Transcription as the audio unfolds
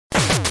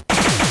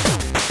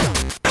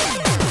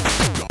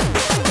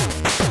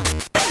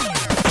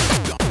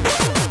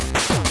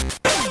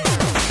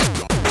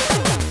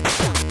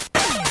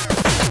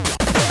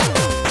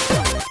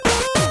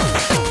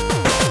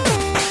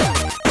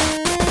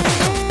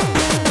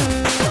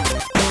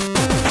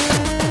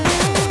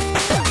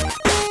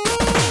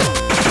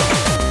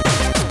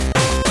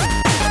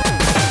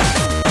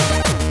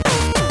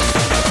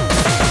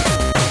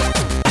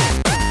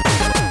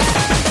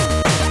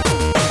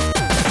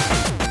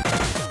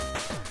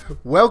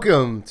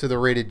Welcome to the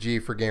Rated G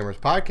for Gamers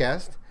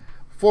podcast.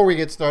 Before we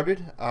get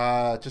started,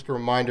 just a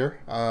reminder,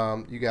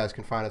 you guys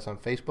can find us on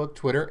Facebook,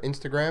 Twitter,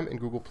 Instagram, and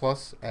Google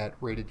Plus at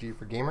Rated G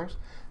for Gamers.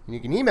 And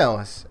you can email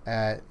us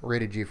at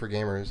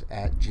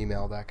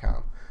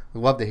ratedgforgamers@gmail.com.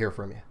 We'd love to hear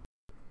from you.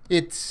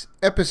 It's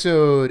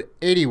episode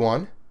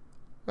 81.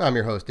 I'm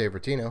your host, Dave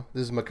Bertino.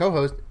 This is my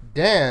co-host,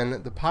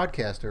 Dan, the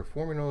podcaster,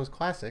 formerly known as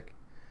Classic,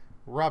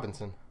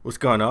 Robinson. What's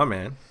going on,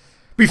 man?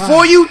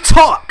 Before you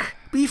talk,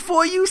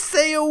 before you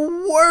say a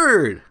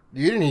word.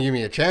 You didn't even give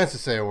me a chance to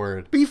say a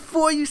word.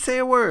 Before you say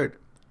a word,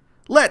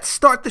 let's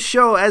start the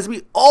show as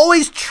we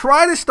always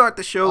try to start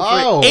the show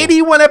for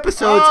 81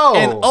 episodes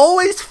and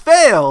always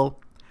fail,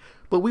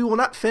 but we will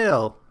not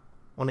fail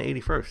on the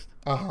 81st.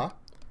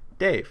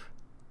 Dave,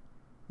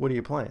 what are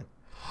you playing?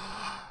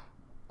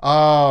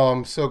 Oh,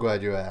 I'm so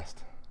glad you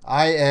asked.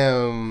 I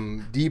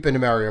am deep into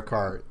Mario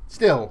Kart.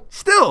 Still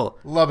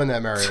loving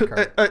that Mario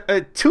Kart.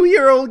 A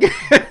 2-year-old game.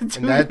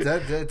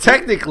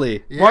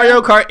 Technically, yeah.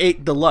 Mario Kart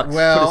 8 Deluxe.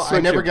 Well, I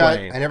never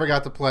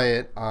got to play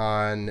it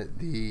on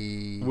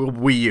the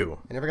Wii U.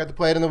 I never got to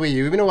play it on the Wii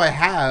U, even though I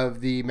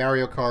have the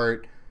Mario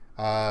Kart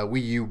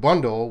Wii U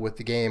bundle with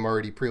the game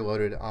already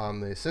preloaded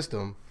on the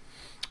system.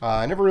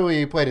 I never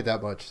really played it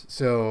that much,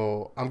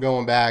 so I'm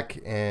going back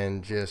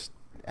and just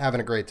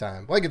having a great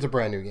time, like it's a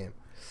brand new game.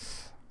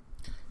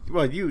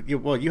 Well,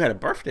 you had a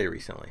birthday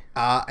recently.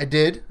 I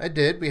did.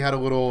 We had a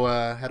little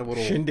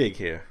shindig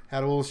here.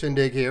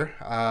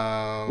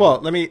 Well,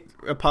 let me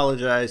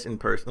apologize in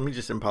person. Let me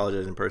just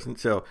apologize in person.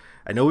 So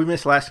I know we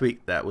missed last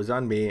week. That was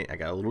on me. I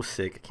got a little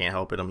sick. I can't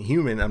help it. I'm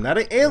human. I'm not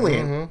an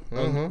alien.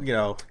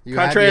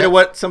 Contrary to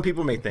what some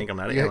people may think, I'm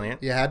not an alien.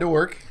 You had to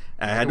work.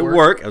 I had to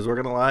work. I was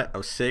working a lot. I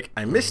was sick.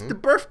 I missed the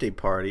birthday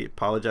party.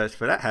 Apologize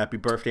for that. Happy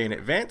birthday in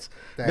advance.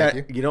 Thank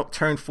you. You don't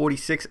turn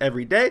 46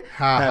 every day.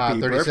 Happy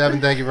 37.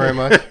 Thank you very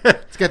much.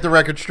 Let's get the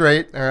record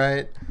straight. All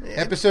right.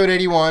 Episode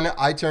 81.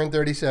 I turned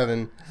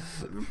 37.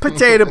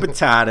 Potato.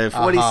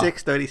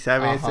 46,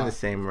 37. It's in the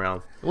same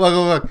realm.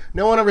 Look.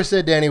 No one ever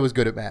said Danny was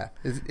good at math.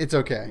 It's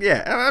okay.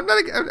 Yeah. I'm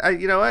not.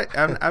 You know what?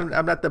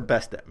 I'm not the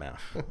best at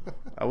math.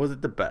 I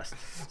wasn't the best.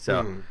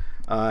 So.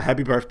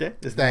 Happy birthday.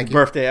 This is the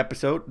birthday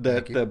episode,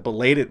 the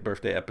belated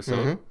birthday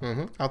episode.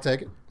 I'll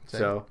take it.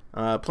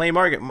 Playing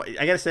Mario,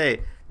 I gotta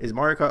say, is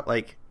Mario Kart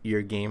like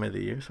your game of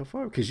the year so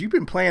far? Because you've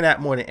been playing that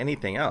more than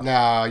anything else.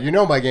 No, you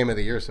know my game of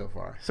the year so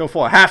far.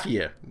 Half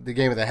year. The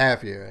game of the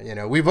half year. You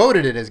know, we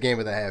voted it as game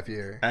of the half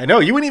year. I know.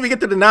 You wouldn't even get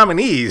to the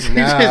nominees.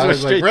 No, I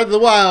was like, Breath of the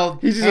Wild.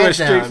 He just went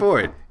straight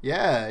for it.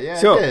 Yeah, I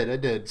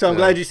did. So I'm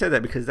glad you said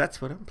that because that's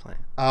what I'm playing.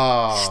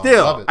 Oh,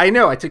 still, I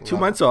know. I took 2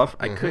 months off.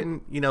 I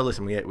couldn't,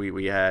 listen,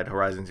 we had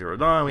Horizon Zero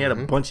Dawn. We had a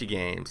bunch of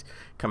games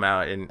come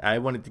out, and I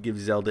wanted to give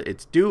Zelda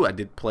its due. I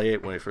did play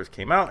it when it first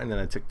came out, and then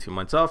I took 2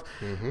 months off.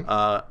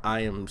 I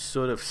am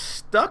sort of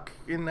stuck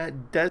in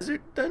that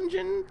desert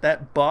dungeon.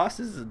 That boss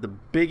is the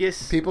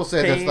biggest. People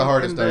say that's the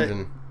hardest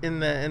dungeon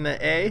in the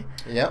A.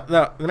 Yeah.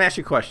 Now, let me ask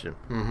you a question,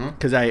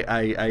 because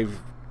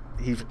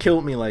he's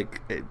killed me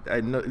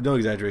no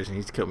exaggeration.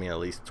 He's killed me at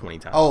least 20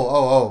 times.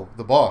 Oh,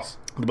 the boss.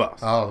 The boss.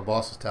 Oh, the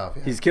boss is tough.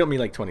 Yeah. He's killed me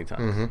like 20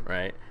 times,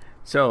 right?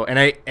 So,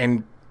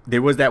 and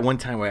there was that one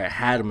time where I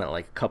had him at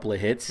like a couple of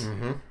hits,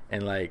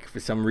 and like for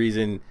some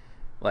reason,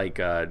 like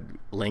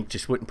Link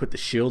just wouldn't put the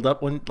shield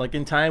up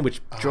in time,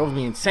 which drove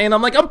me insane.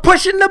 I'm like, I'm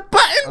pushing the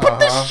button, put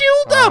the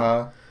shield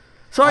up,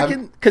 so I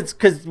can, because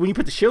when you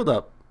put the shield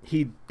up,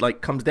 he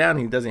like comes down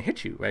and he doesn't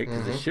hit you, right?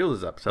 Because the shield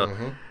is up.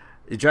 So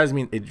it drove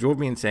me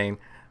insane.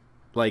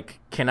 Like,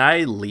 can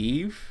I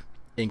leave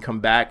and come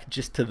back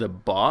just to the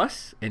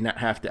boss and not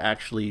have to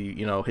actually,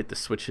 hit the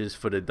switches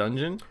for the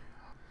dungeon?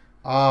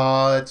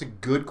 That's a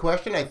good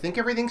question. I think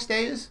everything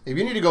stays. If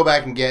you need to go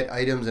back and get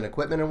items and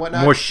equipment and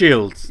whatnot. More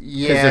shields.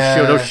 Yeah.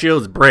 Because those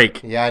shields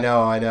break. Yeah,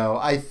 I know.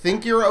 I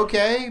think you're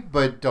okay,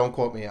 but don't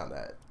quote me on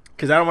that.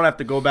 Because I don't want to have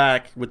to go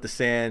back with the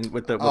sand,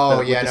 with the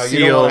seal. You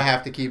don't want to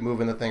have to keep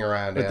moving the thing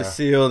around. With the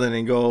seal and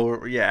then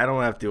go, I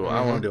don't have to. I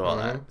don't want to do all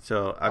that.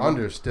 So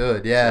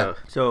understood, yeah.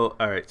 So,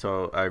 all right,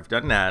 so I've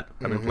done that.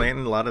 I've been playing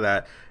a lot of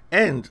that.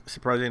 And,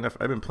 surprisingly enough,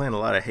 I've been playing a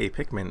lot of Hey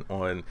Pikmin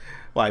on,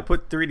 I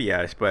put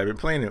 3DS, but I've been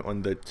playing it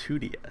on the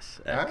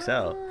 2DS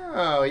XL.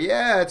 Oh,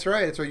 yeah, that's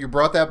right. You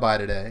brought that by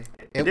today.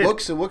 It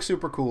looks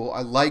super cool.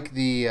 I like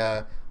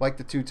the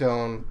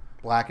two-tone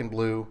black and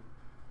blue.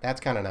 That's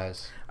kind of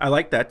nice. I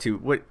like that too.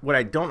 What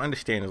I don't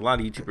understand is a lot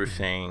of YouTubers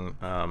saying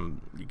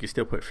you can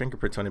still put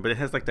fingerprints on it, but it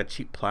has like that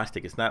cheap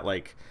plastic. It's not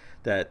like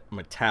that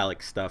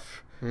metallic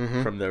stuff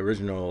from the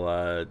original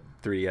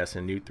 3DS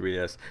and new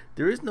 3DS.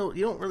 You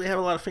don't really have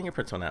a lot of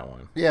fingerprints on that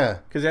one. Yeah,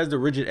 because it has the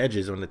rigid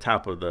edges on the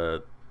top of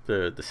the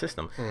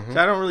system.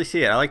 So I don't really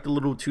see it. I like the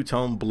little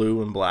two-tone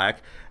blue and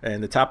black,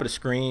 and the top of the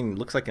screen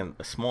looks like a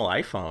small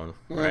iPhone,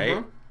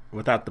 right?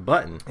 Without the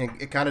button.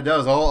 It kind of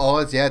does. All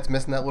it's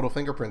missing that little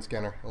fingerprint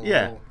scanner.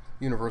 Little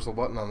universal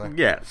button on there.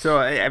 Yeah. So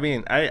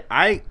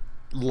I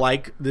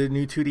like the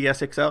new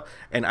 2DS XL,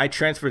 and I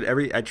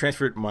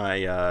transferred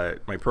my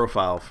my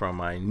profile from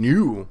my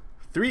new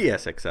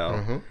 3DS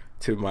XL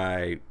to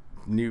my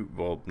new,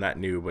 well, not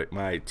new, but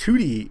my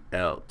 2DS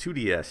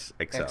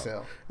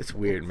XL. It's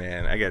weird,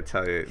 man. I gotta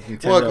tell you.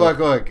 Nintendo,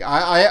 Look.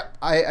 I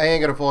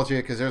ain't gonna fault you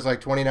because there's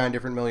like 29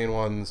 different million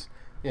ones.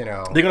 You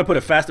know, they're gonna put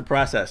a faster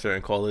processor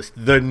and call this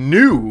the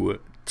new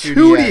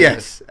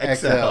 2DS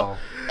XL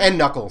and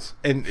Knuckles,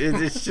 and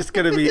it's just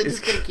gonna be. It's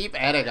gonna keep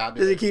adding on.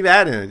 Just keep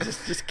adding it.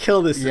 Just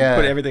kill this. And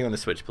put everything on the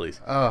Switch,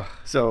 please.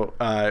 So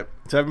I've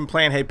been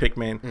playing Hey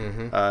Pikmin.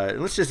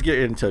 Let's just get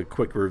into a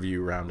quick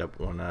review roundup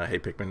on Hey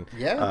Pikmin.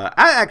 Yeah.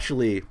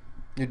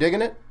 You're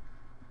digging it?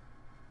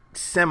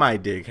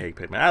 Semi-dig Hey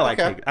Pikmin. I like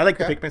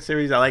the Pikmin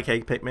series. I like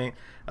Hey Pikmin.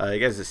 It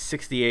gets a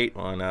 68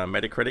 on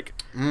Metacritic.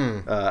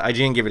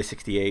 IGN gave it a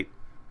 68.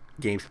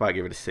 GameSpot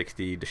gave it a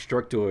 60.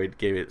 Destructoid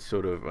gave it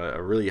sort of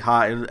a really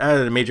high. Out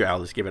of the major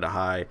outlets, gave it a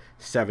high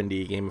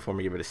 70. Game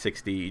Informer gave it a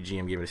 60.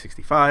 EGM gave it a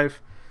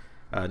 65.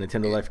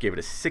 Nintendo Life gave it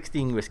a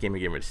 60. US Gamer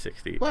gave it a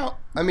 60. Well,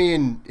 I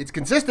mean, it's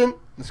consistent.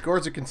 The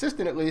scores are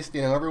consistent, at least.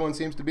 You know, everyone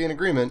seems to be in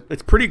agreement.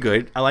 It's pretty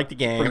good. I like the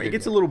game. It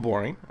gets a little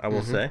boring, I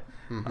will say.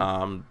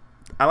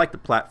 I like the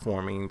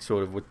platforming,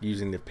 sort of with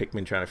using the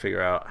Pikmin, trying to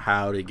figure out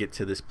how to get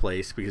to this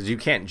place because you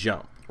can't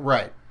jump.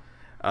 Right.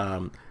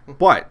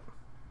 But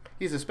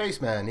he's a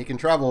spaceman. He can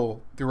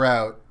travel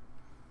throughout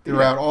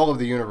all of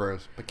the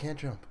universe, but can't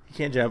jump. You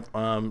can't jump.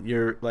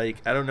 You're like,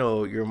 I don't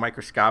know, you're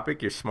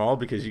microscopic, you're small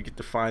because you get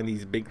to find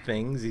these big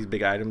things, these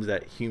big items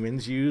that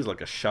humans use,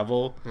 like a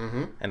shovel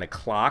and a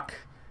clock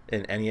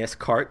and NES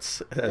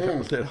carts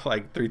that are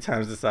like 3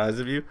 times the size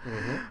of you.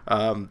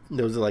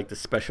 Those are like the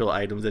special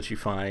items that you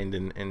find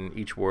in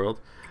each world.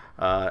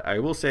 I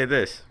will say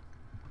this.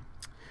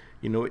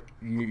 You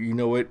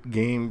know what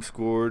game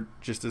scored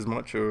just as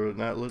much or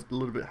not a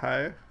little bit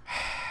higher?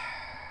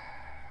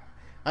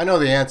 I know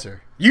the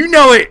answer. You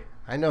know it.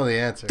 I know the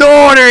answer. The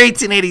Order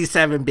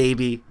 1887,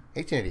 baby.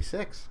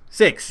 1886.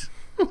 6.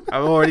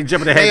 I'm already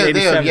jumping ahead to 87.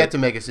 They have yet to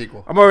make a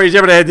sequel. I'm already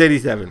jumping ahead to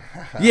 87.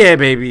 Yeah,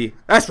 baby.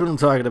 That's what I'm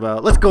talking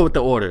about. Let's go with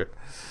the Order.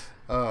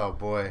 Oh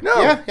boy.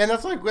 No. Yeah, and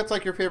that's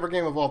like your favorite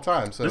game of all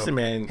time. So listen,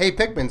 man. Hey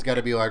Pikmin's got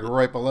to be like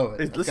right below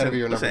it. It's got to be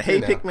your number 2 Hey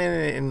now.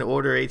 Pikmin and the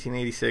Order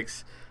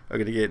 1886 are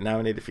going to get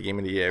nominated for Game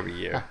of the Year every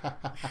year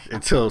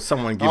until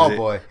someone gives it. Oh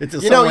boy.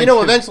 You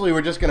know, eventually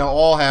we're just going to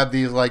all have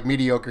these like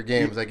mediocre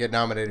games that get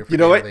nominated for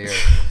Game of the Year.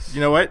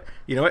 You know what?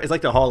 It's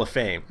like the Hall of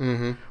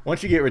Fame.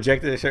 Once you get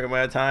rejected a certain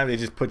amount of time, they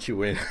just put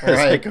you in. It's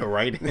like a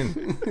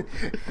write-in.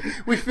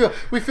 we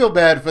feel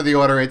bad for the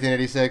Order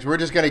 1886. We're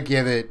just going to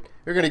give it.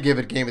 We're going to give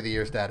it Game of the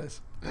Year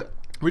status.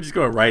 We're just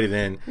going to write it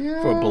in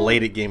for a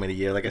belated Game of the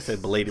Year. Like I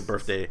said, belated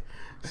birthday.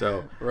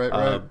 So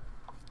right.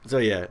 So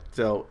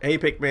Hey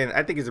Pikmin,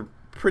 I think is a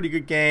pretty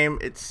good game.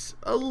 It's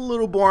a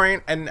little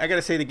boring, and I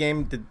gotta say the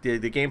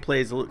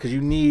gameplay is a little, because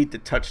you need to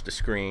touch the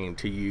screen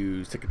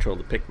to control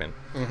the Pikmin.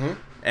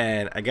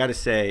 And I gotta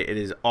say it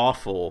is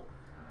awful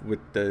with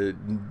the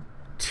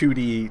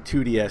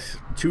 2DS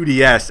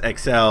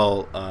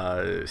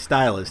XL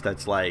stylus.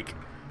 That's like,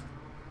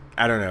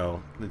 I don't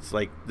know. It's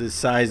like the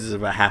size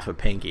of a half a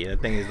pinky.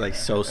 That thing is like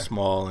so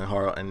small and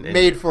hard. And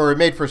made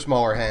for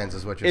smaller hands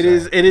is what you're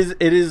saying.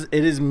 It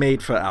is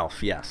made for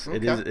Alf. Yes,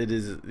 okay. It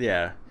is.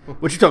 Yeah.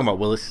 What you talking about,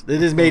 Willis?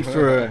 It is made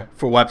for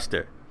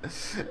Webster.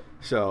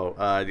 So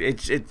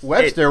it's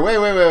Webster.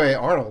 Wait,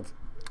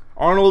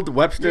 Arnold,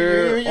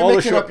 Webster.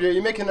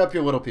 You're making up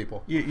your little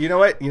people. You know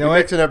what? You're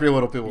mixing up your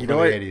little people from the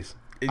 80s.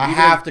 I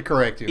have to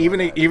correct you.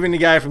 Even the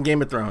guy from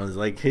Game of Thrones,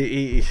 like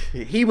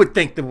he would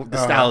think the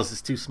stylus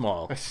is too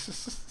small.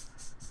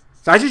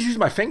 So I just use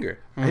my finger.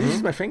 I just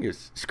use my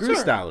fingers. Screw the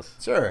stylus.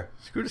 Sure.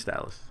 Screw the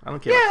stylus. I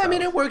don't care. Yeah, I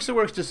mean it works. It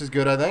works just as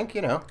good, I think.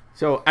 You know.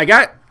 So I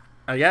got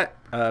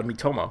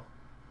Mitomo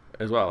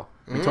as well.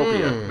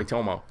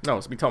 Mitomo. No,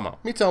 it's Mitomo.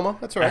 Mitomo,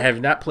 that's right. I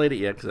have not played it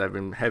yet because I've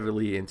been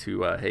heavily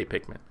into Hey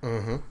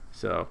Pikmin.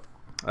 So,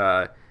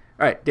 all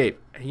right, Dave,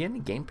 have you had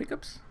any game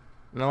pickups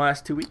in the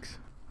last 2 weeks?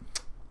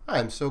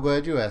 I'm so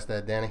glad you asked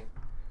that, Danny.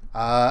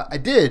 I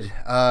did.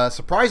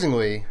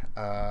 Surprisingly,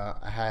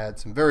 I had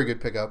some very good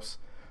pickups.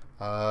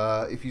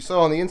 If you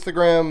saw on the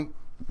Instagram,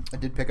 I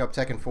did pick up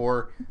Tekken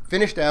 4.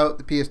 Finished out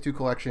the PS2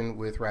 collection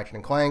with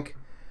Ratchet & Clank.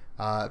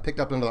 Picked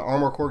up another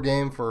Armor Core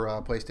game for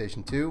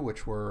PlayStation 2,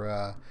 which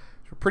were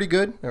pretty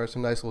good. There were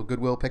some nice little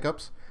Goodwill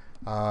pickups.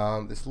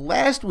 This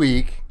last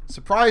week,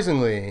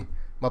 surprisingly,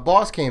 my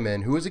boss came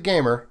in, who is a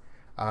gamer,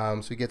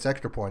 so he gets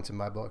extra points in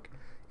my book.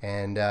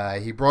 And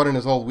he brought in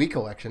his old Wii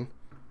collection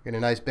in a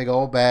nice big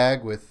old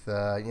bag with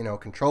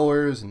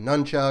controllers and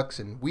nunchucks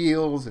and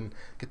wheels and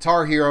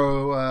Guitar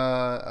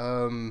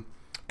Hero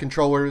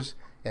controllers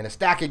and a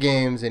stack of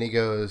games. And he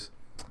goes,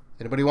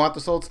 "Anybody want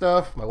this old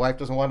stuff? My wife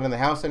doesn't want it in the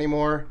house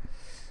anymore."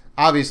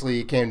 Obviously,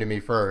 he came to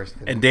me first.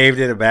 And Dave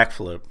did a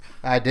backflip.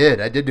 I did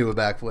do a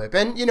backflip.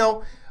 And,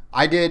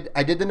 I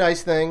did the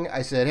nice thing.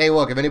 I said, "Hey,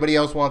 look, if anybody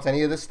else wants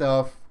any of this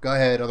stuff, go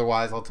ahead.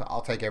 Otherwise,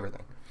 I'll take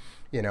everything."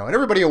 And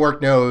everybody at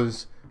work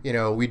knows, we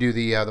do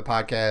the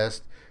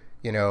podcast.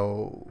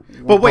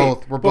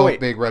 We're both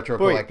big retro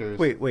collectors.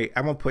 Wait.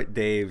 I'm going to put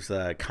Dave's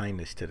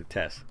kindness to the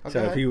test. Okay.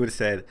 So if he would have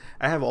said,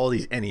 "I have all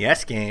these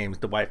NES games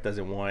the wife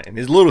doesn't want, and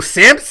there's little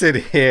Samson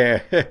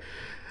here."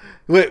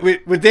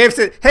 When Dave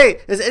said, "Hey,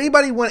 does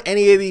anybody want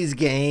any of these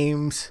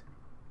games?"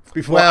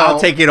 Before I'll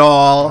take it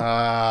all.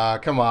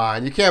 Come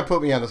on, you can't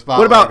put me on the spot.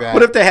 What about like that.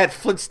 what if they had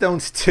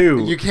Flintstones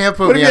 2? You can't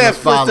put me on the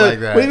spot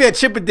like that. What if you had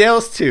Chip and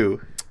Dale's 2?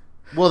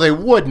 Well, they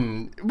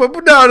wouldn't. But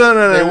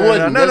no, they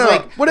wouldn't. No. There's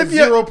like what if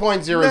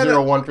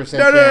 0.001% chance they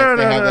have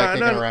that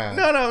kicking around.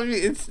 No.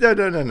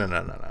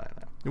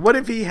 What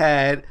if he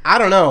had? I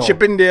don't know.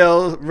 Chip and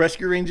Dale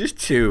Rescue Rangers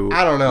 2.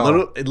 I don't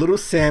know. Little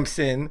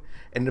Samson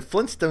and the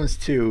Flintstones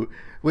 2.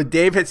 Where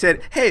Dave had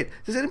said, "Hey,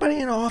 does anybody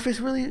in the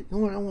office really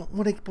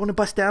want to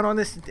bust down on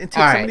this and take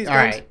some of these games?" All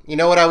right. You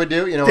know what I would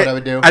do? I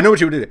know what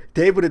you would do.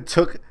 Dave would have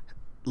took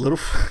little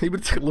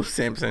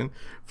Samson,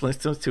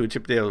 Flintstones 2, and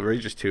Chip and Dale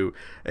Rangers 2,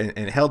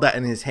 and held that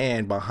in his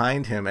hand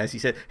behind him as he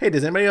said, "Hey,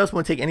 does anybody else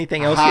want to take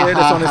anything else here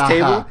that's on this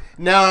table?"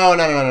 No.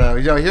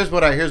 You know, here's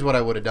what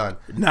I would have done.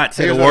 Not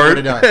say a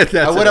word.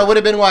 I would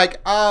have been like,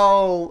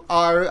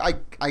 I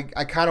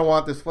kind of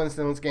want this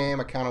Flintstones game.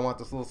 I kind of want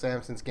this little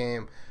Samson's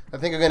game. I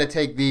think I'm going to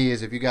take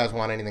these if you guys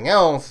want anything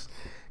else.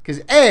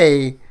 Because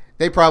A,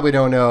 they probably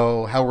don't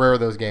know how rare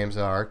those games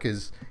are.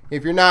 Because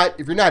if you're not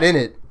in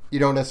it, you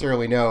don't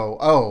necessarily know,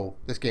 oh,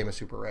 this game is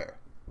super rare.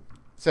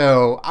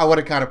 So I would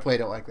have kind of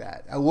played it like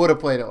that. I would have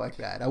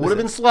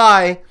been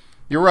sly.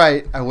 You're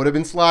right. I would have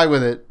been sly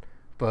with it.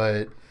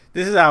 But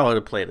this is how I would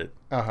have played it.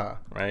 Uh-huh.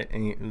 Right?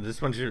 And I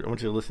want you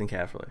to listen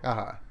carefully.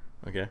 Uh-huh.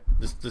 Okay?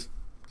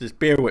 Just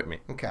bear with me.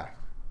 Okay.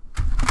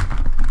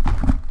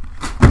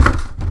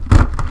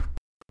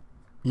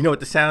 You know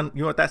what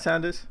that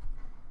sound is?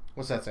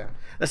 What's that sound?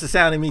 That's the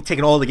sound of me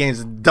taking all the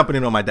games and dumping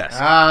it on my desk.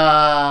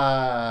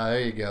 There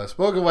you go.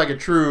 Spoken like a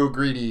true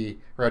greedy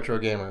retro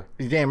gamer.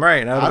 You're damn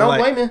right. I don't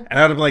blame you. And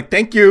I would have been like,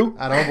 "Thank you."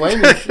 I don't blame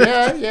you.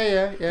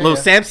 Yeah. Little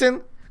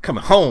Samson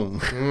coming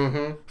home.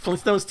 Mm-hmm.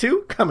 Flintstones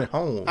 2 coming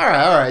home. All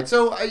right.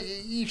 So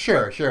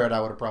sure. And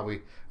I would have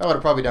probably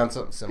done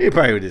something similar. You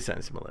probably would have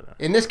done something similar.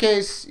 In this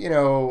case,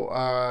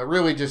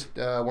 really just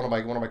one of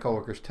my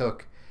coworkers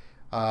took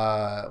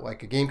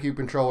like a GameCube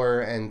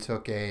controller and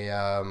took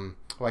a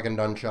like a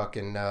nunchuck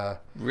and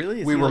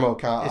really? Wii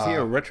remote. Is he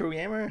a retro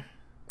gamer?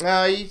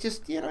 He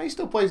just he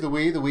still plays the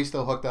Wii. The Wii's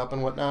still hooked up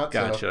and whatnot.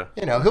 Gotcha.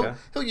 So,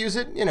 he'll use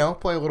it.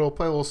 Play a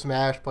little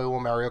Smash, play a little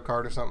Mario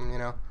Kart or something.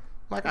 I'm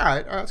like, all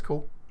right, that's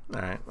cool.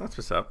 All right, that's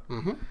what's up.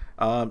 Mm-hmm.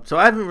 So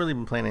I haven't really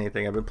been playing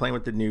anything. I've been playing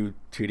with the new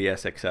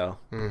 2DS XL.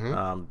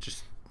 Mm-hmm.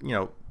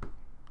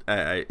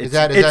 Is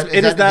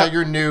that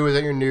your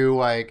new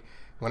like?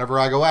 Whenever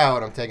I go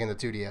out, I'm taking the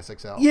 2DS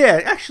XL.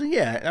 Yeah, actually,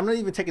 yeah. I'm not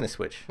even taking the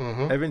Switch.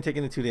 Mm-hmm. I've been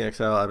taking the 2DS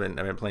XL. I've been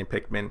playing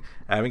Pikmin.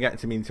 I haven't gotten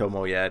to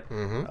Miitomo yet.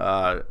 Mm-hmm.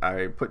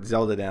 I put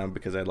Zelda down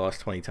because I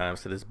lost 20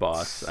 times to this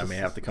boss. I may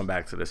have to come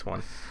back to this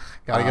one.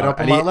 Gotta get up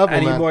on my level, I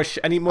need man. more.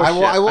 I need more. I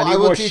need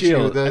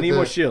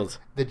more shields.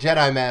 The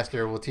Jedi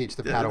Master will teach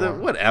the Padawan.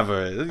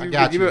 Whatever. I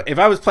got you. If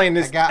I was playing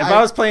this, straight, I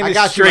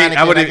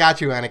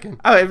got you, Anakin.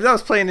 Oh, if I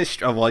was playing this,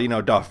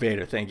 Darth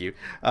Vader. Thank you.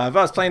 If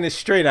I was playing this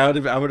straight, I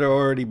would have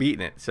already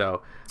beaten it.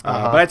 So,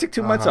 but I took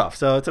 2 months off,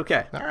 so it's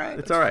okay. All right,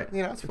 it's all right.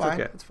 It's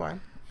fine. Okay. It's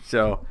fine.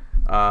 So,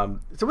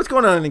 so what's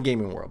going on in the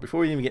gaming world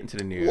before we even get into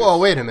the news? Whoa,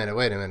 wait a minute.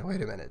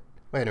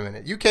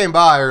 You came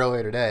by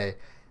earlier today.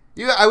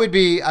 I would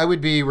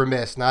be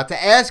remiss not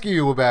to ask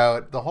you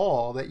about the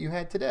haul that you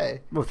had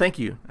today. Well, thank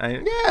you.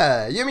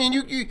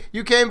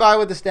 You came by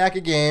with a stack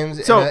of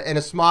games and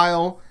a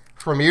smile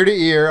from ear to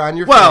ear on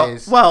your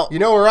face. Well, you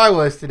know where I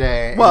was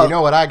today. And you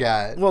know what I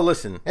got. Well,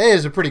 listen, it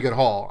is a pretty good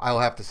haul, I will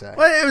have to say.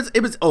 Well,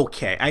 it was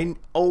okay. I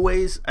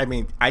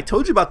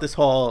told you about this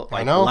haul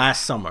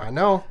last summer. I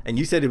know, and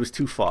you said it was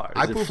too far.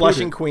 It's in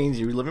Flushing, Queens.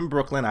 You live in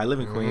Brooklyn. I live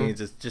in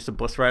Queens. It's just a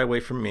bus ride away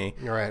from me.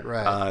 Right.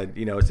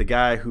 It's a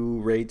guy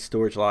who raids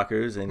storage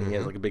lockers, and he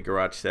has like a big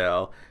garage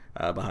sale.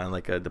 Behind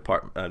like a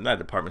not a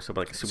department store,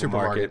 but like a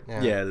supermarket.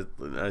 Yeah,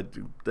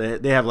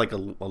 they have like a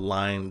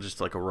line,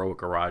 just like a row of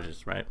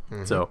garages, right?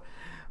 Mm-hmm. So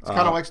it's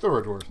kind of like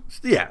Storage Wars.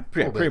 Yeah,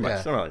 pretty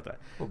much, something like that.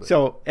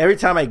 So every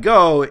time I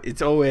go,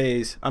 it's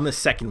always I'm the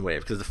second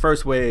wave because the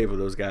first wave are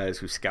those guys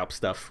who scalp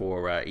stuff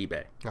for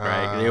eBay,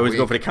 right? They always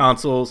go for the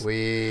consoles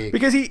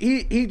because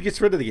he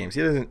gets rid of the games.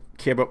 He doesn't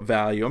care about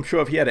value. I'm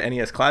sure if he had an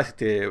NES Classic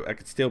there, I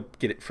could still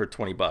get it for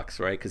 $20,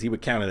 right? Because he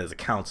would count it as a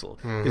console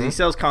because he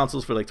sells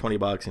consoles for like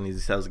 $20 and he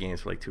sells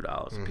games for like $2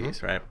 a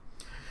piece, right?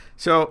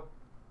 So,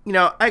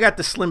 I got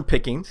the slim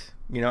pickings.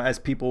 As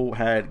people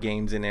had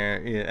games in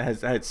there,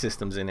 had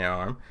systems in their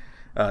arm.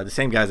 The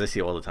same guys I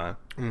see all the time.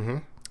 Mm-hmm.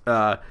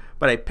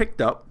 But I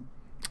picked up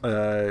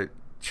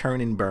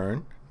Churn and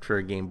Burn for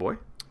a Game Boy.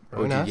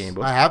 OG nice. Game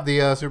Boy. I have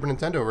the Super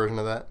Nintendo version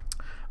of that.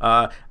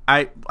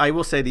 I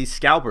will say these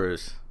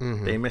scalpers,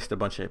 they missed a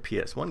bunch of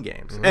PS1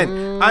 games.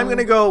 And I'm going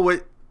to go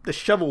with the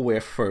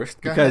shovelware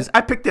first because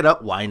I picked it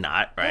up. Why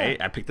not, right?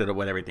 Yeah. I picked it up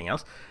with everything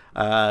else.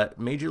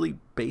 Major League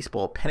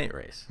Baseball Pennant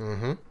Race.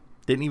 Mm-hmm.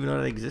 Didn't even know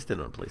that existed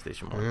on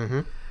PlayStation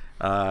 1.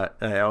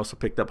 I also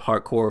picked up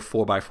Hardcore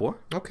 4x4.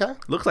 Okay.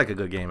 Looks like a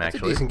good game, That's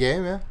actually. A decent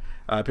game, yeah.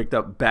 I picked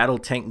up Battle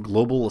Tank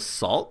Global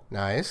Assault.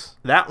 Nice.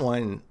 That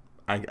one,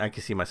 I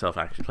can see myself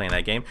actually playing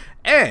that game.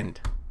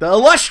 And the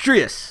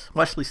illustrious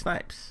Wesley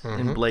Snipes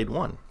in Blade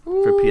 1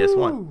 for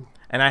PS1.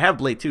 And I have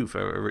Blade 2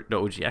 for the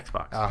OG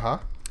Xbox. Uh-huh.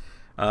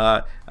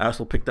 I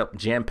also picked up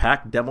Jam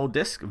Pack Demo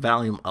Disc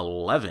Volume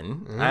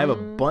 11. I have a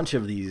bunch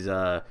of these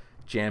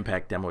Jam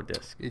Pack Demo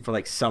Discs for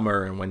like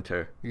summer and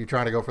winter. You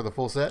trying to go for the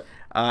full set?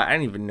 I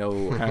don't even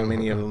know how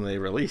many of them they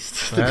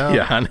released, to be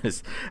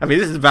honest. I mean,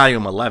 this is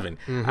Volume 11.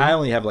 I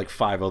only have like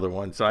 5 other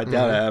ones, so I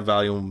doubt I have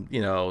Volume,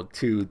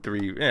 2,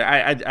 3.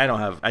 I don't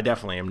have. I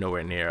definitely am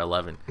nowhere near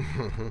 11.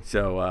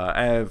 So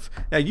I have.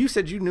 Now you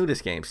said you knew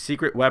this game,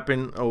 Secret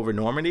Weapon Over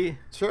Normandy.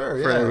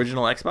 Sure. For yeah. the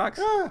original Xbox.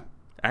 Yeah.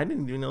 I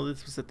didn't even know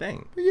this was a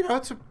thing.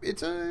 But,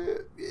 it's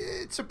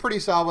a pretty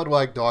solid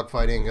like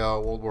dogfighting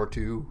World War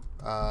II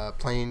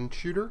plane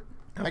shooter.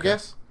 Okay. I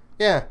guess.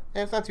 Yeah,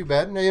 it's not too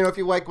bad. If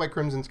you like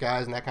Crimson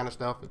Skies and that kind of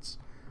stuff, it's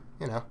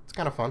it's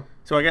kind of fun.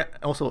 So I got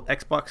also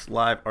Xbox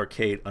Live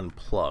Arcade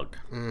Unplugged.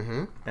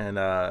 And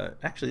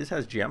actually, this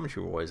has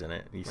Geometry Wars in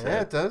it. You said.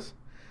 Yeah, it does.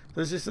 So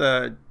it's just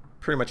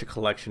pretty much a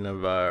collection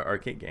of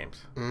arcade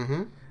games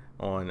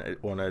on a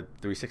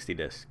 360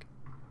 disc,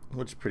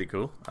 which is pretty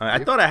cool.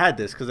 I thought I had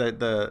this because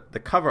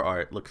the cover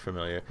art looked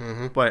familiar,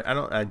 but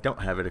I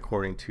don't have it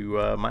according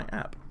to my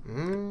app.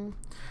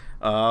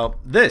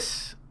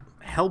 This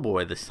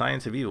Hellboy: The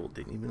Science of Evil,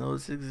 didn't even know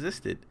this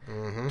existed.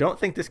 Don't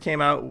think this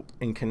came out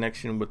in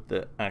connection with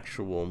the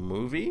actual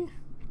movie.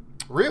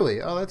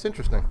 Really? Oh, that's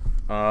interesting.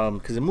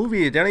 Because the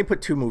movie, they only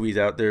put 2 movies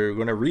out. They're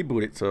going to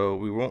reboot it, so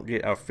we won't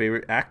get our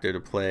favorite actor to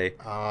play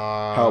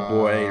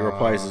Hellboy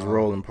reprise his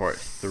role in part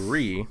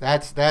 3.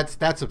 That's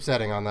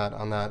upsetting on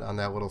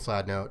that little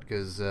side note,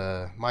 because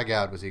my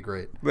God, was he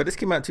great. But this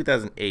came out in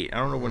 2008. I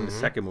don't know when the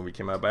second movie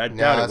came out, but I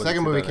doubt it was. The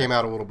second movie came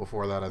out a little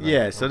before that, I think.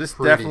 Yeah, so this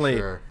definitely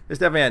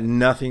had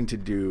nothing to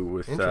do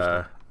with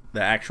the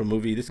actual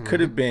movie. This could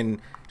have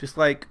been just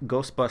like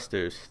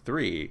Ghostbusters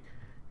 3.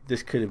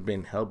 This could have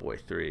been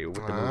Hellboy 3,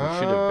 what the movie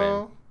should have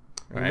been.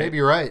 Right?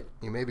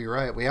 You may be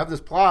right. We have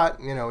this plot.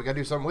 We got to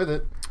do something with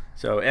it.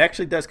 So it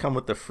actually does come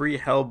with the free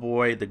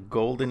Hellboy, the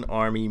Golden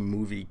Army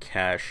movie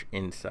cache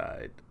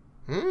inside.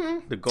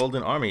 The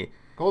Golden Army.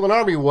 Golden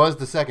Army was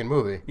the second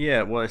movie.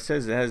 Yeah, well, it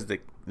says it has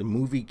the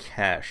movie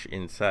cache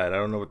inside. I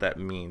don't know what that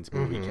means,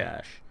 movie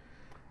cache.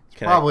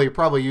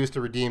 Probably used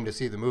to redeem to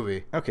see the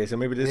movie. Okay, so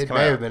maybe this it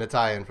may have been a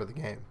tie-in for the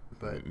game,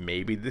 but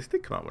maybe this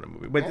did come out with a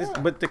movie.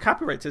 But but the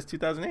copyright says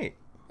 2008.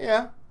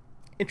 Yeah.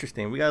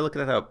 Interesting. We gotta look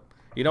that up.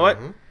 You know what?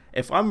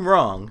 If I'm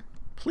wrong,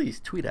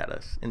 please tweet at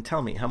us and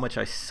tell me how much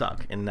I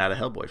suck and not a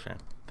Hellboy fan.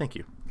 Thank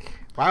you.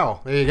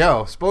 Wow, there you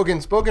go.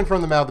 Spoken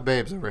from the mouth of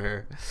babes over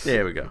here.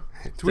 There we go.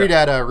 Tweet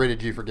at Rated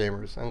G for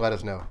Gamers and let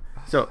us know.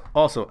 So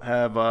also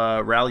have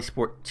Rally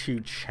Sport 2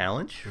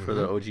 Challenge for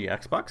the OG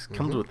Xbox.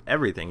 Comes with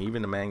everything,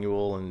 even the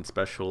manual and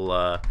special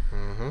the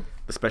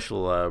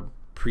special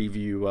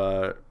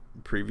preview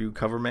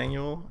cover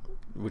manual.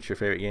 What's your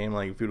favorite game?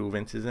 Like Voodoo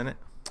Vince is in it.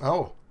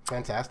 Oh,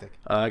 fantastic.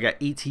 I got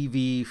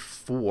ETV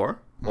 4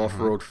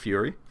 Off-Road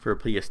Fury for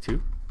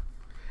PS2.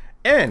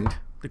 And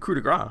the Coup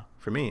de Grace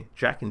for me,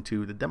 Jack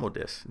into the demo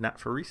disc, not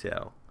for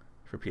resale,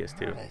 for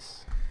PS2.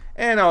 Nice.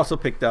 And I also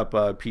picked up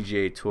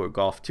PGA Tour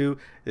Golf 2.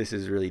 This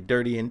is really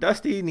dirty and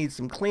dusty, needs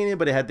some cleaning,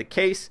 but it had the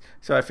case,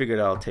 so I figured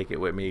I'll take it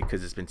with me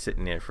because it's been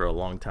sitting there for a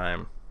long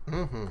time.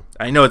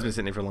 I know it's been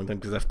sitting there for a long time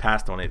because I've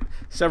passed on it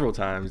several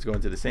times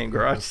going to the same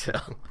garage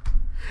sale.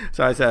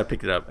 So I said I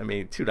picked it up. I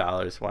mean,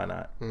 $2. Why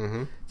not?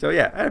 So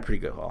yeah, I had a pretty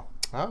good haul.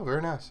 Oh,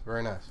 very nice,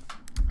 very nice.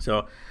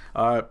 So,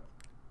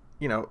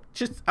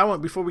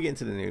 before we get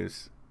into the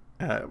news,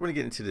 we're gonna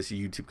get into this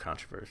YouTube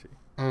controversy.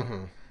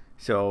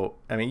 So,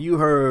 I mean, you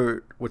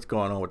heard what's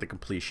going on with the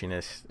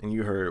Completionist, and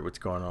you heard what's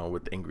going on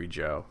with Angry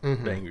Joe,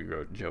 the Angry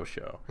Joe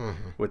show,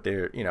 with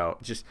their,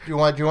 just. Do you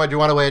want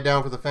to lay it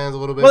down for the fans a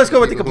little bit? Well, let's go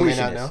with the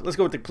Completionist. Let's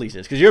go with the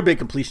Completionist because you're a big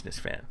Completionist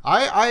fan.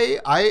 I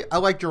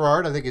like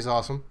Gerard. I think he's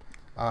awesome.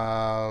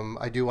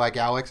 I do like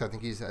Alex. I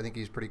think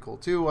he's pretty cool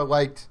too. I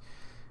liked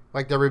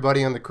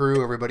everybody on the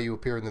crew, everybody who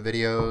appeared in the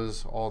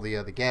videos, all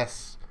the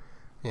guests.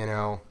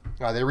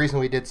 They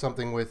recently did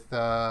something with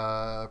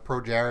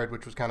Pro Jared,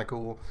 which was kind of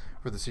cool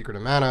for the Secret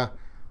of Mana.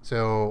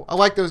 So I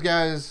like those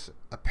guys.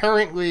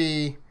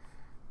 Apparently,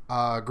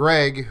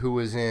 Greg, who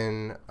was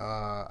in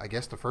I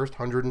guess the first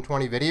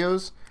 120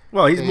 videos.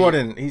 Well, he's in more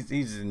than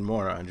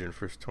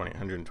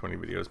 120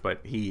 videos,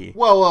 but he.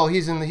 Well,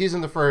 he's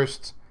in the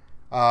first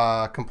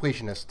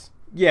completionist.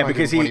 Yeah,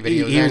 because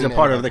he was a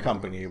part of the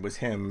company. It was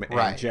him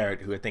and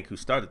Jarrett who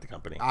started the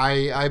company.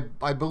 I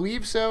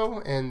believe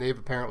so, and they've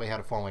apparently had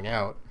a falling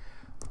out.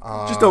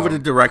 Just over the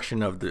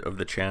direction of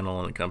the channel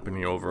and the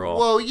company overall.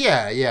 Well,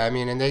 yeah. I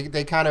mean, and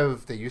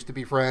they used to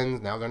be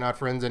friends. Now they're not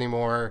friends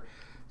anymore.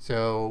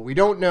 So we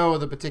don't know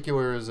the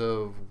particulars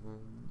of.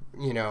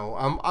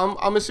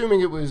 I'm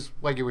assuming it was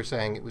like you were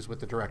saying. It was with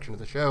the direction of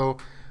the show.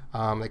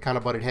 They kind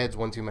of butted heads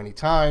one too many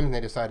times, and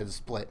they decided to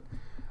split.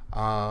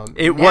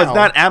 It was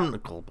not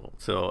amicable,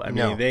 so I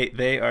mean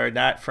they are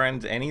not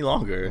friends any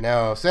longer.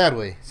 No,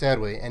 sadly,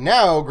 and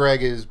now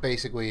Greg is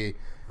basically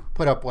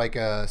put up like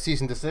a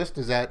cease and desist.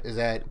 Is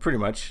that pretty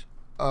much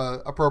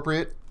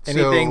appropriate?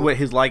 Anything with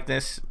his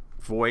likeness,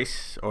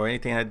 voice, or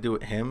anything had to do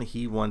with him,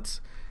 he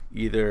wants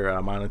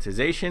either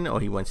monetization or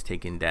he wants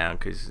taken down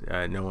because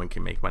no one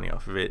can make money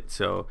off of it.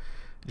 So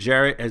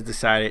Jarrett has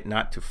decided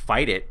not to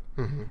fight it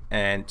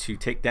and to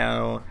take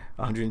down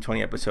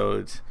 120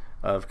 episodes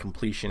of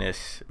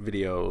completionist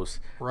videos,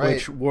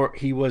 which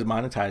he was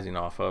monetizing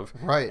off of.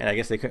 Right. And I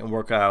guess they couldn't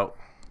work out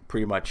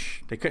pretty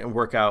much. They couldn't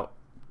work out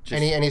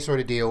just any sort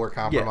of deal or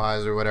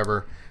compromise or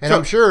whatever. And so,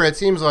 I'm sure it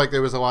seems like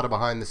there was a lot of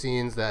behind the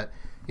scenes that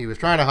he was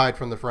trying to hide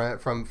from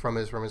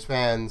his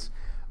fans,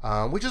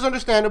 which is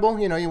understandable.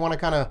 You know, you want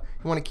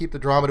to keep the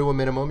drama to a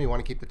minimum. You want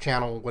to keep the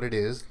channel what it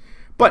is.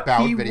 But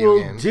he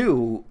will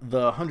do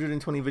the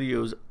 120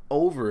 videos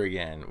over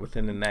again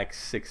within the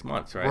next 6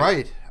 months, right?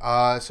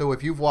 Right. So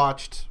if you've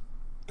watched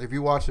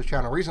the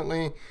channel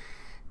recently,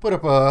 put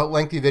up a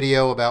lengthy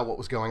video about what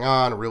was going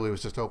on. Really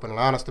was just open and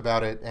honest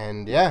about it.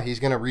 And yeah, he's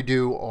going to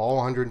redo all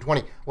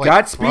 120. Like,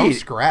 Godspeed. From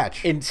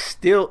scratch. And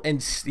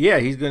yeah,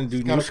 he's going to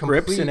do new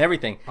scripts and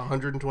everything.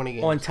 120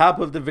 games. On top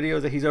of the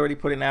videos that he's already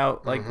putting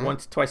out like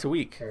twice a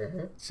week.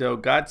 So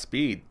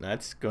Godspeed.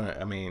 That's going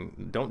to, I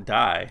mean, don't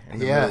die in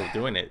the middle of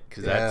doing it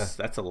because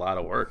that's a lot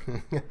of work.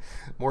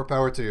 More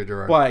power to you,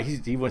 Gerard. Why? He's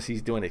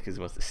doing it because he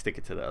wants to stick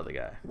it to the other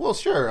guy. Well,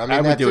 sure. I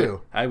mean, that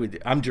too.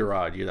 I'm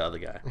Gerard. You're the other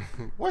guy.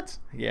 What?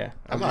 Yeah.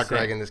 I'm not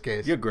Greg in this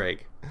case. You're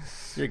Greg.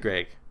 You're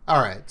Greg.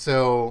 All right.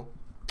 So,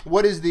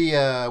 what is the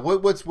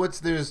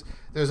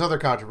there's other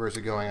controversy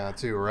going on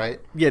too,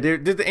 right? Yeah,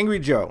 there's the Angry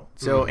Joe.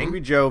 So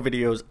Angry Joe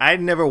videos. I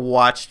never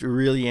watched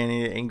really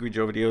any of the Angry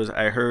Joe videos.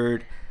 I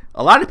heard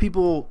a lot of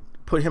people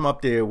put him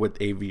up there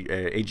with Angry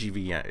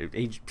Video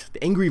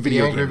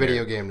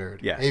Game Nerd.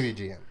 Yes.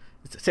 AVGN.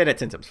 Say that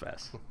 10 times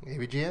fast.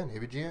 AVGN.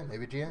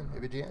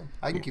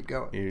 I can keep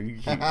going. You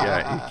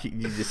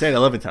just said it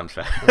 11 times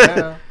fast.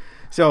 Yeah.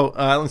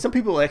 So some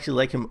people actually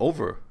like him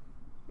over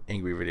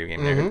Angry Video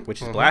Game Nerd,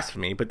 which is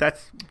blasphemy. But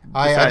that's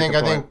I think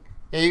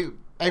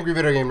Angry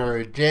Video Game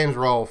Nerd, James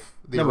Rolfe,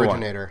 the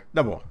originator.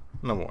 Number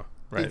one.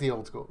 Right. He's the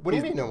old school. What do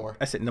you mean no more?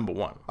 I said number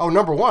one. Oh,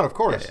 number one, of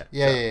course.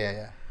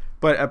 Yeah.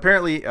 But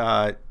apparently,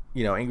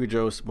 Angry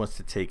Joe wants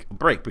to take a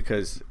break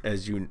because,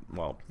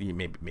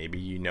 maybe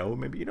you know,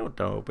 maybe you don't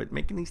know, but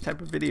making these type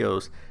of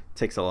videos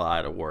takes a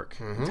lot of work,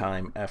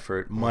 time,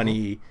 effort,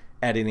 money,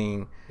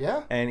 editing.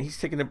 Yeah. And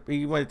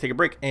he wanted to take a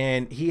break,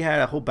 and he had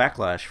a whole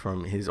backlash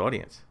from his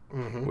audience,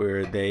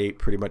 where they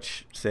pretty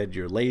much said,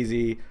 "You're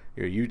lazy.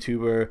 You're a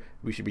YouTuber.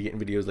 We should be getting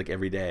videos like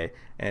every day."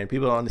 And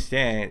people don't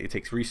understand. It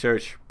takes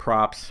research,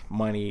 props,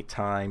 money,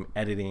 time,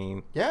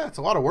 editing. Yeah, it's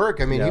a lot of work.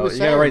 I mean, he was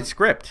saying you gotta write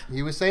script.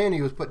 He was saying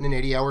he was putting in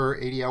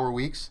 80-hour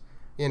weeks.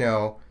 You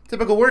know,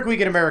 typical work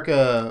week in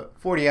America,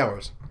 40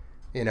 hours.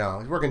 You know,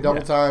 he's working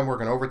double time,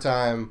 working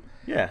overtime.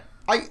 Yeah,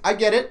 I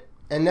get it,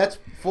 and that's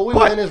fully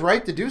within his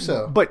right to do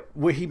so. But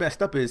what he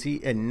messed up is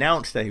he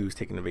announced that he was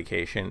taking a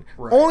vacation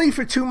only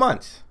for 2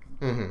 months.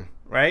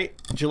 Right?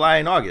 July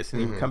and August,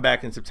 and he would come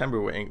back in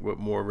September with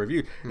more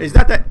reviews. It's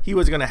not that he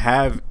was going to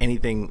have any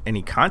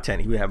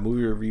content. He would have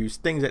movie reviews,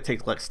 things that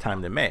take less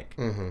time to make.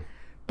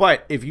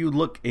 But if you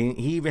look, and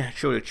he even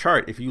showed a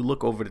chart, if you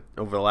look over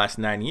the last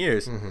 9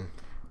 years,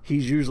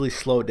 he's usually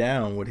slowed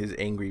down with his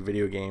Angry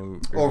Video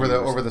Game over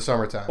the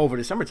summertime. Over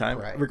the summertime,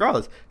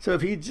 regardless. So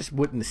if he just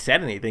wouldn't have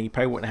said anything, he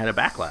probably wouldn't have had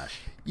a backlash.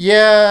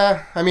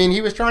 Yeah, I mean, he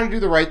was trying to do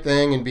the right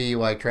thing and be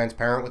like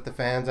transparent with the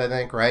fans, I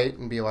think, right?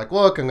 And be like,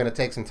 "Look, I'm going to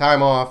take some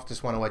time off.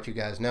 Just want to let you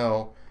guys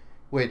know,"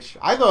 which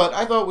I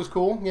thought was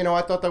cool. You know,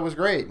 I thought that was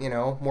great. You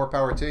know, more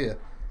power to you.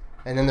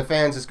 And then the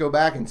fans just go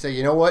back and say,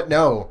 "You know what?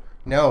 No,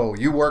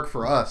 you work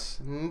for us."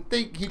 And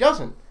he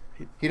doesn't.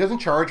 He doesn't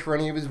charge for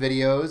any of his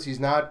videos.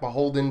 He's not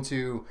beholden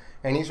to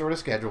any sort of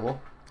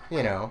schedule.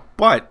 You know.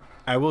 But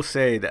I will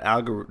say the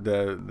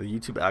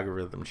YouTube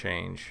algorithm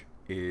change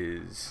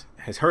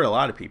has hurt a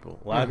lot of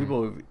people. A lot of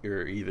people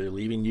are either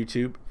leaving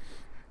YouTube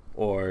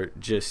or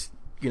just,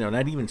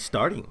 not even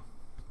starting,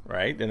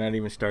 right? They're not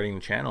even starting the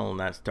channel,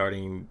 not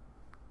starting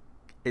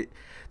it.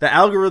 The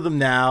algorithm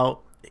now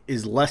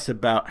is less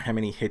about how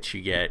many hits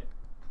you get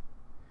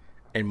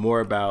and more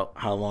about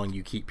how long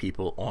you keep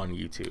people on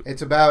YouTube.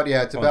 It's about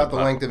the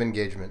length of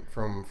engagement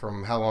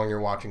from how long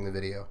you're watching the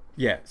video.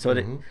 Yeah.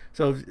 So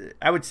so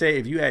I would say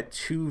if you had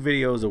 2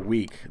 videos a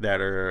week that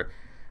are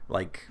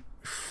like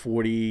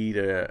 40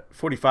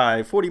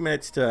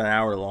 minutes to an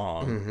hour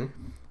long,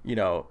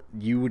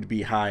 you would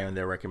be high on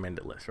their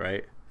recommended list,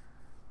 right?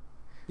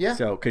 Yeah.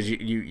 So because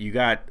you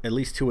got at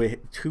least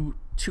two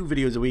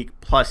videos a week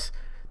plus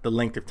the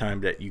length of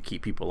time that you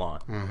keep people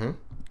on.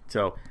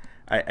 So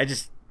I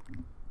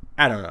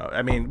don't know.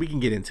 I mean, we can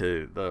get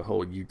into the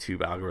whole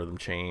YouTube algorithm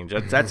change.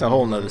 That's a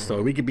whole nother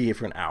story. We could be here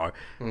for an hour.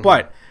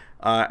 But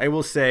I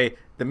will say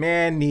the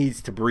man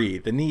needs to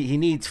breathe. He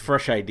needs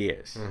fresh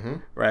ideas,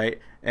 right?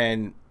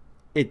 And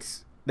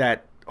it's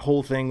that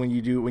whole thing when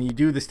you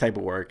do this type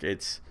of work,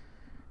 it's,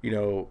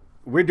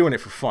 we're doing it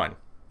for fun.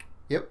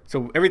 Yep.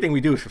 So everything we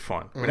do is for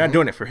fun. We're not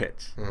doing it for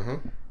hits.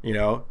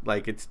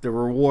 Like it's the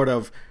reward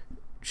of,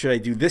 should I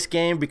do this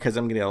game because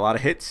I'm getting a lot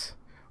of hits,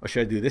 or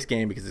should I do this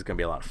game because it's going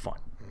to be a lot of fun?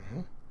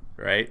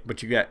 Right?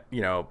 But you got,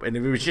 and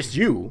if it was just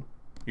you'd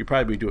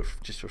probably do it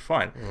just for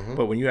fun.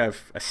 But when you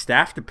have a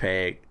staff to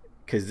pay,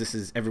 because this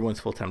is everyone's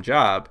full-time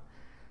job,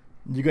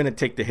 you're going to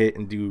take the hit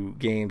and do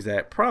games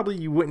that probably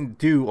you wouldn't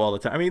do all the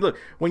time. I mean, look,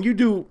 when you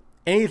do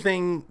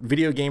anything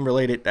video game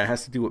related that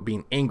has to do with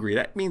being angry,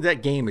 that means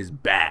that game is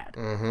bad.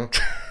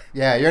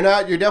 Yeah, you're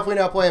definitely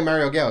not playing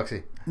Mario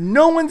Galaxy.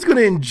 No one's going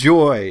to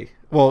enjoy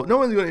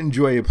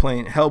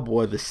playing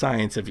Hellboy: The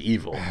Science of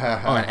Evil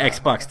on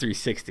Xbox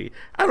 360.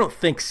 I don't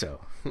think so.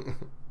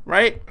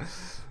 Right?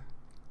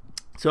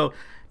 So,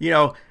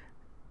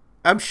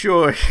 I'm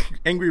sure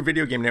Angry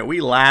Video Game Net,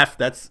 we laugh.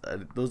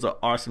 Those are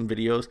awesome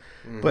videos.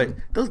 But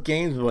those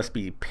games must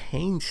be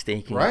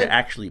painstaking to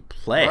actually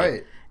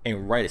play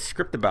and write a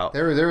script about.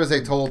 There was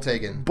a toll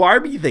taken.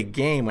 Barbie the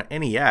game on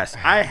NES,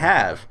 I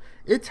have.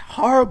 It's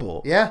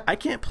horrible. Yeah. I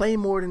can't play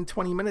more than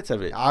 20 minutes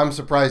of it. I'm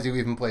surprised you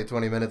even played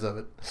 20 minutes of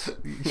it.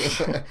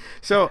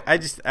 So I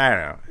don't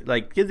know.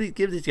 Like, give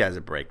these guys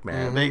a break,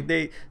 man.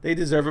 They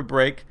deserve a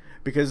break.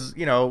 Because,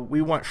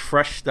 we want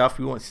fresh stuff.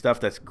 We want stuff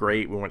that's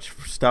great. We want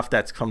stuff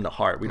that's come to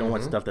heart. We don't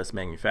want stuff that's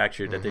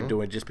manufactured that they're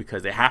doing just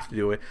because they have to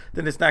do it.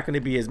 Then it's not going to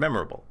be as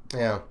memorable.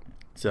 Yeah.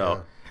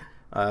 So,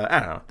 I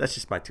don't know. That's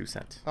just my 2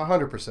 cents.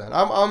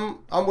 100%.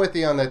 I'm with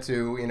you on that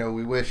too.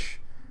 We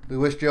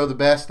wish Joe the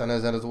best on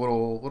his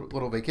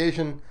little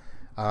vacation.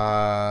 We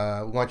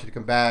want you to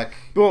come back.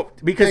 Well,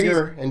 because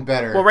bigger and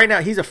better. Well, right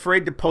now he's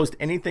afraid to post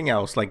anything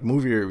else like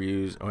movie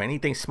reviews or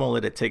anything smaller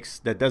that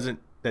takes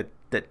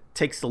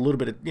a little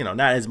bit of, not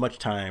as much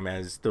time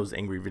as those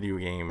angry video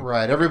game.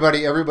 Right.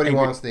 Everybody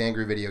wants the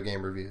angry video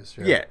game reviews.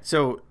 Sure. Yeah.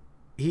 So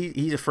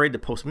he's afraid to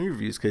post movie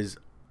reviews because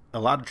a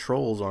lot of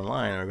trolls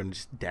online are going to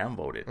just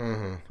downvote it.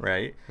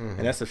 Right. And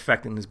that's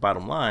affecting his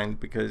bottom line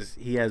because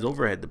he has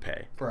overhead to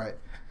pay. Right.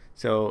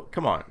 So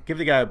come on, give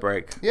the guy a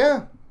break.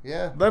 Yeah.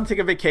 Yeah. Let him take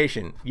a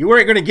vacation. You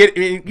weren't going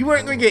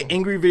to get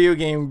angry video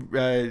game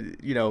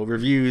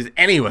reviews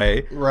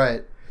anyway.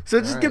 Right. So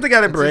just give the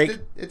guy a break.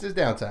 It's his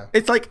downtime.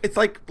 It's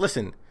like,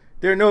 listen,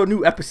 there are no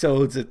new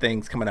episodes of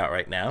things coming out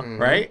right now,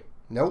 right?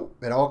 Nope.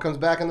 It all comes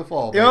back in the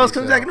fall. It all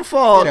comes back in the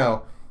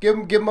fall. Give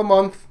him a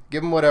month.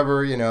 Give him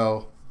whatever.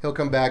 He'll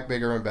come back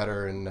bigger and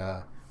better. And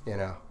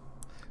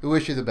we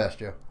wish you the best,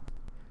 Joe.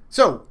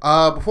 So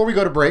before we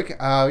go to break,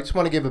 I just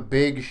want to give a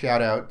big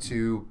shout out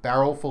to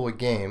Barrel Full of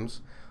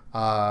Games.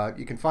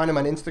 You can find him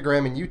on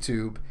Instagram and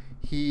YouTube.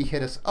 He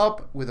hit us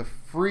up with a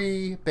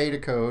free beta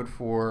code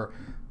for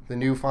the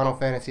new Final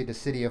Fantasy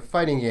Dissidia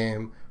fighting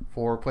game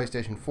for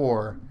PlayStation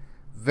 4.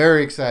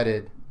 Very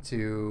excited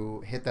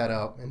to hit that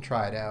up and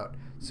try it out.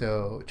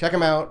 So check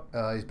him out.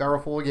 He's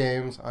Barrel Full of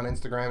Games on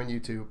Instagram and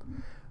YouTube.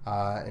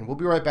 And we'll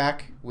be right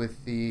back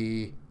with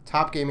the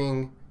top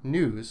gaming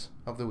news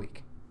of the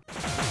week.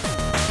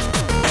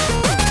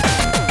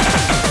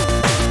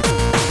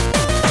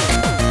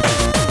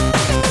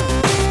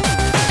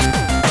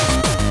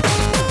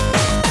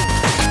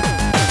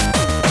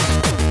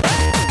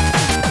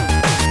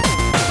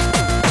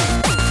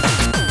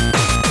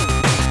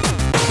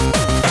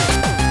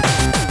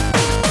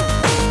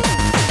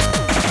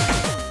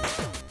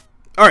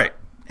 All right,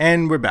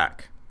 and we're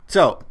back.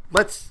 So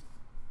let's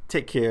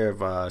take care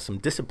of some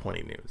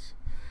disappointing news.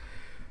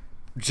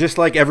 Just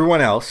like everyone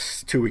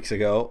else 2 weeks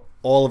ago,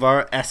 all of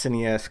our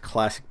SNES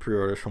Classic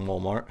pre-orders from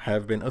Walmart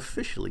have been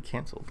officially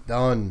canceled.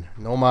 Done.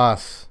 No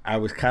mas. I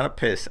was kind of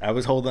pissed. I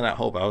was holding out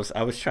hope. I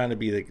was trying to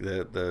be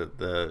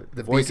the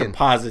voice beacon of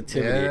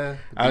positivity. Yeah,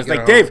 I was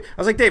like, Dave,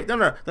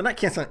 no, they're not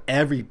canceling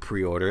every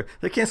pre-order.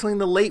 They're canceling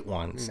the late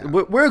ones.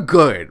 No. We're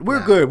good.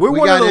 We're good. We're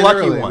one of the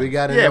lucky ones. We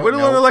got we're one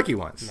of the lucky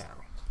ones. No.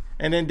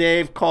 And then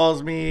Dave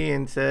calls me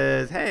and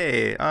says,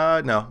 "Hey,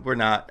 no, we're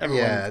not."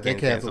 They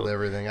canceled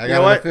everything. I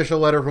got an official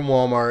letter from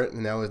Walmart,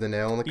 and that was the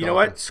nail in the coffin. You know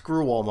what?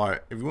 Screw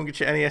Walmart. If you want to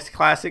get your NES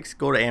Classics,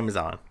 go to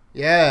Amazon.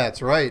 Yeah,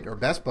 that's right. Or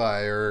Best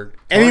Buy, or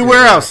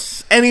anywhere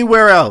else.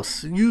 Anywhere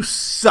else. You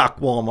suck,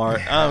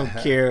 Walmart. I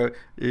don't care.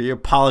 Your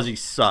apology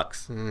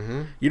sucks.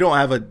 You don't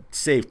have a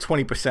save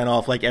 20%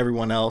 off like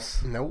everyone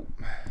else. Nope.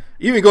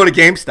 Even go to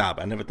GameStop.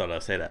 I never thought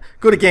I'd say that.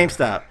 Go to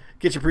GameStop.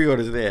 Get your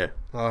pre-orders there.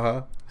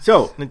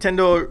 So,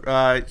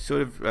 Nintendo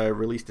sort of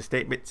released a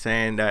statement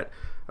saying that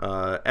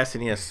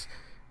SNES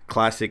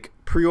Classic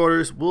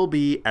pre-orders will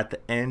be at the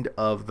end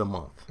of the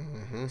month.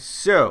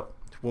 So,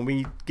 when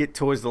we get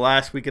towards the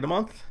last week of the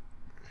month,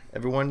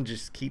 everyone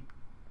just keep...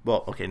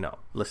 Well, okay, no.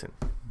 Listen.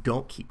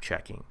 Don't keep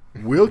checking.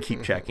 We'll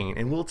keep checking,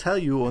 and we'll tell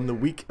you on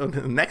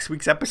the next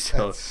week's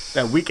episode,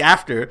 that week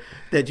after,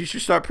 that you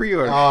should start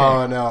pre-ordering.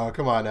 Oh no,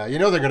 come on now!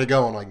 They're gonna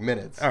go in like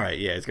minutes. All right,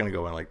 yeah, it's gonna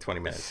go in like 20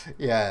 minutes.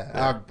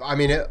 Yeah. I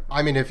mean,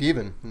 if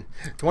even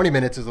 20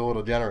 minutes is a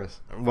little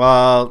generous.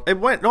 Well, it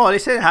went. No, they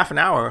said half an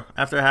hour.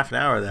 After half an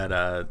hour, that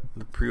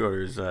the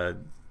pre-orders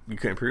you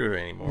couldn't pre-order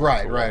anymore.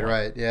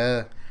 Right.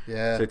 Yeah.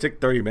 So it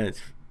took 30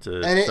 minutes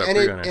to start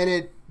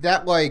pre-ordering.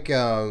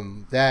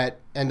 That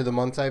end of the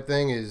month type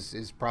thing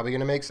is probably going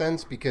to make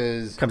sense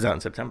because it comes out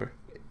in September.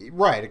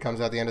 Right, it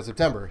comes out the end of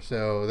September,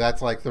 so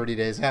that's like 30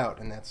 days out,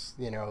 and that's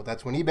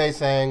when eBay's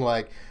saying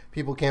like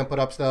people can't put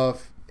up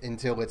stuff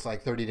until it's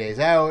like 30 days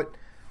out.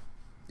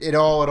 It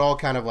all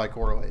kind of like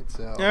correlates.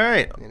 So all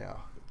right,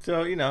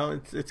 so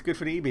it's good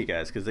for the eBay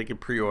guys because they can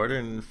pre-order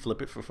and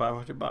flip it for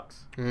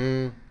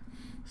 $500.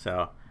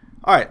 So,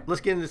 all right,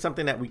 let's get into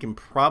something that we can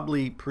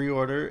probably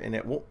pre-order, and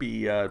it won't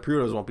be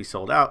pre-orders won't be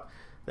sold out.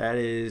 That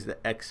is the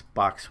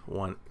Xbox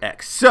One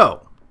X.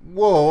 So,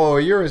 whoa,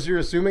 you're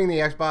assuming the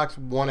Xbox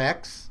One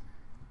X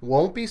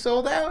won't be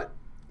sold out?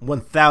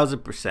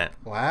 1,000%.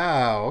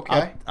 Wow.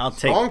 Okay. I'll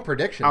take strong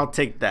prediction. I'll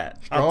take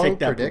that. Strong I'll take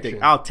that prediction.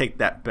 I'll take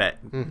that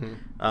bet. Mm-hmm.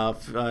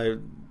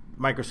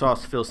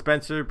 Microsoft's Phil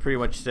Spencer pretty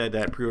much said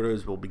that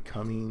pre-orders will be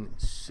coming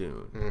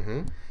soon.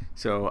 Mm-hmm.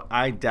 So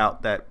I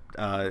doubt that.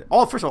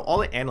 First of all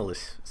the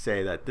analysts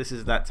say that this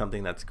is not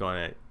something that's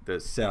going to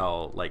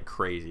sell like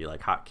crazy,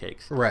 like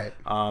hotcakes. Right.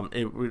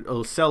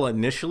 It'll sell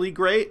initially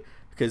great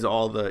because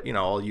all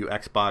you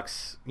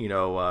Xbox,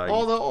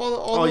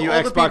 all you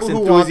Xbox people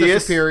who want the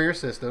enthusiasts, superior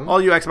system,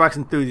 all you Xbox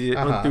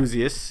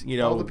enthusiasts,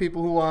 all the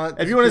people who want.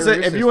 If you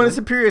want a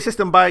superior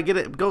system,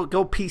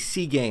 go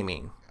PC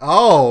gaming.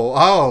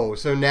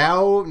 So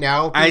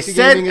now PC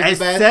gaming is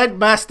the best. I said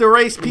Master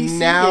Race PC gaming.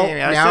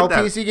 Now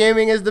PC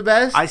gaming is the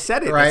best. I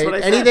said it. Right. That's what I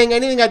said.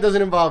 Anything that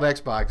doesn't involve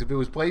Xbox. If it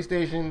was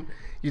PlayStation,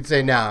 you'd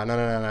say no.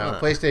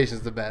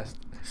 PlayStation's the best.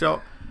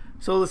 So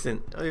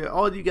listen,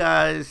 all you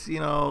guys,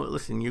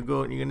 listen. You're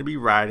going to be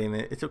riding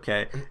it. It's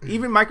okay.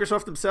 Even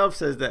Microsoft themselves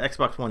says the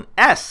Xbox One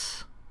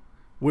S,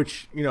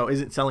 which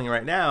isn't selling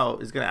right now,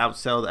 is going to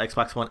outsell the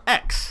Xbox One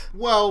X.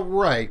 Well,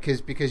 right,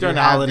 because during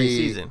the holiday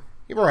season.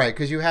 Right,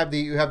 because you have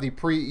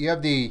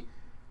the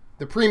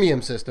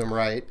premium system,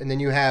 right, and then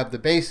you have the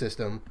base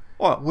system,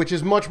 which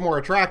is much more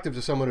attractive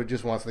to someone who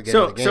just wants to get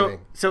into gaming.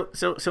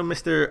 So,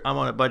 Mister, I'm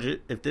on a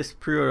budget. If this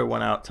pre-order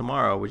went out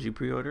tomorrow, would you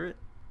pre-order it?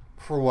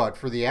 For what?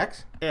 For the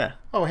X? Yeah.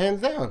 Oh,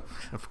 hands down.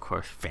 Of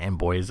course,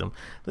 fanboyism.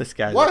 This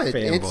guy's a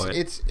fanboy.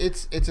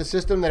 It's a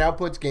system that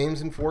outputs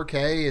games in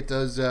 4K. It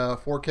does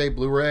 4K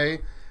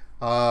Blu-ray.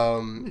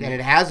 And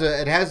it has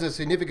a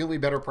significantly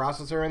better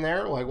processor in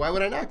there. Like, why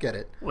would I not get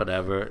it?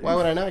 Whatever. Why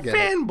would I not get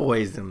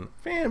Fanboyism.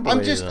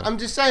 I'm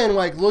just saying,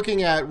 like,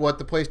 looking at what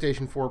the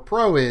PlayStation 4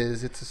 Pro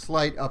is, it's a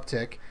slight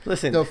uptick.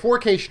 Listen, the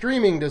 4K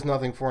streaming does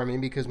nothing for me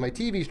because my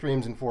TV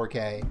streams in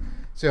 4K,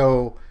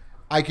 so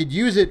I could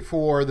use it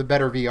for the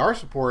better VR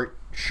support,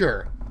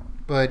 sure.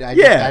 But I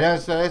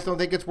just don't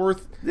think it's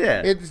worth.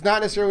 Yeah, it's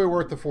not necessarily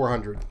worth the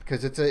 400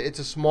 because it's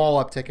a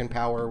small uptick in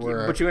power.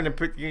 But you're gonna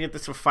get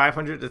this for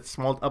 500. It's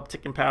small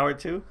uptick in power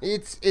too.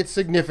 It's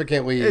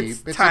significantly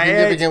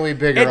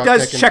bigger. It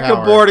does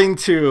checkerboarding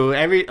too.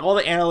 All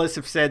the analysts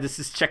have said this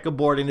is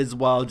checkerboarding as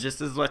well, just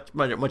as much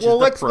as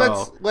the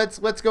Pro.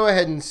 Let's go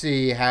ahead and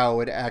see how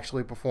it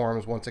actually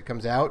performs once it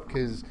comes out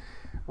because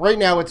right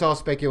now it's all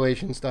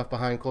speculation stuff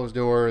behind closed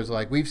doors.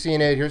 Like we've seen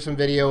it. Here's some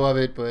video of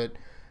it, but.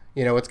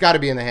 It's got to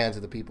be in the hands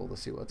of the people to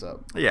see what's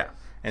up. Yeah.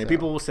 And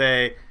people will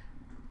say,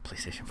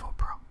 PlayStation 4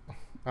 Pro.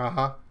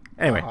 Uh-huh.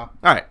 Anyway, all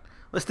right.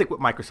 Let's stick with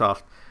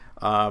Microsoft.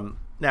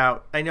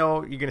 Now, I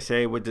know you're going to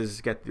say, what does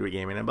this get to do with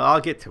gaming? But I'll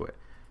get to it.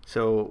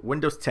 So,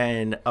 Windows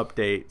 10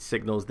 update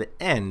signals the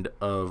end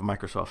of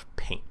Microsoft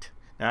Paint.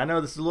 Now, I know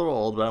this is a little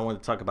old, but I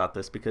want to talk about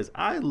this because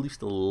I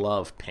used to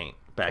love Paint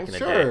back in the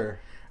day.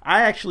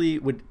 I actually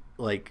would,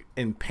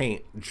 in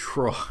Paint,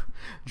 draw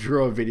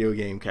video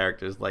game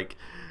characters, like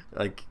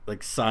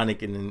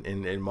Sonic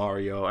and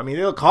Mario. I mean,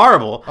 they look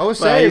horrible. Oh,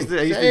 same. I used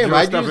to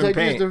draw stuff in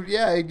Paint.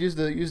 I'd use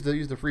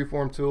the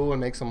freeform tool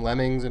and make some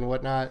lemmings and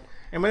whatnot.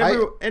 And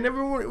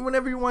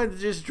whenever you wanted to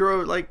just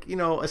draw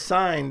a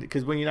sign,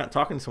 because when you're not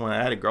talking to someone,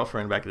 I had a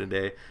girlfriend back in the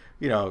day.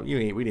 We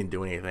didn't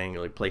do anything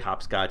like play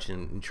hopscotch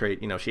and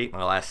trade. She ate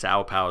my last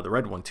sour power, the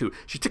red one too.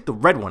 She took the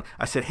red one.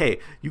 I said, hey,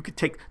 you could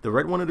take the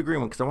red one or the green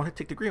one because I want to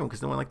take the green one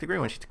because no one liked the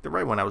green one. She took the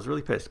red one. I was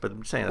really pissed, but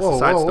I'm just saying that's a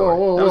side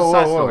story. That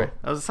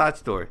was a side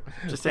story.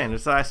 Just saying,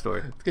 it's a side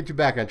story. Let's get you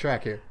back on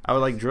track here. I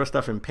would draw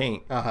stuff in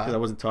Paint because I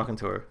wasn't talking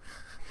to her.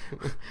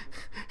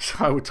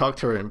 So I would talk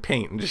to her in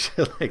Paint and just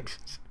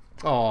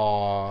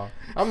Aw,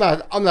 I'm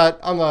not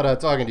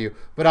talking to you,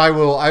 but I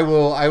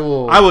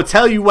will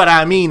tell you what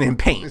I mean in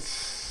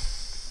Paint.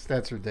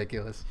 That's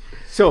ridiculous.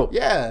 So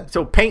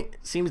Paint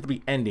seems to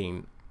be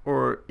ending,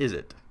 or is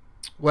it?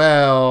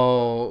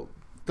 Well,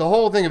 the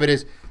whole thing of it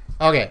is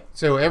okay.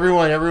 So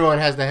everyone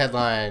has the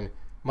headline: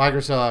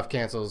 Microsoft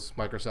cancels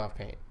Microsoft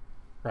Paint,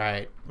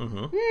 right?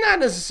 Mm-hmm. Not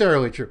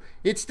necessarily true.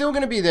 It's still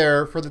going to be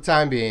there for the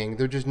time being.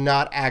 They're just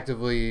not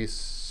actively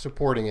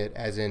supporting it,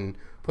 as in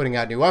putting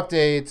out new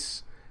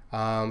updates.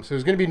 So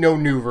there's going to be no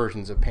new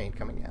versions of Paint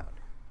coming out.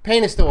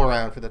 Paint is still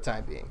around for the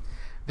time being.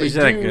 It's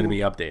not going to be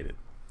updated.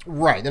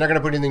 Right. They're not going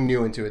to put anything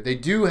new into it. They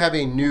do have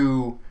a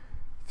new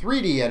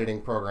 3D editing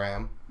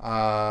program,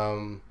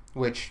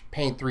 which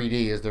Paint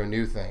 3D is their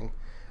new thing,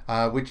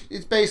 which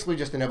is basically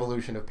just an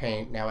evolution of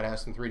Paint. Now it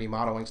has some 3D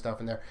modeling stuff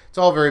in there. It's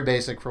all very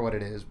basic for what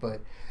it is,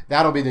 but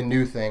that'll be the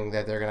new thing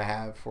that they're going to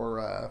have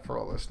for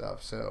all this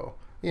stuff. So,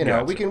 we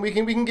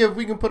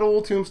can put a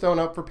little tombstone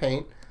up for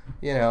Paint,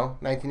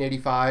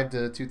 1985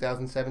 to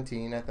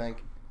 2017, I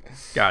think.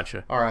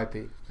 Gotcha.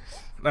 R.I.P.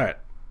 All right.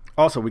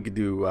 Also, we could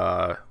do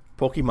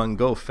Pokemon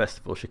Go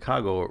Festival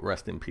Chicago,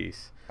 rest in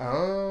peace.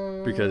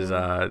 Oh. Because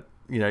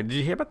did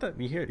you hear about that?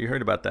 You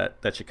heard about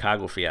that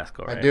Chicago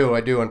fiasco, right?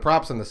 I do, and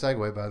props on the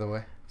segue, by the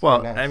way.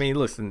 Well, nice. I mean,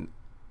 listen,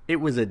 it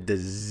was a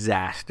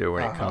disaster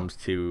when it comes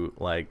to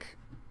like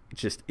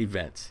just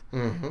events,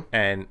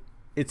 and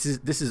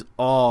this is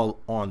all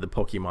on the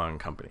Pokemon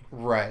Company,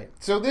 right?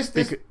 So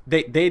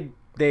they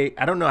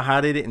I don't know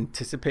how they didn't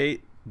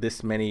anticipate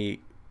this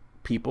many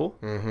people.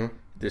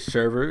 The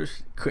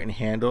servers couldn't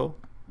handle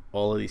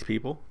all of these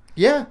people.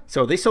 Yeah.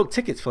 So they sold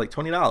tickets for like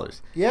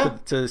 $20. Yeah.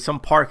 To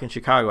some park in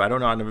Chicago. I don't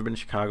know. I've never been to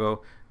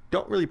Chicago.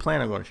 Don't really plan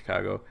on going to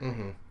Chicago.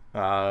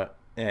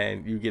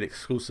 And you get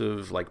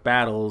exclusive like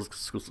battles,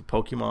 exclusive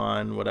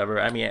Pokemon, whatever.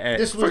 I mean,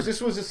 this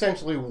was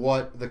essentially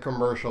what the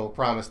commercial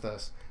promised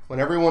us. When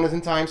everyone is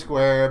in Times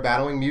Square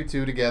battling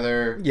Mewtwo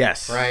together.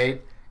 Yes.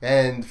 Right.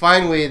 And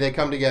finally they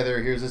come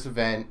together. Here's this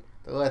event.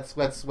 Let's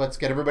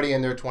get everybody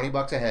in there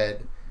 $20 a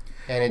head,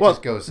 and it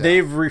just goes south.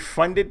 They've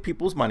refunded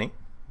people's money.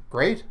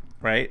 Great.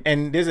 Right.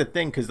 And there's a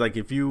thing because like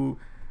if you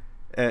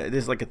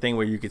there's like a thing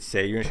where you could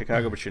say you're in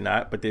Chicago but you're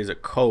not, but there's a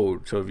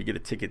code. So if you get a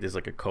ticket, there's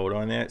like a code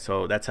on it.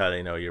 So that's how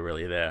they know you're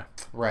really there.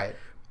 Right.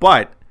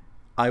 But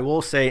I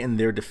will say in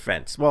their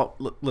defense, well,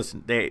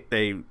 listen,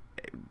 the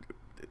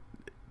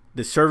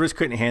servers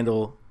couldn't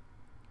handle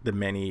the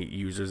many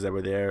users that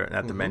were there.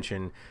 Not to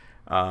mention,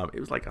 it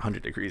was like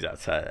 100 degrees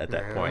outside at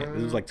that point.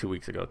 It was like 3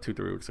 weeks ago.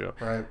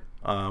 Right.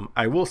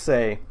 I will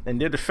say in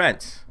their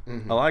defense,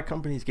 a lot of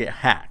companies get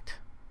hacked.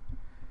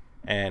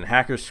 And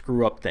hackers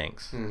screw up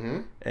things.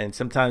 And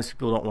sometimes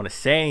people don't want to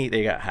say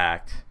they got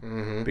hacked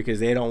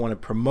because they don't want to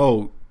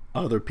promote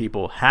other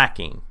people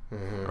hacking,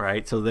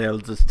 right? So they'll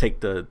just take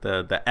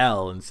the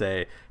L and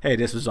say, hey,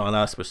 this was on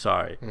us, we're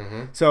sorry.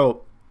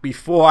 So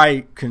before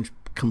I can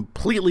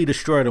completely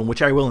destroy them,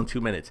 which I will in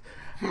 2 minutes,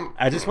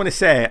 I just want to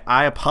say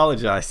I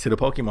apologize to the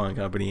Pokemon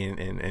Company in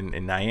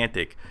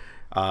Niantic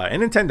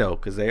and Nintendo,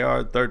 because they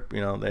are they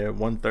own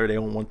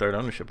 1/3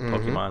 ownership of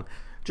Pokemon.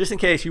 Just in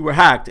case you were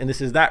hacked and this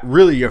is not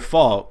really your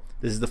fault,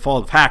 this is the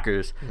fault of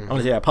hackers, I want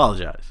to say I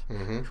apologize.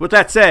 With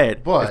that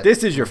said, if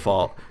this is your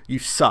fault, you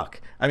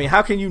suck. I mean,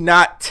 how can you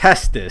not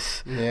test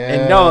this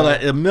and know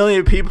that 1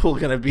 million people are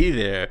going to be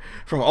there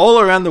from all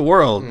around the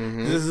world?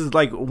 This is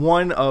like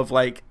one of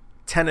like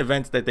 10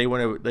 events that they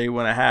want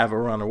to have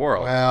around the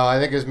world. Well, I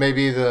think it's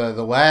maybe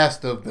the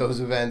last of those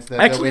events that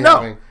actually that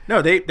we're having.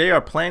 No, they are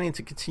planning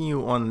to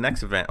continue on the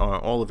next event, on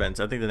all events.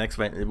 I think the next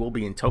event it will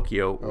be in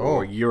Tokyo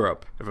or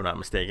Europe, if I'm not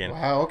mistaken.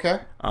 Wow,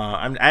 okay.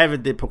 I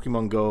haven't did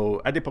Pokemon Go.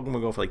 I did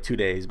Pokemon Go for like 2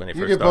 days when it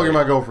first started. You did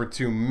Pokemon Go for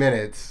 2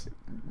 minutes.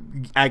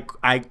 I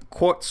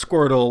caught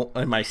Squirtle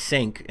in my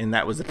sink, and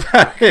that was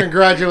about it.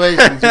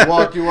 Congratulations! You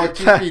walked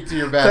 2 feet to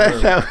your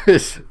bathroom.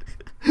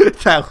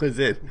 That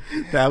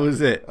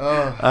was it.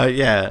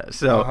 Yeah.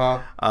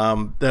 So,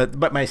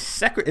 but my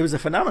it was a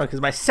phenomenon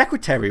because my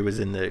secretary was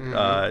in the,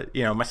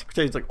 my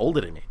secretary's like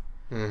older than me.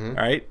 All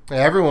right. Yeah,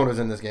 everyone was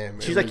in this game.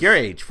 She's like your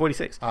age,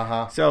 46.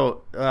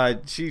 So,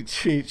 she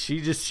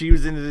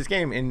was into this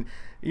game, and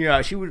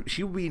she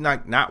would be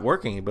not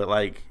working, but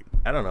like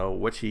I don't know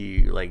what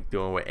she like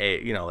doing with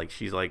like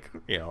she's like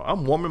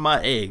I'm warming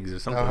my eggs or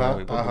something.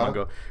 Like Pokemon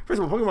Go. First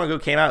of all, Pokemon Go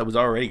came out, it was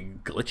already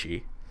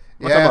glitchy.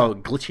 We're talking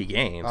about glitchy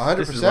games.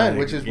 100%,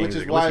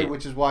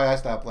 which is why I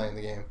stopped playing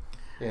the game.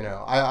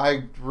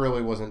 I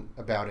really wasn't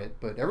about it,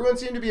 but everyone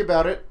seemed to be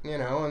about it.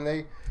 And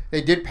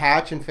they did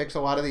patch and fix a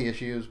lot of the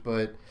issues,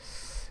 but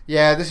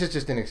yeah, this is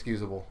just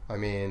inexcusable. I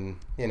mean,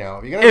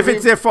 if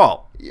it's their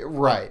fault,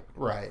 right.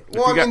 Well,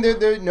 I mean,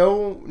 there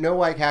no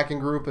like hacking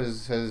group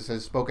has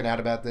spoken out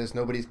about this.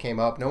 Nobody's came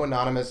up. No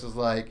anonymous is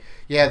like,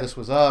 yeah, this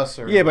was us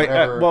or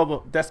whatever. But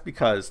well, that's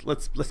because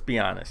let's be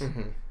honest.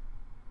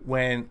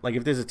 When like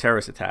if there's a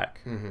terrorist attack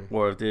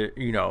or if there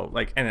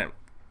and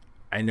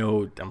I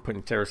know I'm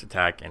putting terrorist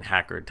attack and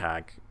hacker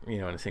attack in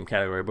the same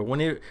category, but when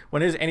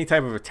there's any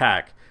type of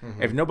attack,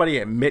 if nobody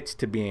admits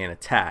to being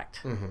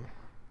attacked,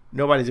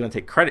 nobody's going to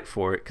take credit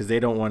for it because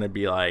they don't want to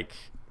be like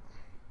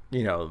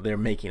they're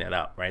making it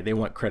up, right? They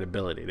want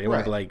credibility. They want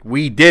to be like,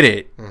 we did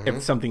it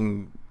if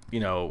something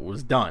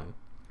was done,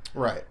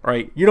 right?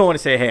 You don't want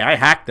to say, hey, I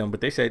hacked them,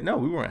 but they said no,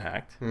 we weren't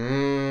hacked.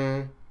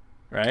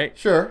 Right?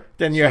 Sure.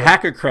 Then your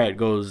hacker cred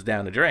goes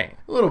down the drain.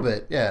 A little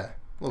bit, yeah.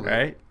 A little bit.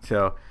 Right?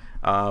 So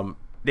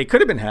they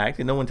could have been hacked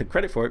and no one took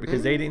credit for it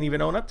because they didn't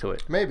even own up to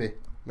it. Maybe.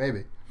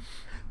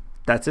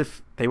 That's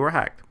if they were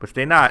hacked. But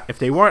if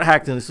they weren't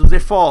hacked and this was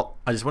their fault,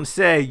 I just want to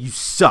say you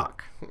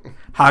suck.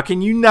 How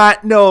can you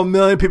not know 1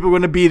 million people are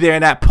going to be there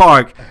in that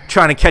park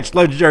trying to catch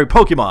legendary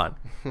Pokemon?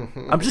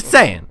 I'm just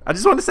saying. I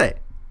just want to say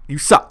you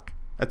suck.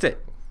 That's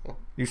it.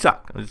 You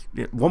suck.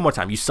 One more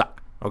time. You suck.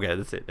 Okay,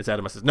 that's it. It's out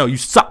of my system. No, you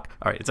suck.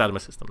 All right, it's out of my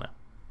system now.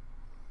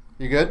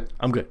 You good?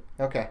 I'm good.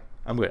 Okay.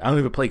 I'm good. I don't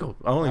even play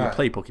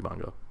Pokemon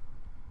Go.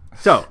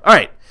 So, all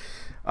right.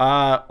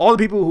 All the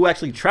people who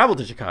actually traveled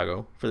to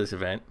Chicago for this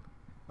event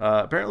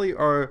apparently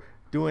are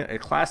doing a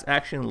class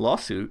action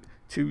lawsuit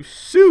to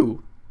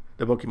sue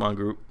the Pokemon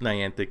Group,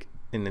 Niantic,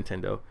 and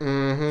Nintendo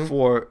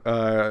for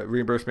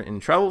reimbursement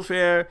in travel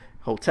fare,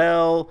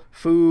 hotel,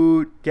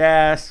 food,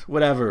 gas,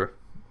 whatever.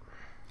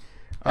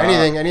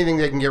 Anything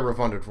they can get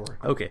refunded for.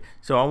 Okay,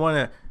 so I want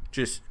to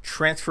just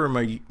transfer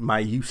my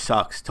you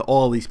sucks to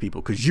all these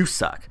people because you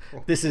suck.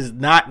 This is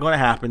not going to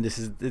happen.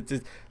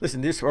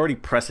 Listen, there's already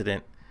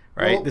precedent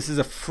right? Well, this is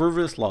a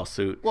frivolous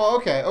lawsuit. Well,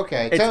 okay.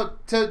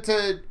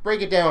 To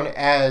break it down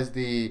as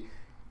the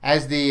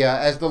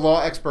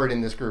law expert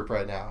in this group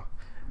right now,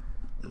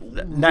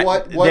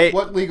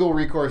 what legal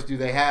recourse do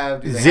they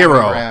have? Do they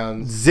Zero. have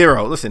grounds?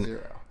 Zero. Listen,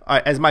 Zero.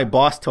 As my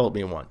boss told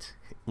me once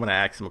when I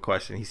asked him a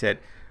question, he said,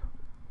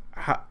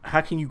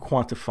 "How can you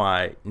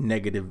quantify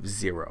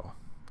 -0?"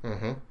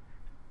 Mm-hmm.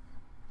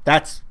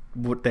 That's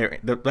what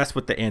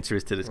the answer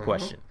is to this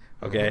question.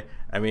 Okay,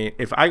 I mean,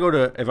 if I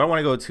want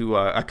to go to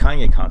a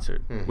Kanye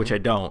concert, which I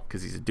don't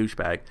because he's a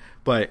douchebag,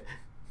 but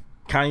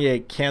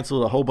Kanye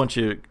canceled a whole bunch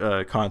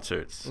of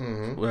concerts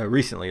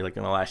recently, like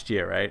in the last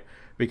year, right?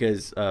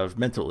 Because of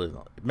mental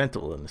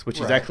illness,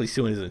 which is actually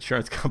suing his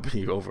insurance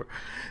company over.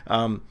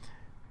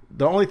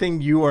 The only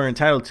thing you are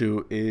entitled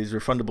to is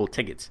refundable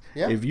tickets.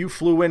 Yeah. If you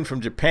flew in from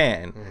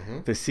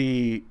Japan to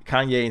see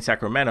Kanye in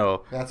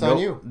Sacramento, that's on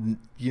you.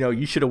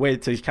 You should have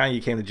waited till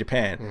Kanye came to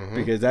Japan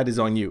because that is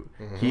on you.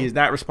 He is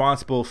not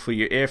responsible for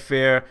your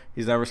airfare.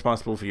 He's not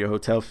responsible for your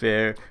hotel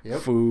fare,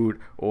 food,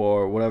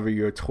 or whatever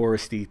your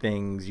touristy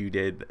things you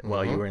did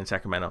while you were in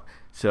Sacramento.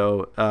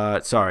 So,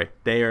 sorry,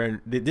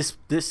 this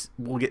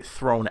will get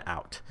thrown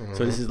out.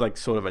 So this is like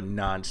sort of a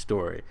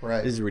non-story.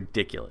 Right. This is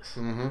ridiculous.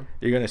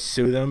 You're gonna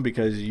sue them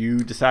because you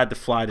decide to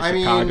fly to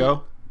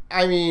Chicago.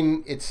 I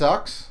mean, it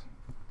sucks.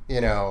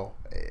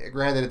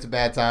 Granted, it's a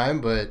bad time,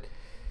 but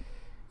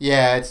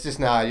yeah, it's just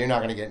not. You're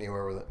not gonna get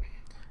anywhere with it.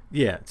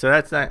 Yeah. So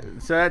that's not.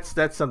 So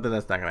that's something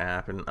that's not gonna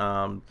happen.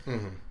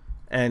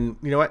 And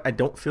you know what? I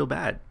don't feel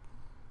bad.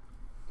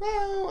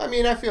 Well, I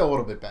mean, I feel a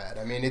little bit bad.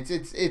 I mean, it's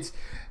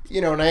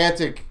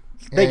Niantic.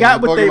 They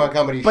got what Pokemon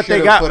company but should they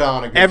have got put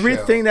on a good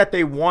everything show. that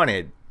they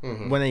wanted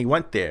when they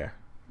went there.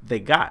 They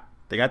got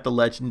the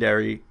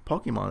legendary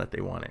Pokemon that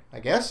they wanted. I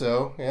guess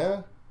so.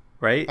 Yeah.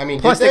 Right. I mean,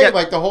 plus they got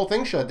like the whole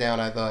thing shut down.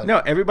 I thought. No,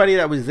 everybody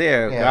that was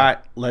there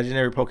got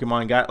legendary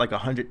Pokemon. Got like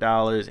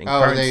 $100 in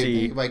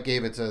currency. They like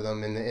gave it to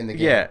them in the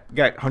game. Yeah,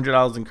 got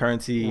 $100 in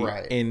currency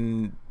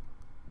in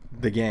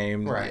the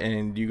game,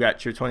 and you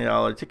got your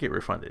 $20 ticket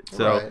refunded.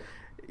 So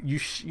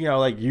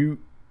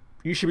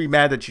you should be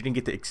mad that you didn't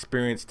get the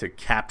experience to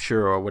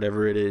capture or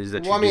whatever it is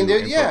that you do.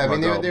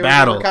 They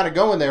were kind of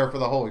going there for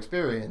the whole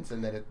experience,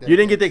 and that you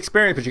didn't get the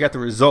experience, but you got the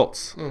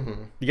results.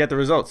 You got the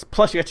results.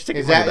 Plus, you got your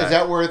ticket. Is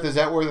that worth a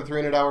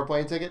 $300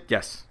 plane ticket?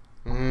 Yes.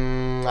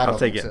 I'll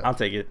take it. I'll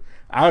take it.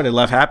 I would have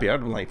left happy. I'd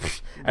have been like,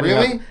 I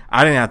didn't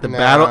have to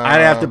battle. I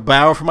didn't have to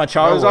battle for my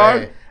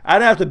Charizard. No I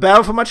didn't have to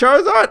battle for my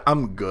Charizard.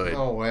 I'm good.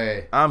 No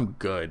way. I'm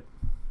good.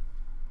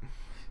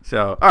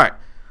 So, all right,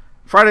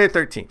 Friday the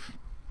 13th.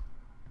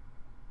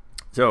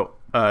 So,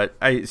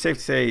 safe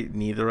to say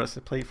neither of us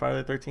have played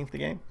Friday the 13th, the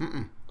game.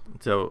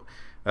 So,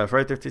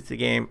 Friday the 13th, the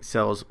game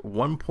sells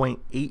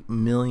 1.8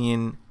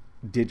 million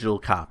digital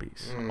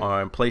copies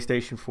on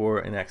PlayStation 4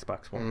 and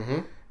Xbox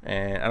One.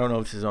 And I don't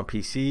know if this is on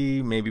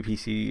PC, maybe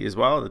PC as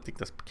well. I think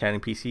that's counting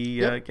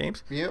PC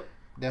games. Yep,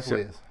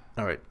 definitely is.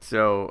 All right,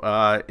 so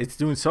it's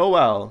doing so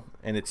well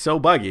and it's so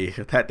buggy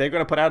that they're going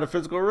to put out a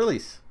physical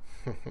release.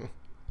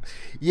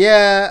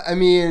 Yeah, I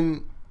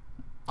mean,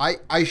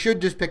 I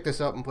should just pick this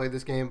up and play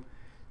this game.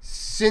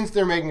 Since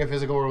they're making a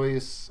physical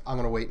release, I'm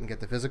going to wait and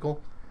get the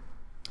physical.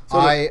 So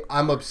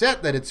I'm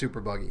upset that it's super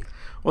buggy.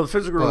 Well, the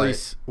physical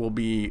release will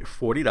be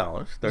 $40,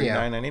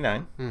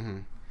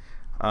 $39.99.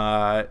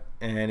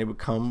 And it would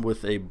come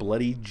with a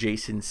bloody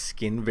Jason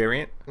skin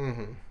variant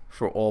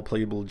for all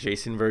playable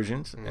Jason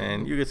versions.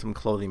 And you get some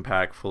clothing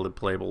pack full of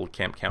playable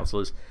camp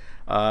counselors.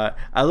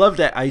 I love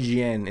that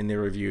IGN in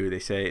their review, they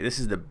say, this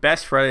is the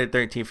best Friday the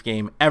 13th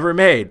game ever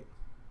made.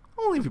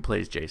 Only if you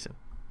play as Jason.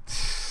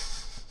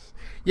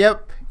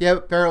 Yep.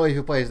 Apparently,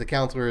 who plays the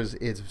counselors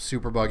is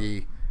super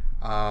buggy,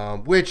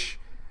 which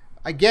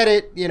I get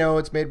it.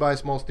 It's made by a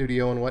small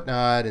studio and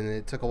whatnot, and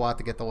it took a lot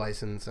to get the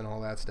license and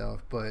all that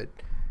stuff. But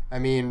I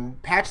mean,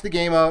 patch the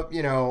game up.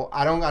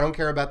 I don't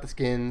care about the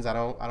skins. I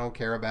don't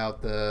care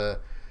about the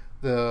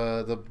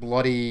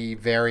bloody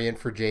variant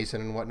for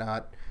Jason and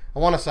whatnot. I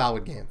want a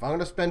solid game. If I'm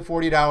gonna spend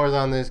 $40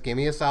 on this, give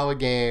me a solid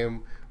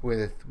game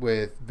with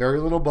very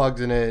little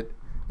bugs in it,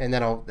 and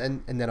then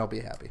I'll be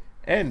happy.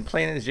 And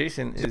playing as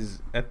Jason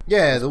is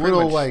the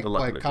little like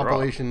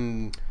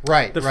compilation,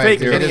 right? The fake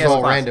it is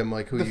all random,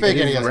 like who the fake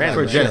NES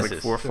for Genesis,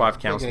 like 4 or 5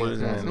 counselors,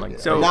 and like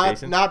so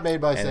not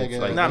made by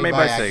Sega, not made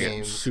by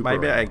Sega,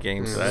 made by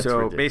Games.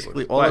 So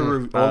basically, all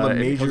the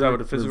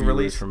major physical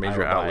release from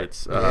major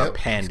outlets,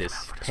 Pandit,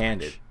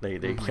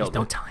 they killed.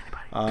 Don't tell anybody.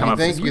 You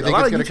think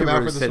it's going to come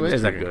out for the Switch?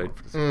 Is that good?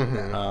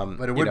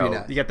 But it would be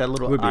nice. You got that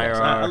little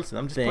IRR. Listen,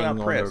 I'm just putting out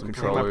prayers.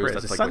 Controllers.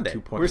 That's like Sunday.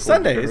 We're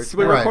Sunday.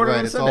 We're recording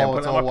on Sunday. I'm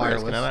putting out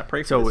prayers. Can I not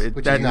pray? So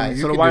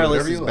the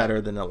wireless is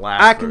better than the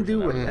last. I can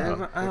do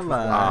whatever I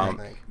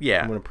like.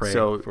 Yeah. I'm going to pray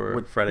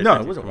for Friday. No,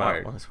 it wasn't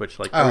wired on the Switch.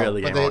 Like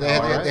really, but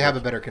they have a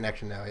better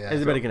connection now. Yeah,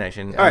 it's a better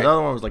connection. The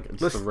other one was like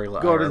just a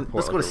regular.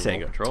 Let's go to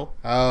Sega. Control.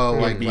 Oh,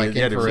 like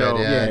infrared.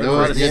 Yeah,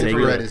 the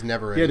infrared is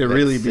never. You had to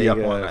really be up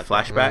on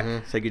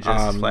Flashback. Sega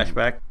Genesis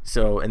Flashback.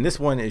 So, and this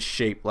one is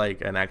shaped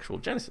like an actual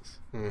Genesis.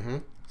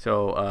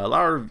 So a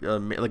lot of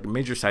like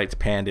major sites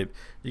panned it.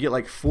 You get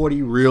like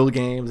 40 real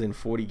games and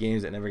 40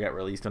 games that never got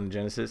released on the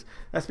Genesis.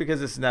 That's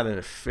because it's not an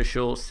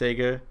official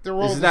Sega.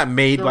 This is not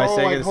made by Sega.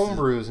 They're all like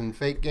homebrews and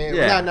fake games.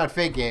 Yeah. Not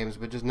fake games,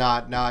 but just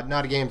not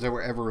games that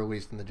were ever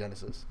released in the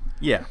Genesis.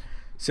 Yeah.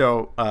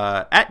 So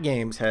At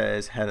Games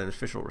has had an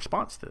official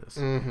response to this.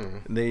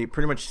 They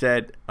pretty much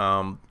said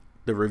the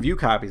review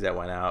copies that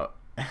went out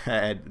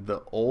had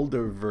the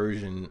older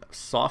version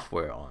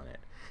software on it.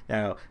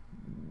 Now,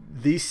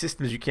 these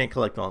systems you can't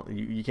collect on,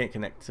 you can't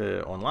connect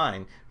to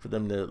online for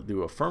them to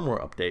do a firmware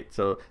update.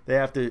 So they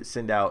have to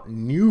send out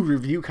new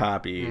review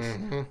copies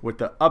with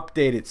the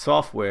updated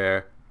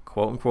software,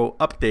 quote unquote,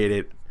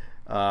 updated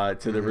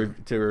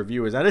to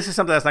reviewers. Now, this is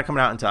something that's not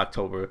coming out until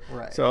October.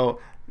 Right. So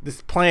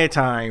there's plenty of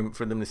time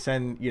for them to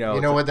send. You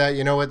know what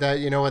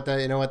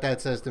that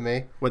says to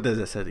me? What does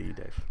that say to you,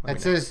 Dave?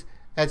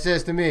 That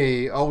says to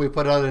me, oh, we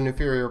put out an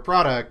inferior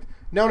product.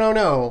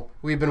 No.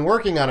 We've been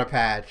working on a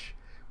patch.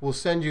 We'll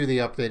send you the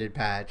updated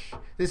patch.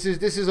 This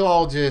is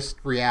all just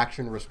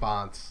reaction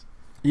response.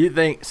 You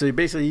think so?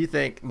 Basically, you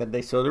think that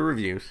they saw the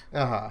reviews,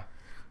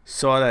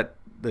 saw that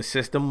the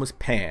system was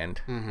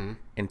panned,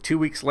 and 2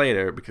 weeks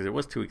later, because it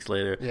was 2 weeks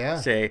later,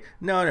 say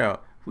no.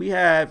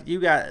 You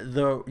got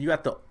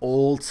the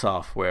old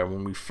software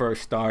when we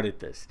first started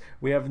this.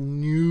 We have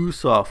new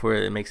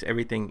software that makes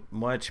everything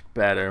much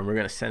better, and we're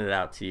gonna send it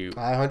out to you.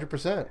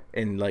 100%.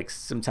 In like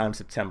sometime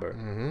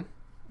September.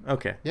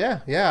 Okay.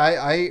 Yeah.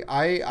 I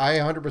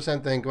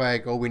 100% think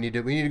like, oh, we need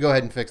to go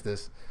ahead and fix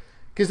this,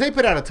 because they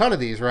put out a ton of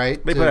these,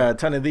 right? They put out a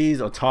ton of these.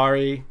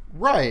 Atari.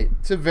 Right.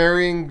 To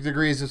varying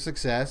degrees of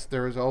success.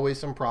 There's always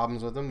some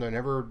problems with them. They're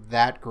never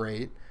that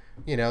great.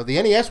 The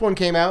NES one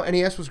came out.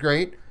 NES was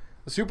great.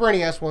 The Super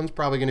NES one's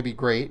probably going to be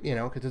great,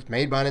 because it's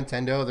made by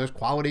Nintendo. There's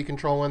quality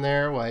control in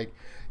there. Like,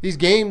 these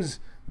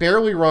games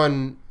barely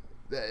run.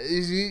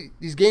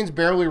 These games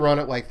barely run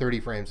at like 30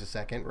 frames a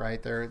second, right?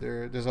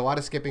 There's a lot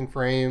of skipping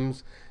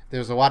frames.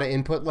 There's a lot of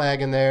input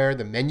lag in there.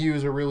 The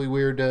menus are really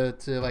weird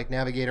to like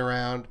navigate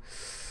around.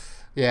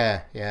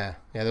 Yeah.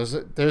 There's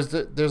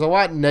a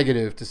lot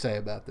negative to say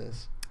about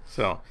this.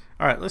 So,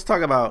 all right, let's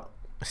talk about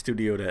a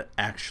studio that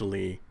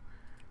actually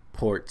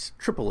ports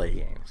AAA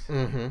games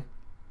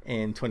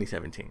in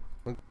 2017.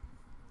 All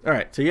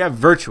right, so you have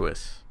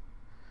Virtuous,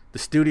 the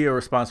studio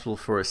responsible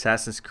for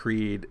Assassin's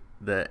Creed,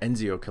 the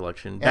Ezio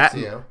collection.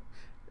 Ezio.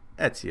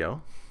 I'm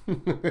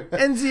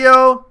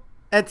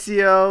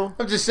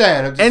just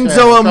saying.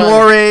 Enzo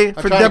Amore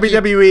from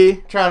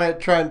WWE.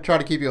 Trying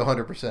to keep you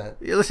 100%.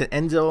 Listen,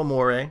 Enzo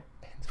Amore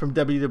from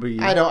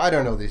WWE. I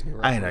don't know these new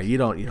wrestlers. I know you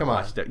don't. Come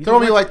on, throw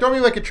me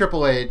like a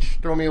Triple H.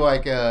 Throw me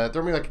like a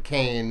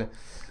Kane.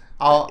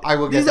 I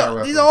will get that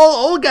reference. These are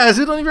all old guys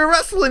who don't even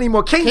wrestle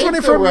anymore. Kane's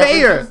running for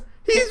mayor.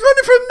 He's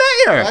running for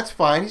mayor. That's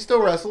fine. He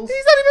still wrestles.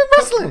 He's not even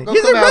wrestling.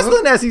 He's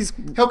wrestling as he's.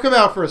 He'll come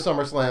out for a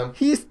SummerSlam.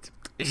 He's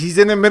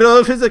in the middle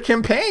of his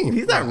campaign.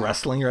 He's not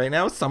wrestling right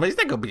now. He's not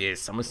going to be a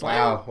SummerSlam.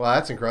 Wow,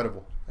 that's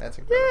incredible.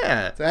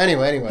 Yeah. So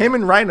anyway. Him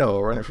and Rhino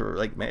are running for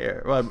like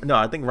mayor. Well, no,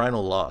 I think Rhino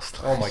lost.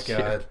 Oh my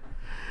god.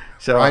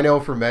 So Rhino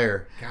for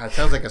mayor. God, it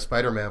sounds like a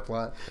Spider-Man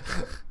plot.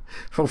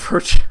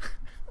 Virtuous.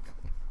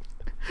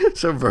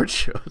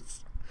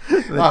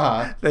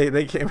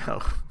 They came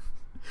out.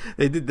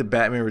 They did the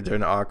Batman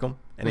Return to Arkham,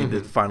 and they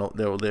did the final.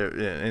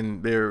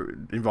 They're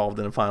involved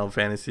in a Final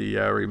Fantasy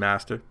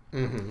remaster.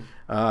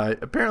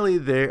 Apparently,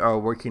 they are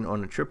working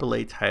on a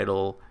AAA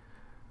title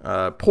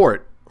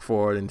port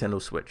for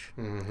Nintendo Switch.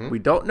 We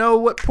don't know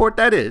what port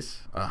that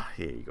is.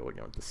 Here you go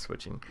again with the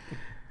switching.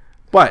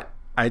 But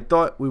I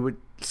thought we would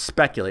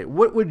speculate.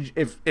 What would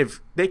if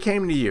they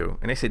came to you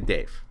and they said,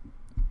 Dave,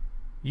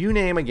 you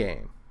name a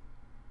game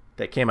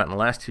that came out in the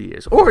last 2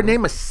 years, or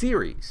name a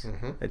series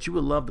that you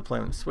would love to play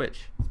on the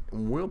Switch,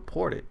 and we'll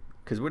port it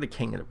because we're the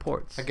king of the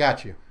ports. I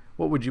got you.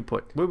 What would you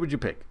put? What would you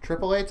pick?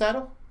 AAA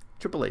title.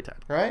 AAA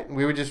title. Right.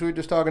 We were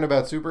just talking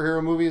about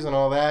superhero movies and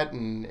all that,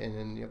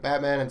 and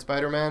Batman and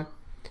Spider-Man.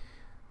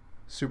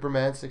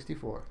 Superman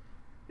 64.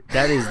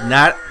 That is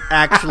not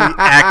actually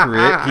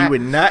accurate. He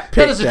would not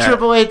pick that. That is a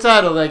AAA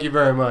title, thank you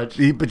very much.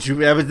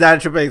 That was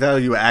not a AAA title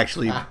you would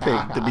actually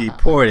pick to be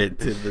ported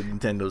to the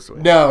Nintendo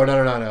Switch. No.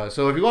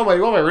 So if you want my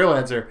real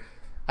answer,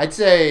 I'd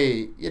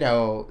say,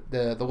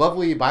 the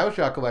lovely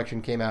BioShock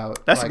collection came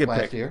out last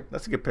year.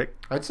 That's a good pick.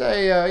 I'd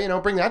say,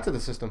 bring that to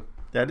the system.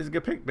 That is a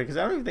good pick, because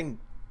I don't even think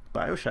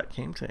BioShock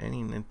came to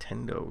any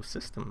Nintendo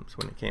systems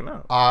when it came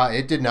out.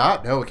 It did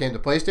not. No, it came to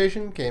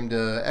PlayStation, came to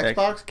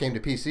Xbox, came to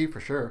PC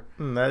for sure.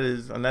 And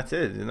that's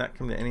it. It did not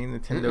come to any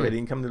Nintendo. It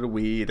didn't come to the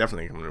Wii. It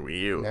definitely didn't come to the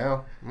Wii U.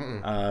 No.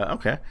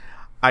 Okay.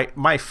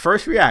 My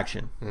first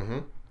reaction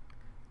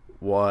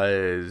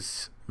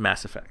was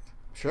Mass Effect.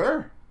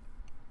 Sure.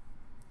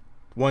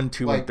 1,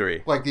 2, and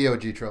 3. Like the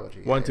OG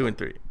trilogy. 1, 2, and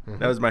 3.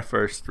 That was my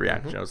first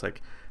reaction. I was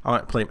like, I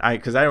want to play.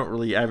 Because I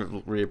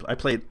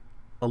played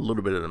a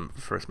little bit of the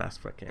first Mass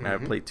Effect game. I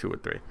played 2 or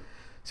 3.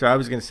 So I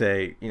was going to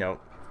say, the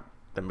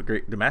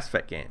Mass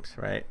Effect games,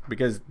 right?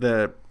 Because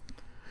the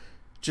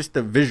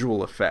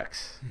visual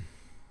effects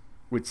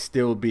would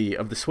still be,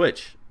 of the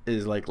Switch,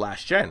 is like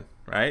last gen.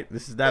 right?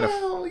 This is not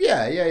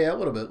yeah, a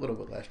little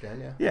bit last gen,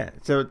 yeah. Yeah,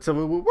 so it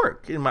would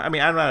work. I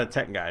mean, I'm not a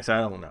tech guy, so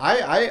I don't know.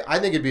 I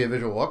think it'd be a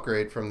visual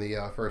upgrade from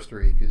the first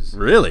three. Cause,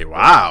 really?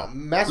 Wow.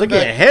 Look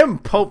at him.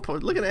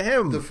 Look at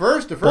him. The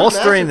first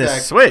bolstering the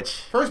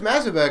Switch. First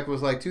Mass Effect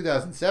was like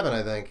 2007,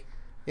 I think.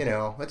 You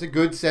know, that's a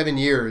good 7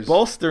 years.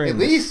 Bolstering at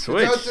least.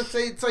 the Switch.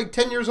 It's like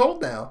 10 years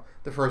old now,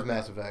 the first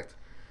Mass Effect.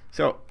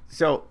 So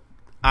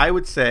I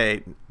would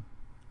say,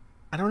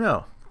 I don't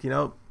know.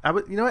 I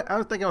would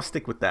think I'll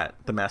stick with that,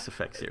 the Mass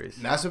Effect series.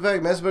 Mass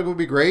Effect would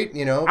be great.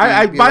 You know,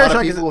 a lot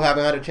of people who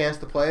haven't had a chance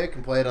to play it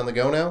can play it on the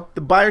go now.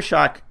 The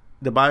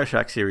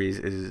Bioshock series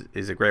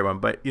is a great one,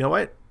 but you know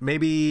what?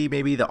 Maybe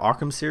the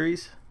Arkham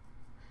series.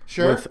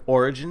 Sure. With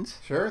Origins.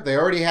 Sure, they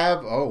already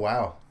have. Oh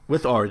wow.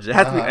 With Origins, it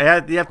has to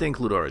be, you have to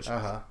include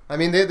Origins. I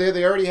mean,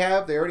 they already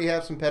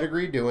have some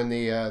pedigree doing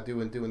the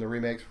doing the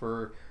remakes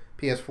for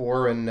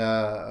PS4 and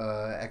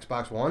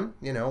Xbox One.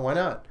 You know, why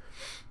not?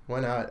 Why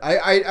not?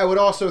 I would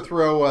also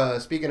throw.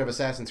 Speaking of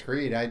Assassin's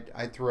Creed,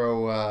 I'd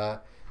throw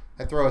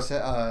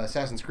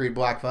Assassin's Creed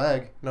Black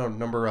Flag. No,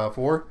 number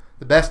 4,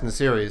 the best in the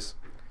series.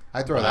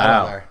 I'd throw that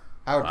on there.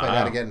 I would play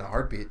that again in a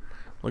heartbeat.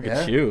 Look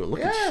at you!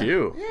 Look at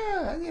you!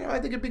 Yeah, I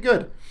think it'd be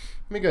good.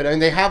 I mean,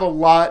 they have a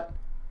lot.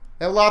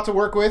 They have a lot to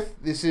work with.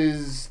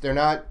 They're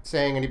not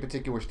saying any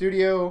particular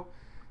studio.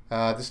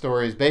 The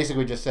story is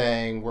basically just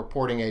saying we're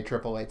porting a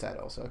AAA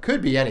title, so it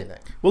could be anything.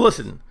 Well,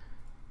 listen.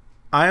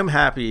 I am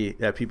happy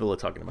that people are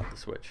talking about the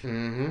Switch.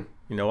 Mm-hmm.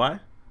 You know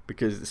why?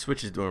 Because the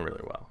Switch is doing really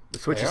well. The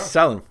Switch is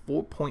selling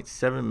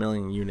 4.7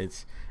 million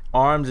units.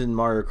 ARMS and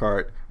Mario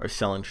Kart are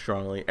selling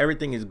strongly.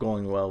 Everything is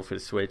going well for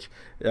the Switch.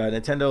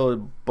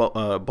 Nintendo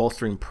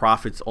bolstering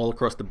profits all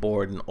across the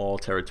board in all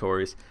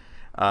territories.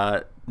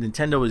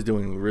 Nintendo is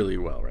doing really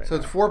well right now. So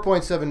it's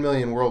 4.7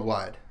 million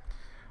worldwide.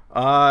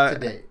 To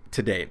date.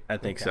 To date, I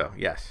think so.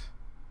 Yes.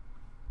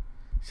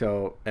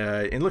 So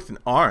and listen,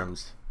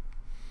 ARMS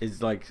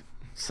is like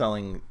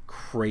selling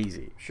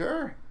crazy.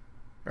 Sure.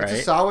 Right? It's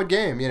a solid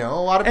game, you know.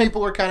 A lot of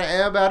people are kind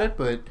of about it,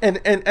 but and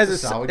as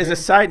a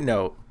side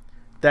note,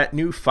 that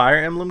new Fire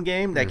Emblem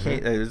game that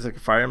came, it was like a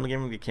Fire Emblem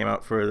game that came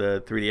out for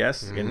the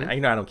 3DS, and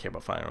I don't care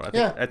about Fire Emblem.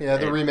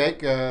 The remake.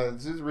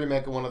 This is a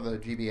remake of one of the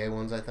GBA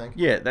ones, I think.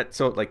 Yeah, that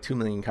sold like 2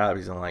 million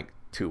copies in like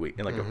 2 weeks,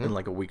 in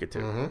like a week or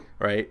two,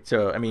 right?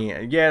 So I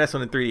mean, that's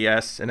on the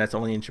 3DS, and that's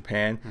only in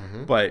Japan,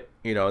 but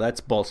that's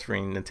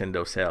bolstering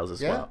Nintendo sales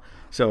as well.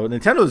 So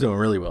Nintendo's doing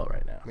really well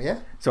right now.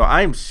 Yeah. So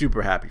I'm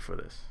super happy for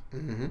this.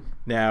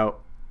 Now,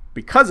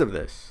 because of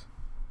this,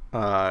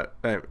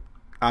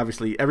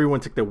 obviously everyone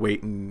took the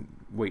wait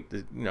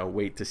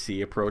to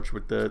see approach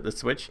with the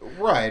Switch.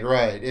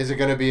 Right. Is it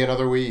going to be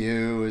another Wii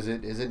U? Is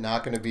it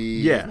not going to be?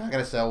 Yeah. It's not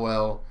going to sell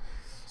well.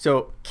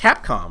 So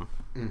Capcom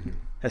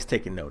has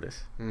taken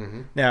notice.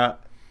 Now,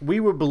 we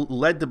were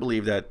led to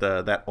believe that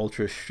that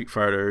Ultra Street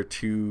Fighter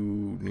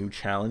 2 new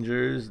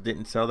challengers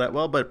didn't sell that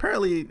well, but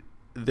apparently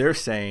they're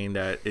saying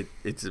that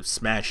it's a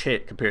smash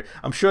hit compared.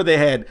 I'm sure they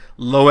had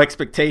low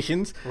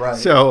expectations. Right.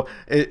 So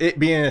it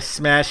being a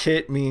smash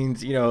hit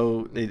means,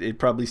 it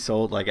probably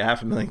sold like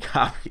 500,000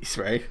 copies,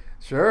 right?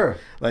 Sure.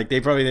 Like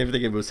they probably didn't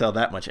think it would sell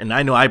that much. And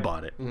I know I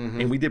bought it.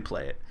 And we did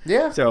play it.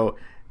 Yeah. So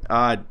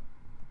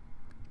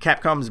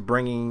Capcom's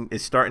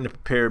is starting to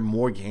prepare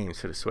more games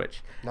for the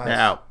Switch. Nice.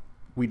 Now,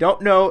 we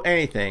don't know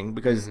anything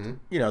because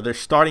they're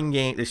starting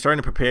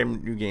to prepare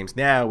new games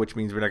now, which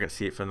means we're not going to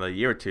see it for another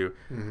year or two.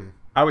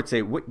 I would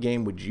say, what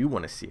game would you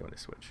want to see on the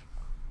Switch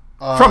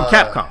from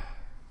Capcom?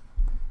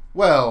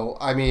 Well,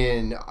 I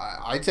mean,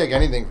 I'd take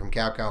anything from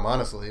Capcom,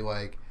 honestly.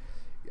 Like,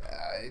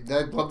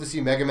 I'd love to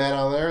see Mega Man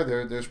on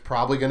there. There's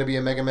probably going to be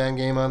a Mega Man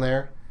game on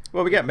there.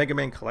 Well, we got Mega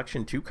Man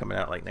Collection 2 coming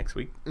out like next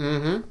week.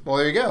 Well,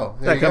 there you go.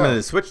 Not coming to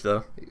the Switch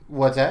though.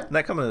 What's that?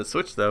 Not coming to the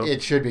Switch though.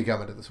 It should be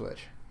coming to the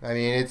Switch. I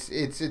mean,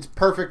 it's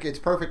perfect. It's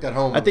perfect at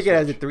home. I think it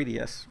has a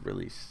 3DS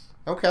release.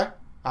 Okay.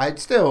 I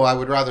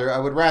would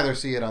rather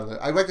see it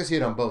I'd like to see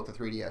it on both the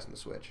 3DS and the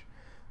Switch.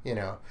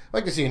 I'd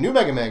like to see a new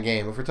Mega Man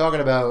game. If we're talking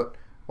about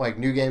like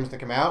new games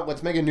that come out,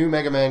 let's make a new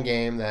Mega Man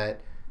game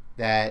that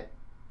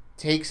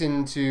takes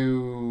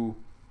into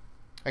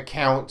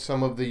account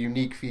some of the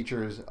unique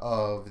features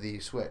of the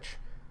Switch.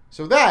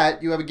 So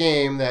that you have a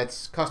game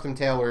that's custom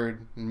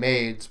tailored and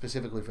made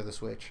specifically for the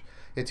Switch.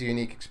 It's a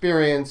unique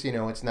experience.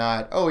 It's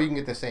not, you can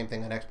get the same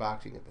thing on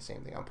Xbox, you can get the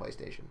same thing on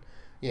PlayStation.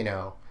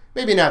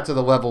 Maybe not to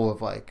the level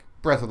of like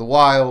Breath of the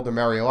Wild or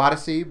Mario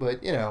Odyssey,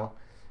 but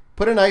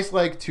put a nice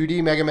like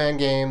 2D Mega Man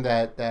game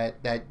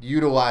that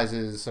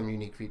utilizes some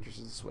unique features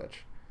of the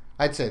Switch.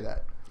 I'd say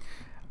that.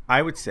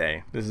 I would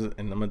say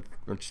and I'm gonna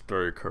just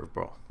throw a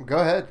curveball. Go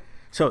ahead.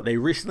 So they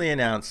recently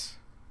announced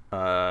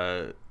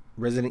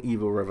Resident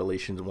Evil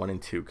Revelations 1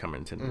 and 2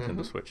 coming to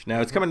Nintendo Switch.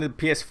 Now it's coming to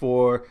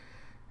PS4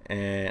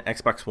 and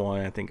Xbox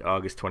One, I think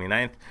August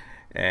 29th,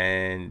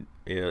 and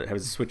it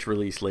has a Switch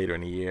release later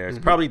in the year. It's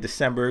probably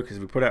December because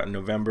if we put it out in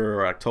November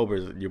or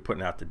October, you're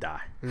putting out to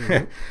die,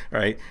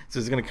 right? So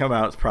it's going to come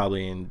out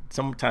probably in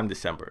sometime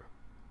December.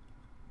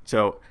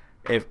 So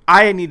if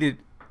I needed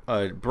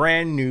a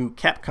brand new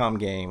Capcom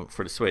game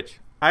for the Switch,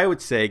 I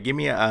would say give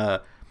me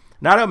a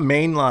Not a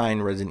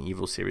mainline Resident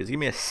Evil series. Give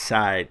me a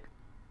side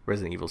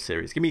Resident Evil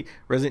series. Give me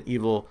Resident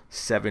Evil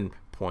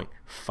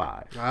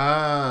 7.5.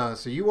 Ah,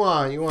 so you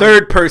want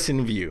third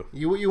person view.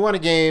 You want a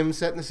game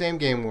set in the same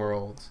game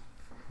world.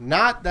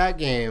 Not that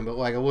game, but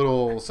like a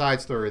little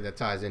side story that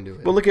ties into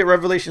it. Well, look at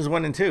Revelations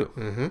 1 and 2.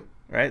 Mm-hmm.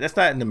 Right? That's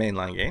not in the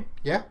mainline game.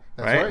 Yeah,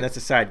 that's right. That's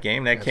a side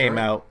game that came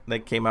out.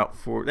 That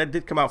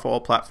did come out for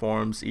all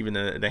platforms, even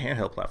the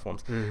handheld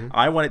platforms. Mm-hmm.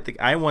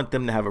 I want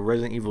them to have a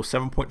Resident Evil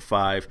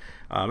 7.5.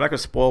 I'm not going to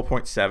spoil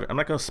 0.7. I'm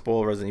not going to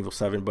spoil Resident Evil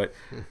 7, but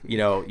you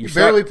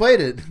barely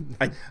played it.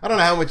 I don't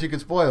know how much you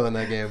could spoil in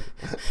that game.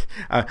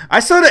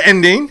 I saw the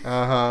ending.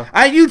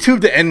 I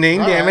YouTubed the ending.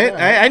 Damn it!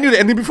 I knew the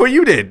ending before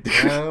you did.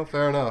 Well,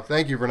 fair enough.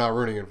 Thank you for not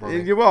ruining it for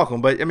me. You're welcome.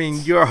 But I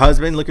mean, you're a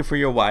husband looking for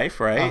your wife,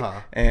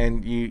 right?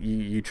 And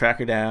you track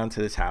her down to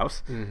this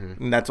house.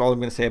 Mm-hmm. And that's all I'm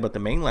going to say about the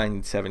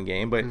mainline 7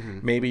 game. But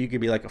maybe you could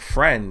be like a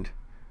friend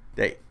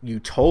that you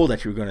told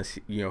that you were going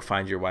to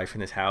find your wife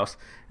in his house,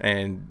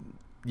 and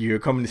you're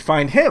coming to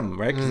find him,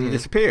 right? Because he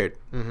disappeared,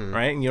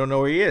 right? And you don't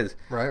know where he is.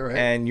 Right.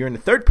 And you're in the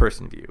third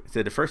person view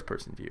instead of the first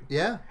person view.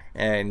 Yeah.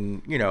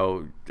 And,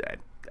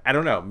 I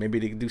don't know. Maybe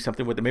they could do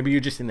something with it. Maybe you're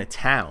just in the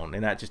town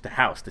and not just the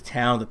house. The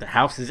town that the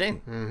house is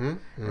in,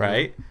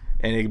 right?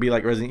 And it could be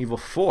like Resident Evil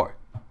 4.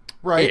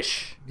 Right.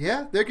 Ish.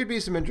 Yeah, there could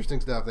be some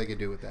interesting stuff they could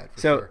do with that.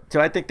 So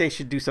I think they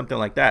should do something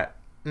like that.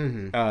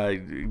 Bring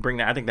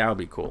that. I think that would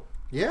be cool.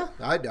 Yeah,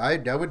 I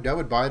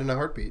would buy it in a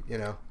heartbeat.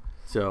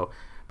 So,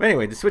 but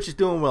anyway, the Switch is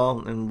doing well,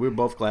 and we're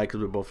both glad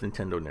because we're both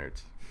Nintendo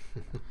nerds.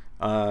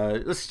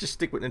 Let's just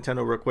stick with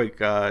Nintendo real quick.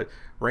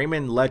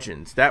 Rayman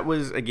Legends. That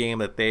was a game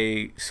that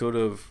they sort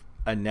of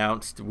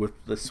announced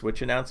with the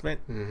Switch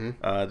announcement.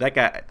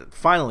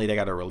 Finally they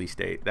got a release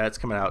date. That's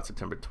coming out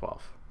September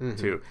 12th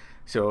too.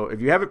 So if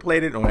you haven't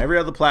played it on every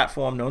other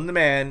platform known to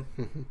man,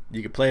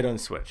 you can play it on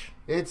Switch.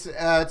 It's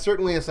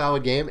certainly a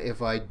solid game.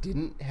 If I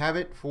didn't have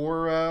it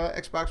for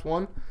Xbox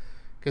One,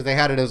 because they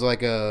had it as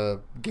like a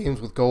games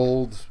with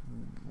gold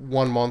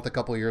 1 month a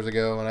couple of years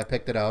ago, and I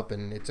picked it up,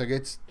 and it's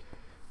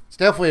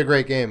definitely a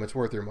great game. It's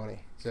worth your money.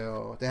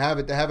 So to have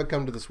it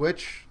come to the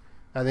Switch,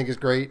 I think is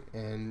great.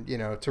 And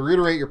to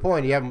reiterate your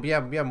point, you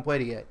haven't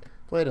played it yet.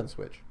 Play it on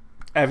Switch.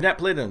 I have not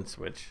played it on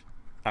Switch,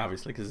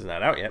 obviously, because it's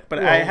not out yet. But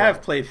I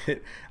have played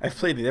it. I've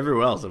played it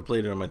everywhere else. I've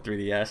played it on my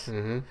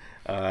 3DS.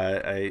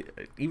 I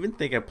even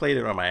think I played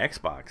it on my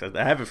Xbox.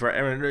 I have it for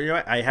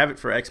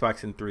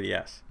Xbox and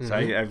 3DS. So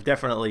I've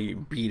definitely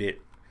beat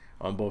it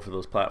on both of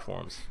those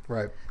platforms.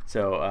 Right.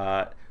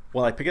 So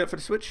will I pick it up for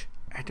the Switch?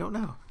 I don't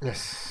know.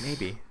 Yes.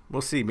 Maybe.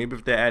 We'll see. Maybe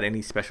if they add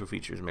any special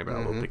features, maybe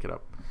I will pick it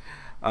up.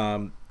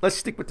 Let's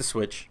stick with the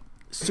Switch.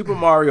 Super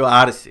Mario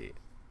Odyssey,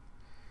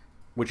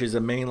 which is a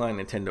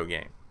mainline Nintendo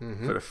game.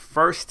 For the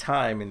first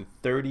time in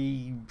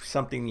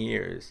 30-something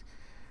years,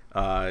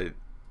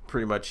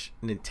 pretty much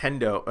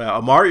Nintendo,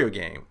 a Mario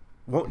game,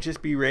 won't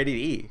just be rated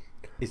E.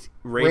 It's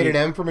rated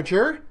M for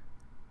mature?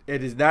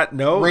 It is not,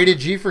 no. Rated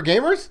G for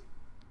gamers?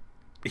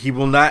 He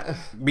will not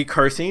be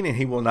cursing, and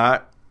he will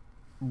not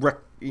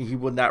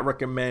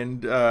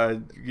recommend,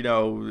 the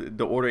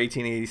Order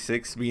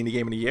 1886 being the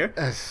game of the year.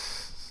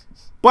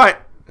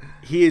 But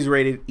he is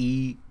rated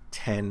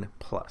E10+.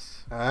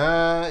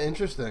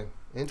 Interesting.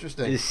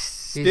 He's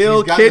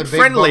still kid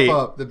friendly.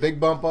 The big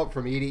bump up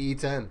from E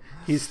to E10.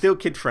 He's still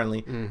kid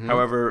friendly.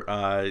 However,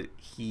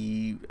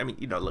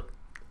 look,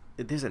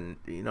 there's a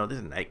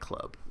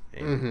nightclub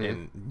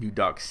in New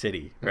Donk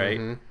City,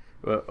 right?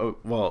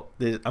 Well,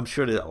 I'm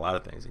sure there's a lot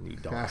of things in New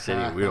Donk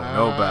City we don't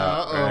know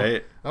about,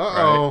 right?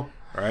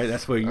 Right,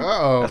 that's where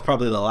that's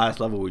probably the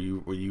last level where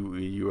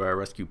you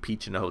rescue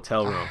Peach in the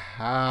hotel room.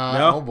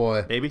 No, oh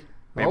boy, maybe.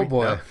 Oh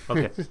boy. No?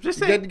 Okay, just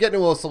getting a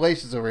little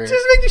salacious over here.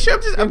 Just making sure.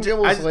 I'm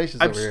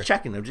just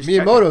checking.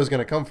 Miyamoto's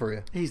gonna come for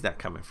you. He's not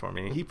coming for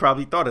me. He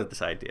probably thought of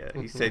this idea.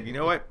 He said, "You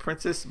know what,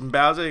 Princess and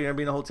Bowser, you're gonna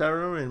be in the hotel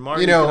room, and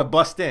Mario's gonna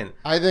bust in."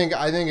 I think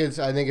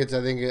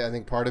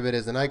part of it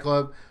is the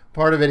nightclub.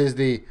 Part of it is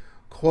the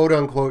quote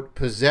unquote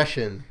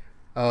possession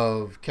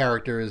of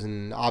characters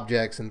and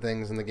objects and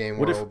things in the game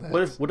world.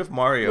 What if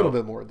Mario? A little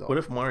bit more adult. What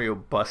if Mario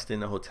bust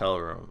in the hotel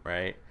room,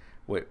 right?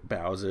 With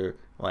Bowser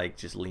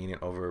just leaning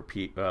over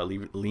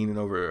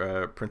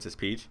Princess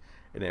Peach,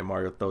 and then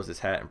Mario throws his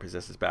hat and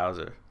possesses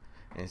Bowser,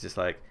 and it's just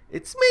like,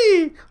 "It's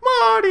me,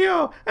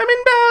 Mario. I'm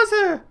in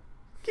Bowser.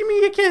 Give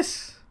me a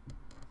kiss."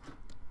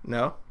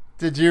 No.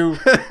 Did you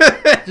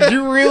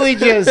really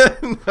just?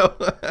 No.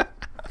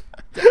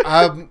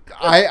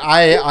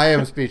 I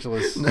am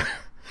speaceless.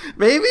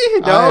 Maybe?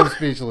 No. I am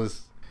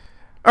speechless.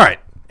 All right.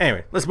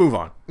 Anyway, let's move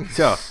on.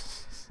 So,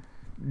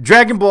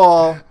 Dragon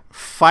Ball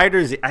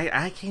FighterZ.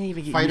 I can't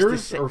even get Fighters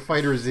used to or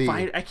Fighter Z.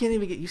 I can't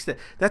even get used to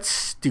that. That's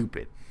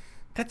stupid.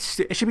 It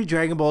should be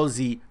Dragon Ball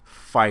Z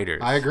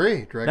Fighters. I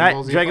agree. See, I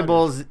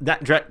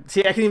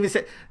can't even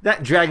say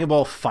that Dragon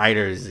Ball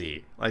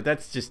FighterZ. Like,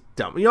 that's just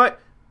dumb. You know what?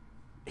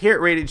 Here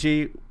at Rated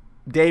G,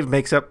 Dave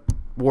makes up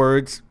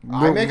words.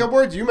 I make up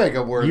words. You make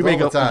up words. You make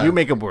all up. the time. You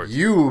make up words.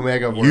 You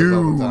make up words.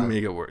 all the time.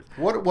 Make up words.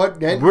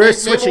 What? Name We're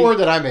a word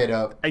that I made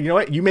up. You know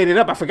what? You made it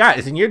up. I forgot.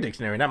 It's in your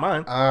dictionary, not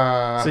mine.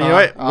 So you know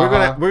what?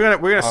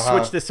 We're gonna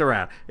switch this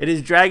around. It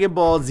is Dragon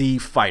Ball Z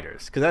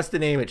Fighters because that's the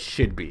name it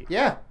should be.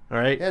 Yeah. All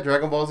right. Yeah,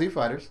 Dragon Ball Z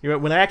Fighters. You know,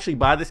 when I actually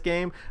buy this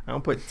game, I'm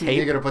gonna put tape.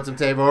 You're gonna put some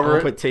tape over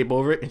it. Put tape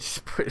over it and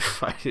just put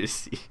Fighters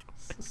Z.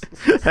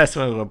 That's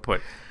what I'm gonna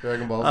put.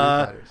 Dragon Ball Z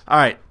Fighters. All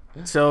right.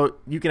 So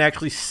you can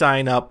actually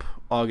sign up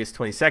August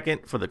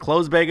 22nd for the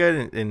closed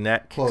beta, and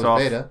that kicks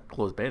off.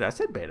 Closed beta. I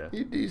said beta.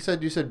 You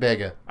said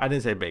beta. I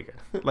didn't say beta.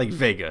 Like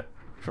Vega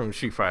from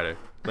Street Fighter,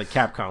 like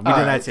Capcom. We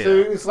did not say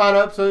that. You sign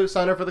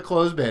up for the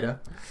closed beta.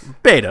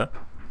 Beta.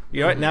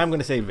 You know what? Now I'm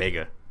gonna say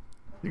Vega.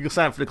 You can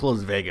sign up for the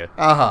closed Vega.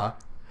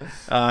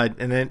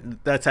 And then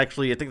that's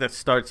actually, I think that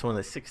starts on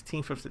the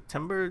 16th of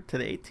September to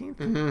the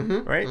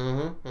 18th,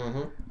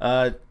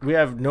 right? We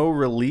have no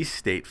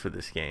release date for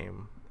this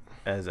game.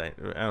 As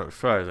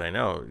far as I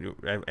know,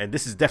 and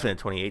this is definitely a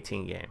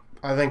 2018 game.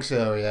 I think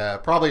so. Yeah,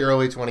 probably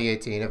early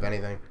 2018, if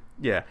anything.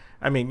 Yeah,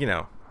 I mean,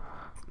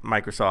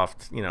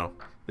 Microsoft.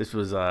 This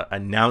was an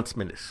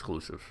announcement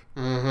exclusive.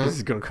 This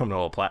is going to come to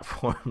all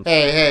platforms.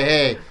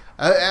 Hey!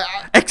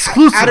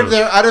 Exclusive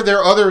out of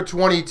their other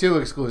 22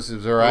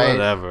 exclusives. All right.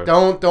 Whatever.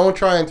 Don't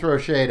try and throw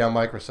shade on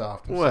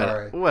Microsoft.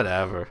 Sorry.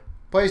 Whatever.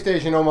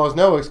 PlayStation almost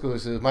no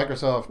exclusives.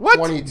 Microsoft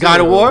 22. God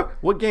of War?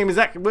 What game is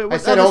that? I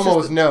said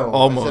almost no.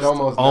 Almost. I said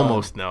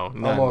almost no.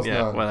 Almost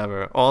none.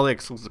 Whatever. All the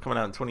exclusives coming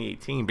out in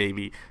 2018,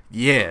 baby.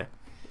 Yeah.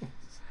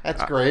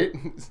 That's great.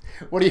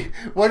 What is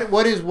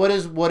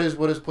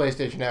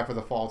PlayStation have for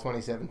the fall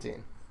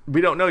 2017? We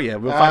don't know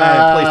yet. We'll find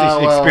out at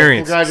PlayStation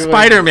Experience.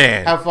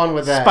 Spider-Man. Have fun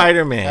with that.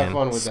 Spider-Man. Have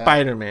fun with that.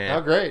 Spider-Man.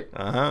 Oh, great.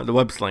 The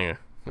web slinger.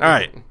 All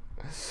right.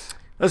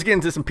 Let's get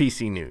into some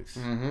PC news.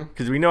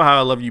 Because we know how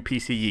I love you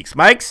PC geeks.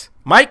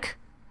 Mike,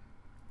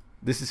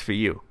 this is for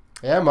you.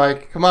 Yeah,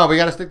 Mike. Come on, we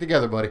got to stick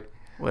together, buddy.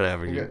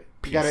 Whatever,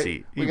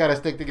 PC. We got to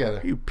stick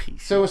together. You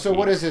PC. So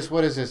what is this?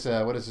 What is this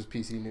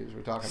PC news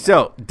we're talking about?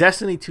 So,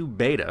 Destiny 2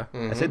 beta.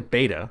 I said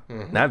beta,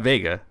 not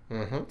Vega.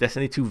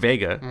 Destiny 2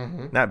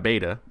 Vega, not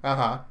beta.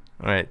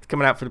 All right, it's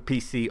coming out for the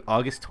PC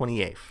August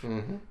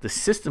 28th. The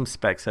system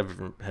specs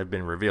have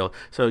been revealed.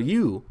 So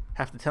you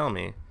have to tell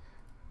me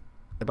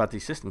about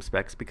these system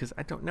specs because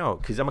I don't know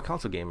because I'm a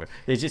console gamer.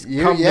 They just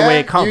come the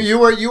way it comes.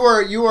 You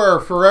are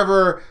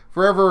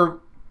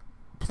forever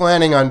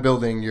planning on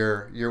building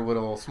your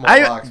little small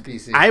box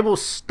PC. I will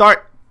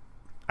start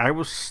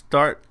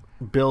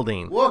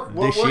building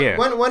this year.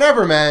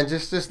 Whenever, man.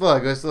 Just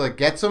look. Let's look.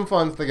 Get some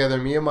funds together.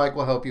 Me and Mike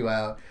will help you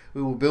out.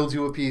 We will build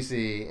you a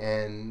PC,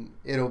 and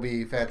it'll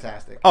be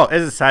fantastic. Oh,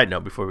 as a side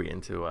note, before we get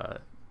into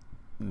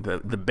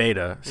the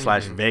beta /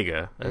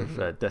 Vega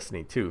of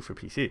Destiny 2 for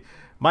PC,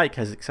 Mike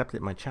has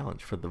accepted my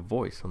challenge for the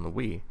voice on the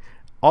Wii.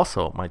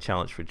 Also, my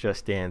challenge for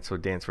Just Dance or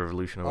Dance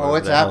Revolution. Oh,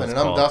 it's happening.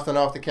 I'm dusting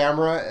off the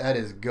camera. That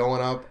is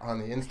going up on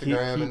the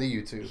Instagram and the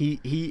YouTube.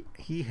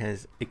 He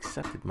has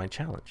accepted my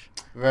challenge.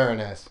 Very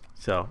nice.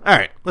 So, all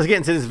right, let's get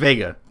into this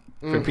Vega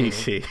for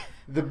PC.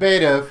 The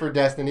beta for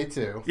Destiny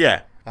 2.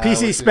 Yeah.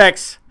 PC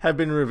specs have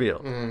been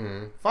revealed.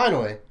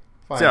 Finally.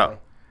 So,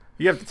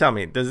 you have to tell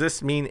me, does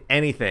this mean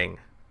anything?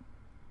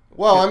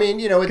 Well, I mean,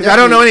 because I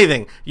don't know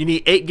anything. You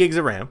need 8 gigs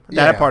of RAM.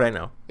 That part I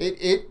know.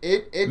 It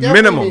definitely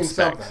minimum means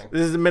specs. something.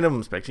 This is the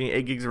minimum specs. You need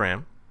 8 gigs of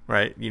RAM,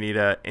 right? You need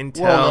a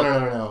Intel. Well,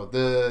 no.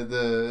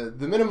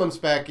 The minimum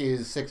spec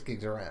is 6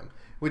 gigs of RAM,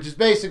 which is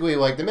basically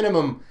like the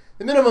minimum.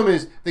 The minimum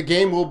is the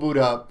game will boot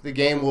up. The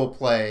game will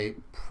play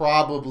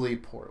probably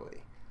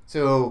poorly.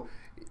 So,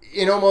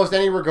 in almost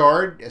any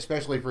regard,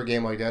 especially for a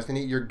game like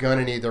Destiny, you're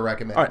gonna need the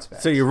recommended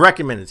specs. So your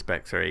recommended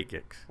specs are 8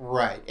 gigs.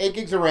 Right. 8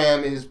 gigs of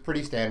RAM is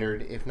pretty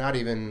standard, if not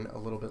even a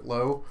little bit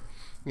low.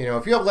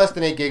 If you have less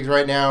than 8 gigs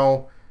right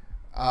now,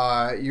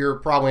 you're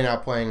probably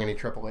not playing any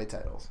AAA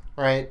titles,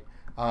 right?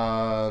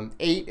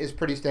 8 is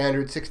pretty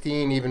standard.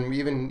 16,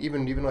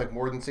 even like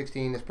more than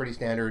 16 is pretty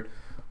standard.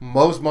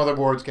 Most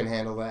motherboards can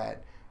handle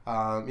that.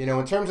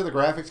 In terms of the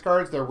graphics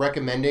cards, they're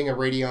recommending a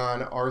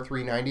Radeon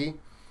R390.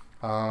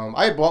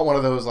 I had bought one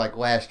of those like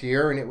last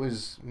year, and it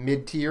was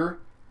mid-tier.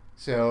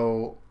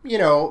 So,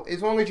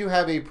 as long as you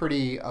have a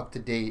pretty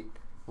up-to-date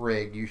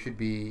rig, you should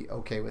be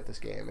okay with this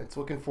game. It's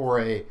looking for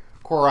a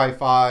Core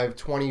i5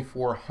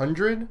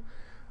 2400.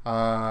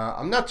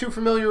 I'm not too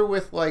familiar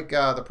with like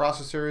the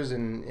processors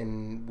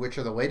and which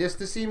are the latest.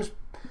 This seems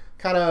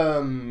kind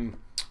of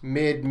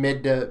mid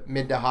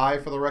to high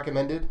for the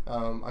recommended.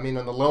 On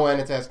the low end,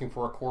 it's asking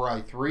for a Core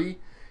i3,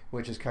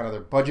 which is kind of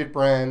their budget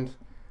brand.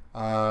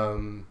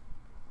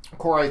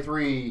 Core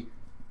i3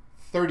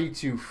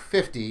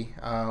 3250,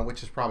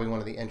 which is probably one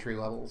of the entry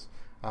levels,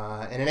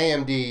 and an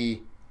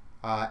AMD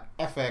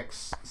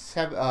FX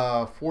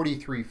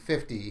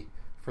 4350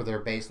 for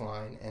their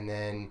baseline, and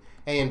then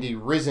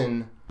AMD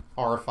Ryzen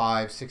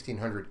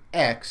R5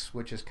 1600X,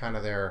 which is kind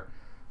of their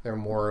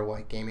more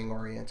like gaming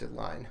oriented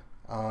line.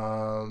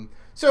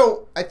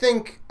 So I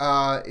think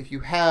if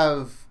you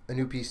have a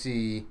new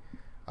PC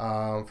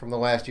from the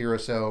last year or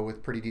so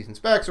with pretty decent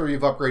specs, or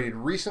you've upgraded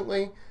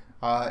recently,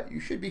 you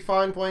should be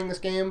fine playing this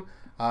game.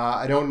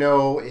 I don't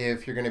know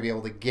if you're going to be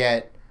able to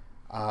get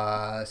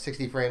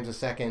 60 frames a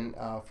second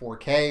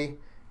 4K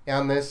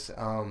on this.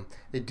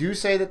 They do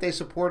say that they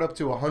support up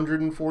to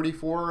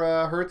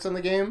 144 hertz on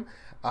the game.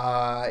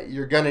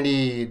 You're going to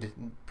need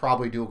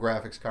probably dual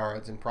graphics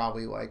cards and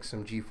probably like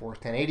some GeForce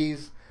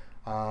 1080s.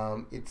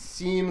 It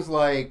seems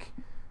like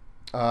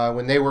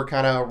when they were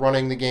kind of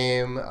running the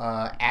game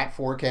at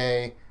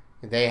 4K,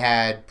 they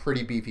had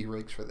pretty beefy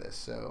rigs for this.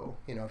 So,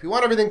 you know, if you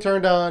want everything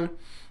turned on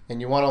and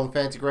you want all the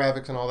fancy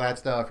graphics and all that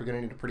stuff, you're going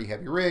to need a pretty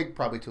heavy rig,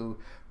 probably dual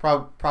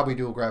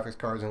graphics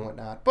cards and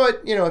whatnot.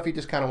 But, you know, if you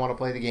just kind of want to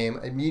play the game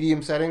at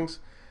medium settings,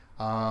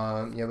 you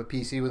have a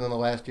PC within the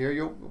last year,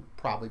 you'll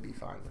probably be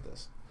fine with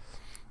this.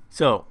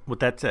 So, with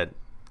that said,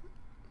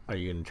 are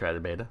you going to try the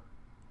beta?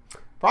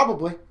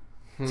 Probably.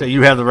 So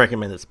you have the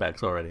recommended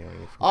specs already?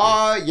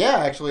 Yeah,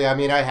 actually. I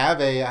mean, I have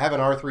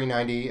an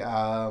R390.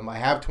 I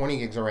have 20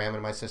 gigs of RAM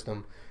in my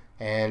system,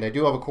 and I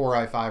do have a Core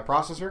i5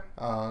 processor.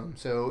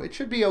 So it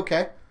should be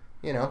okay.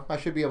 You know, I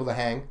should be able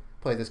to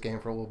play this game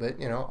for a little bit.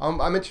 You know,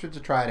 I'm interested to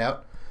try it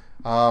out.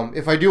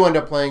 If I do end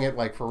up playing it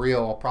like for real,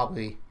 I'll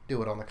probably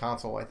do it on the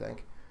console. I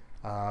think.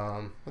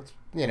 That's,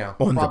 you know,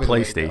 on the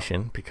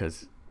PlayStation,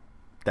 because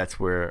that's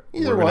where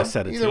we're going to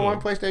set a team. Either one,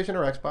 PlayStation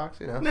or Xbox,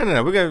 you know.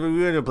 No. We're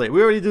gonna play.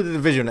 We already do the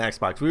division on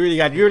Xbox. You already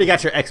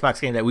got your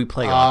Xbox game that we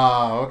play on.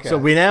 Oh, okay. So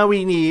now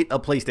we need a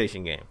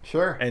PlayStation game.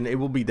 Sure. And it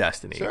will be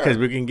Destiny, because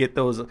we can get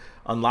those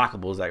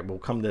unlockables that will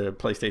come to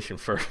PlayStation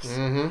first.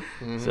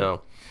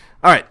 So,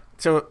 all right.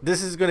 So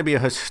this is going to be a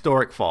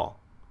historic fall.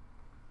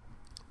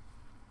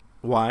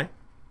 Why?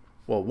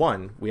 Well,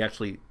 one, this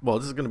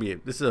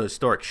is a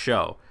historic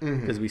show,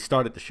 because we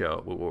started the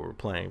show with what we're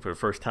playing for the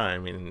first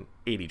time in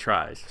 80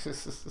 tries.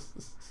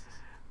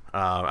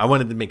 I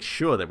wanted to make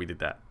sure that we did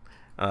that.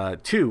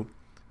 Two,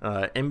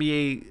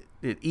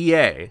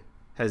 EA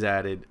has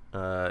added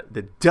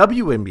the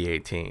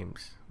WNBA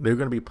teams. They're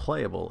going to be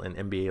playable in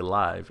NBA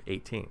Live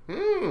 18.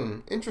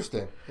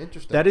 Interesting.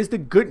 That is the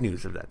good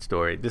news of that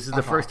story. This is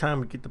the first time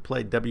we get to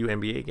play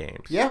WNBA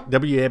games. Yeah.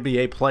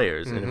 WNBA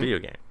players in a video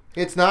game.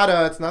 It's not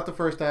the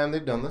first time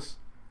they've done this.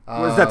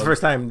 Well, it's not the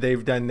first time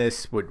they've done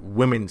this with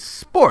women's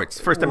sports.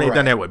 First time they've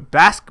done that with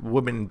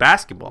women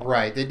basketball.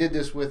 Right. They did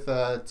this with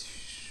the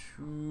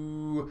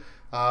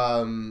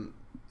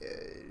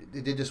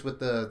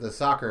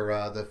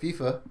soccer, the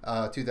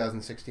FIFA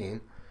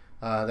 2016.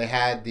 They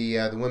had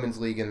the women's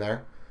league in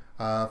there.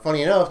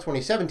 Funny enough,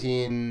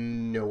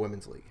 2017, no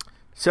women's league.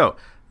 So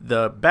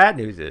the bad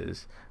news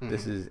is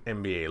this is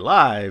NBA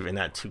Live and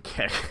not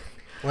 2K.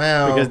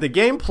 Well, because the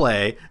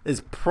gameplay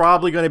is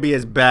probably going to be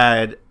as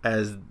bad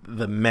as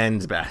the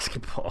men's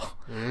basketball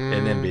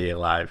in NBA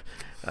Live.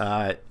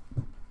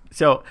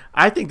 So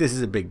I think this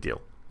is a big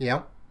deal.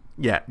 Yeah.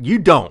 Yeah. You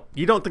don't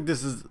think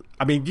this is?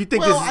 I mean, do you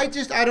think? Well,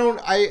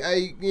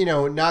 I you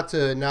know, not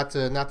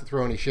to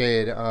throw any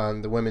shade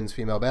on the women's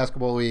female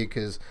basketball league,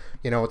 because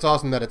you know it's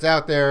awesome that it's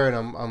out there, and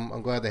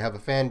I'm glad they have a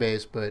fan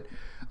base, but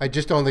I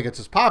just don't think it's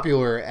as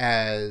popular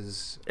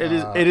as it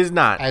is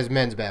not as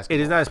men's basketball.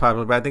 It is not as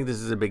popular, but I think this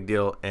is a big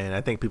deal, and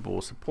I think people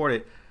will support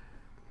it.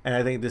 And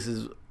I think this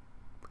is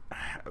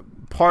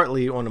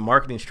partly on the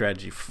marketing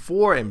strategy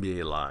for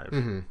NBA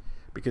Live,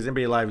 because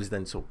NBA Live is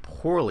done so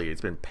poorly. It's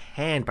been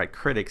panned by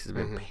critics. It's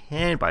been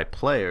panned by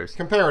players.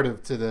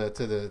 Comparative to the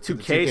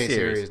 2K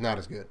series, not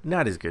as good.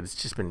 Not as good. It's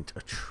just been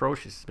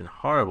atrocious. It's been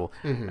horrible.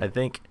 I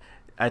think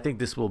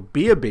this will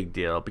be a big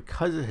deal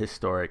because it's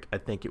historic. I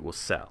think it will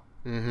sell.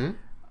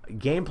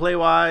 Gameplay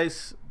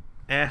wise,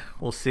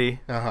 we'll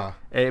see.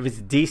 If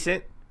it's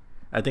decent,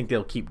 I think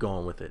they'll keep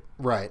going with it.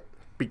 Right.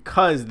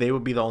 Because they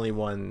would be the only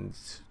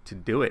ones to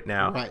do it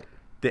now. Right.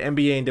 The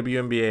NBA and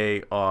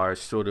WNBA are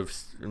sort of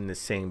in the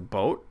same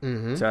boat.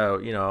 So,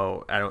 you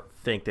know, I don't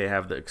think they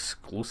have the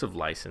exclusive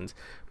license.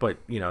 But,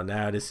 you know,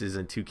 now this is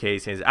in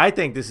 2K's hands. I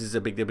think this is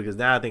a big deal because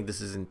now I think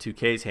this is in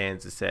 2K's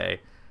hands to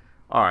say,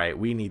 all right,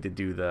 we need to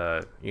do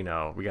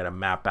we got to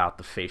map out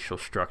the facial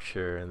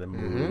structure and the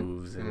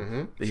moves,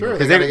 and sure,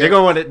 because they're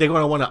going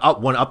to want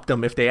to up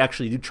them if they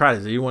actually do try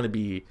this. You want to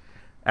be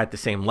at the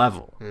same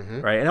level,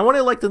 right? And I want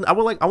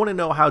to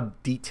know how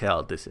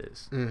detailed this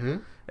is,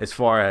 as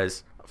far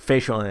as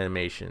facial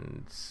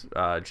animations,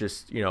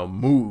 just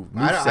move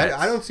sets.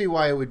 I don't see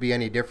why it would be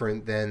any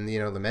different than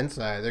the men's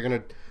side. They're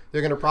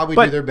gonna probably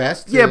do their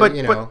best.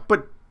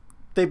 But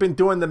they've been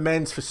doing the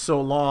men's for so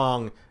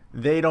long.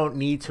 They don't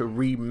need to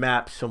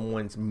remap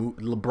someone's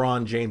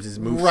LeBron James's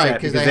moveset, right,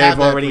 because they've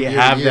already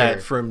have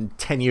that from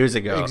 10 years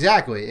ago.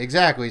 Exactly.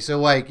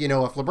 So, if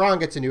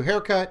LeBron gets a new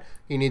haircut,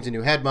 he needs a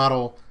new head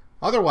model.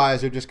 Otherwise,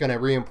 they're just going to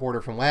re-import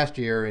it from last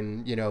year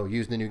and,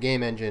 use the new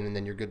game engine, and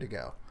then you're good to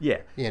go.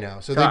 Yeah.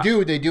 So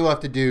they do have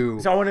to do...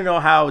 So I want to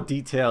know how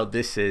detailed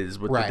this is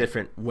with the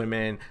different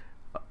women.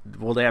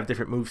 Will they have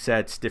different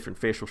movesets, different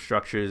facial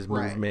structures,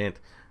 movement...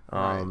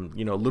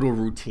 little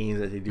routines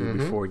that they do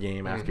before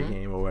game, after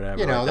game, or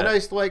whatever. The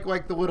nice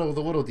like the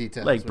little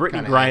details. Like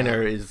Brittany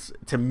Griner is,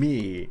 to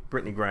me,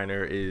 Brittany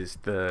is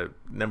the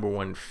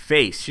 #1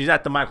 face. She's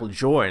not the Michael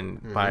Jordan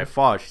by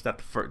far. She's not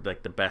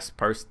the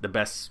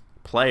best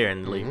player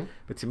in the league.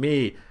 But to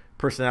me,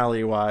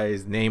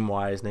 personality-wise,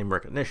 name-wise, name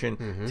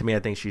recognition, to me, I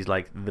think she's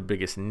like the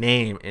biggest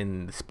name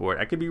in the sport.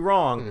 I could be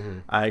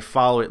wrong. I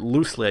follow it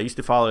loosely. I used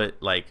to follow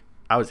it like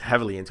I was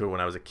heavily into it when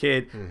I was a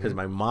kid because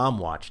my mom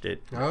watched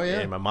it. Oh, yeah.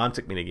 And my mom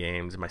took me to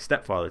games. And my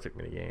stepfather took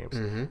me to games.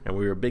 And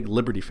we were a big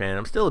Liberty fan.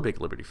 I'm still a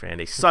big Liberty fan.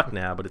 They suck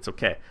now, but it's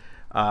okay.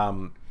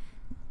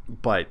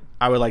 But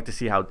I would like to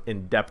see how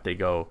in depth they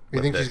go. You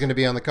think she's going to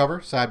be on the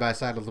cover side by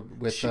side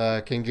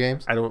with King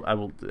James? I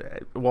will.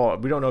 Well,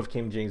 we don't know if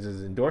King James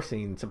is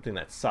endorsing something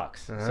that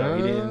sucks.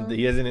 So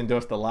he hasn't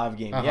endorsed the live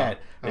game yet.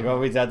 They've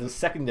always had the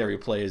secondary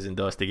players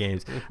endorse the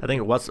games. I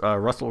think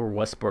Russell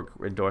Westbrook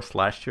endorsed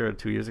last year or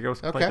 2 years ago,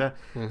 something like that.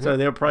 So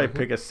they'll probably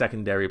pick a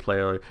secondary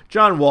player.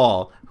 John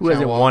Wall, who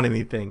hasn't won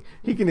anything,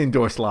 he can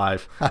endorse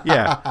live.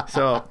 Yeah.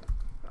 So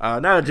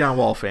not a John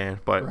Wall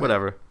fan, but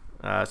whatever.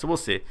 So we'll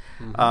see.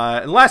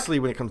 And lastly,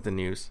 when it comes to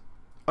news,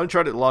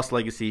 Uncharted Lost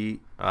Legacy,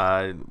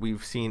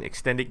 we've seen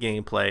extended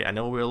gameplay. I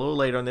know we're a little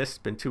late on this. It's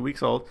been 2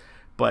 weeks old.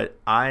 But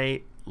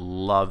I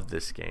love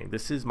this game.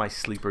 This is my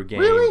sleeper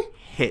game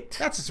hit.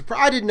 That's a surprise.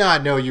 I did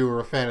not know you were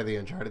a fan of the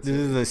Uncharted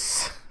series.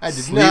 This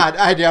is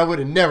I would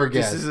have never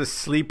guessed. This is a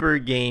sleeper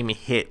game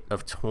hit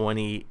of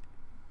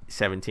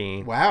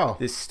 2017. Wow.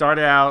 This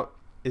started out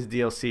as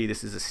DLC.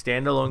 This is a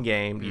standalone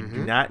game. You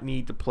do not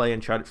need to play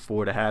Uncharted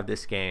 4 to have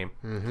this game.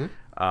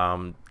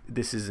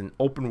 This is an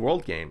open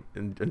world game.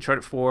 And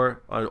Uncharted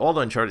 4, all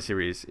the Uncharted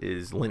series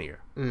is linear.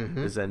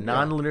 It's a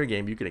non-linear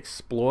game. You can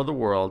explore the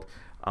world.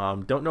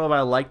 Don't know if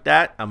I like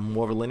that. I'm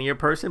more of a linear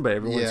person, but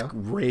everyone's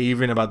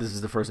raving about this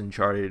is the first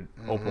Uncharted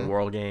open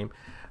world game.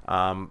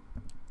 I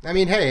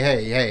mean,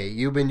 hey!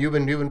 You've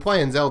been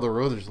playing Zelda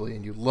religiously,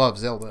 and you love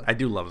Zelda. I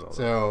do love Zelda.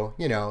 So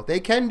they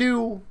can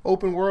do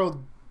open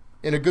world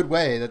in a good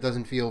way that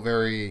doesn't feel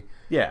very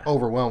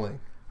overwhelming.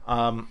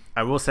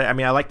 I will say, I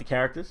mean, I like the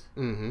characters.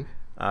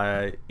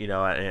 I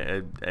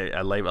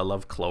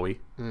love Chloe.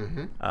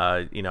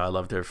 I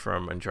loved her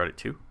from Uncharted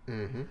 2.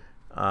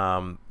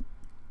 I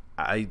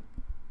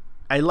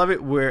love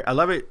it well,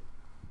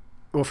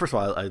 first of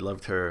all, I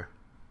loved her.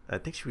 I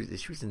think she was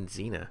in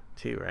Xena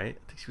too, right? I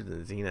think she was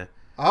in Xena.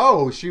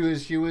 Oh, she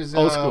was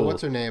Old school.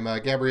 What's her name?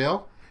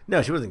 Gabrielle?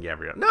 No, she wasn't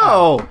Gabrielle.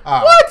 No.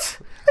 What?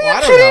 Well,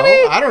 Are you kidding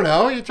me? I don't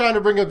know. You're trying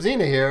to bring up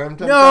Xena here. I'm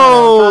trying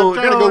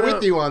to go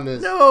with you on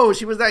this. No,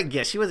 she was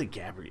not. She wasn't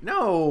Gabrielle.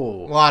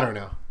 No. Well, I don't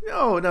know.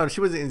 No,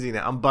 she wasn't in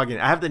Xena. I'm bugging.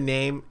 I have the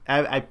name.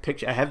 I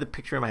have the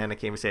picture in my hand. I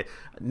can't even say it.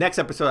 Next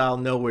episode, I'll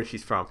know where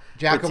she's from.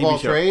 Jack of all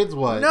trades.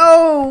 What?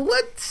 No.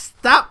 What?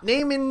 Stop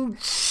naming.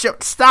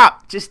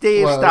 Stop. Just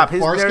Dave. Stop.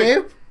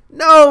 Farscape?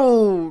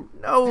 No.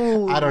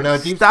 I don't know.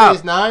 Deep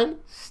Space Nine.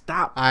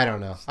 Stop. I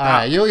don't know. All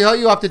right,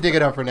 you have to dig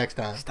it up for next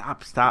time.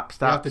 Stop.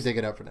 You have to dig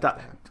it up for next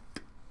time.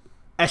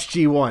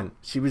 SG-1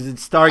 She was in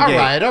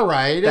Stargate. All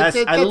right. It's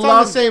on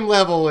the same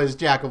level as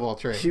Jack of all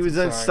trades. She was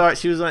on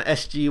She was on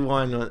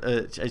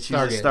SG-1. She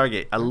was in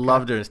Stargate. I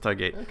loved her in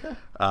Stargate. Okay.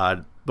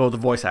 Both the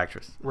voice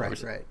actress.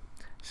 Right.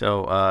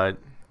 So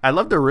I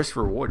love the risk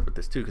reward with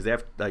this too because they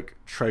have like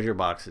treasure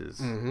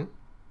boxes,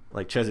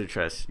 like treasure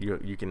chests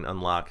you can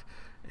unlock,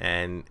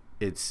 and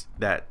it's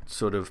that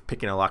sort of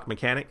picking a lock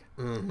mechanic.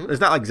 It's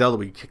not like Zelda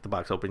where you kick the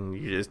box open and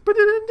you just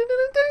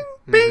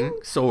bing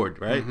sword,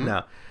 right?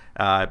 No.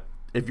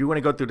 If you want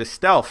to go through the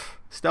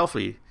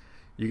stealthily,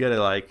 you got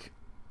to like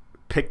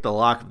pick the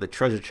lock of the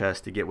treasure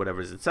chest to get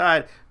whatever's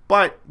inside,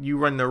 but you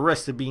run the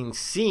risk of being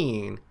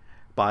seen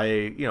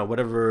by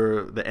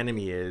whatever the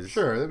enemy is.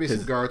 Sure, there'll be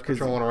some guards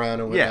patrolling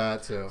around and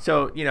whatnot.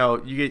 So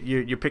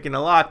you're picking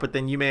a lock, but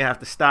then you may have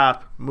to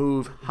stop,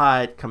 move,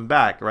 hide, come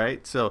back,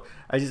 right? So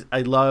I just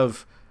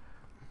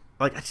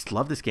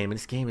love this game, and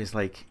this game is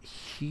like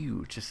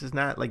huge. This is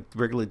not like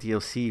regular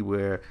DLC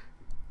where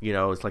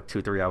it's like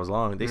 2-3 hours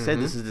long. They said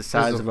this is the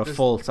size of a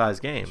full-size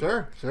game.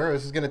 Sure.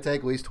 This is going to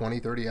take at least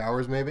 20-30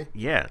 hours maybe.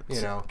 Yeah.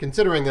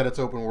 Considering that it's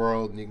open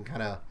world and you can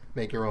kind of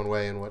make your own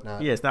way and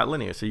whatnot. Yeah, it's not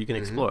linear, so you can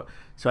explore.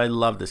 So I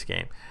love this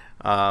game.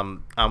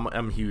 I'm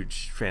a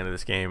huge fan of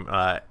this game,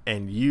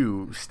 and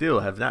you still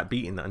have not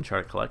beaten the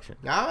Uncharted collection.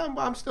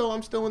 I'm still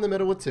in the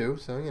middle with 2,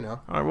 so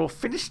All right, well,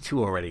 finish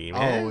 2 already,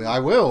 man. Oh, I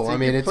will. So I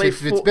mean,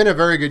 it's been a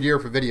very good year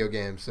for video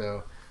games,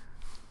 so.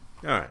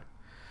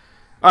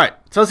 All right,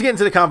 so let's get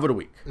into the convo of the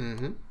week.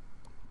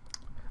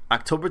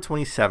 October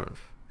 27th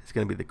is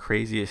going to be the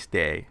craziest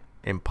day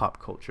in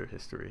pop culture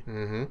history.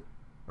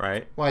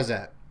 Right? Why is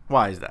that?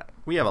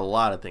 We have a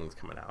lot of things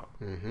coming out.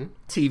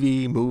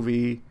 TV,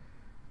 movie.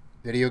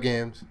 Video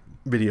games.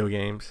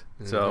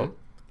 So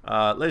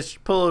let's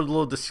pull a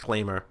little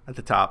disclaimer at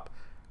the top.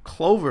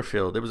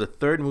 Cloverfield, there was a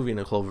third movie in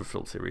the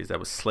Cloverfield series that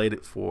was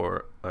slated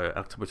for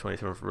October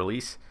 27th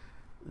release.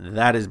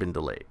 That has been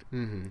delayed.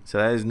 So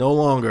that is no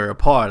longer a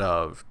part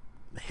of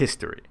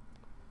history.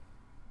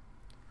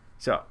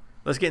 So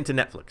let's get into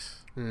Netflix.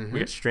 We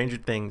got Stranger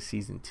Things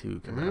season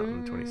 2 coming out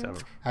on the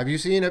 27th. Have you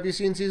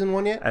seen season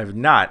 1 yet? I have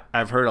not.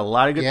 I've heard a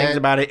lot of good things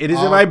about it. It is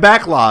in my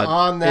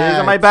backlog. It is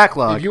in my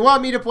backlog. If you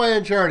want me to play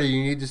Uncharted,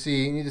 you need to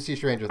see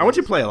Stranger Things. I want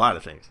you to play a lot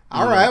of things.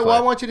 All right. Well,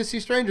 I want you to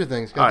see Stranger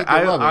Things. All right,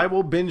 I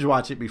will binge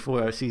watch it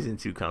before season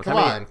 2 comes.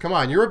 Come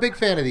on. You're a big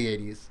fan of the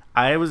 80s.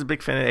 I was a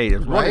big fan of the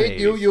 80s. Right?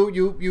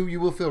 You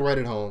will feel right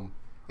at home.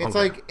 It's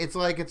like.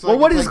 Well,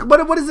 what is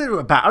it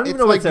about? I don't even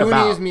know what it's about. It's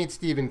like Goonies meets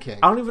Stephen King.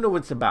 I don't even know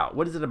what it's about.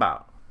 What is it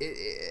about?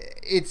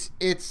 It's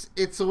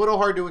a little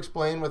hard to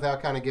explain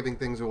without kind of giving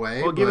things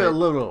away. Well, give it a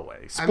little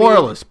away.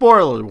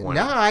 Spoiler one.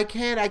 No, I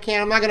can't.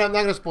 I'm not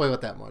gonna spoil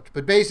it that much.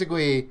 But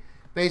basically,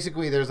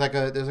 there's like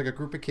a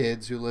group of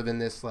kids who live in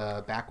this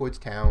backwoods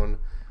town.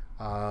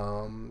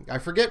 I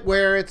forget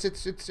where.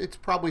 It's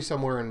probably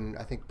somewhere in,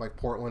 I think, like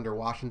Portland or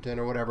Washington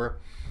or whatever,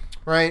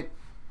 right?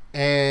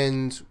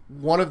 And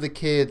one of the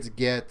kids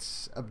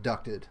gets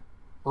abducted.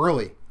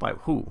 Early. By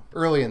who?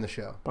 Early in the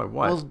show. By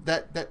what? Well,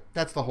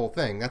 that's the whole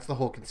thing. That's the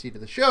whole conceit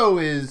of the show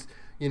is,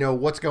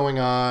 what's going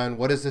on?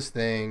 What is this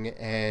thing?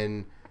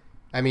 And,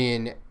 I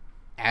mean,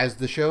 as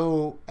the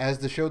show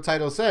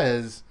title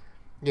says,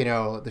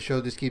 the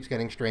show just keeps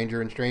getting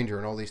stranger and stranger,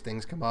 and all these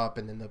things come up,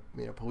 and then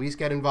the police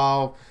get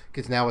involved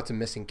because now it's a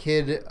missing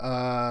kid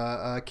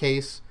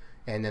case,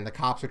 and then the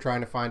cops are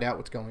trying to find out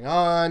what's going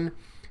on.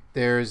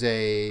 There's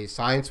a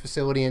science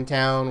facility in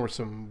town where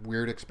some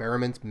weird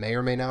experiments may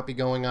or may not be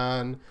going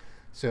on.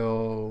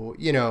 So,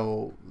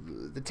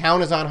 the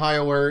town is on high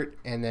alert,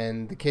 and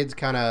then the kids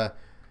kind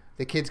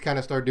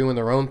of start doing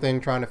their own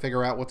thing, trying to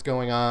figure out what's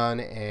going on.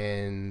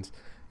 And,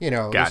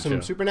 there's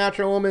some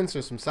supernatural elements,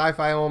 there's some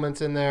sci-fi elements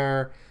in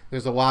there.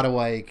 There's a lot of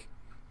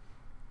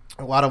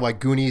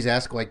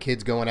Goonies-esque, like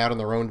kids going out on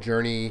their own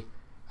journey.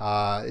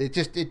 It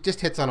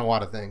just hits on a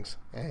lot of things.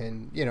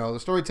 And, the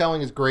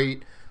storytelling is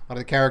great. A lot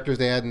of the characters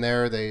they had in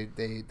there,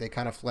 they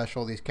kind of flesh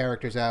all these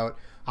characters out.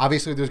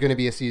 Obviously, there's going to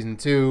be a season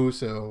 2,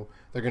 so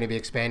they're going to be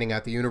expanding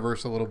out the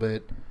universe a little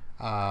bit.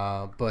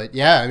 But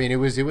yeah, I mean, it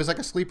was like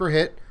a sleeper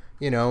hit.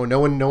 No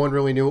one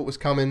really knew it was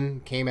coming.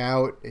 Came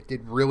out, it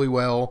did really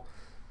well,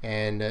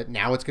 and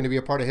now it's going to be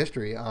a part of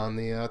history on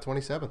the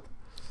 27th.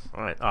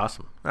 All right,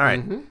 awesome. All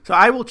right, so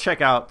I will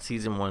check out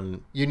season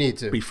 1. You need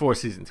to before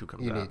season 2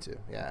 comes out. You need to,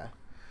 yeah.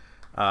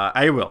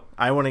 I will.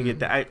 I want to get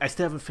that. I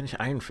still haven't finished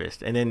Iron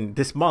Fist, and then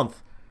this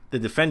month. The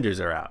Defenders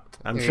are out.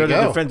 I'm sure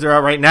the Defenders are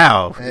out right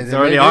now. It's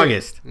already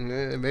August.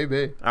 It may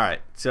be. All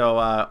right. So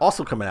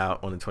also coming out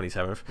on the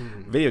 27th,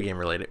 video game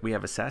related, we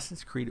have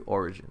Assassin's Creed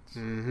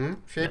Origins.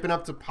 Shaping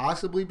up to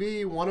possibly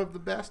be one of the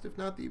best, if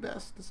not the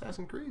best,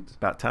 Assassin's Creeds.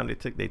 About time they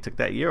took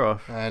that year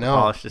off. I know.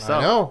 Polished this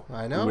up.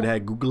 I know. We would have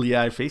had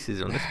googly-eyed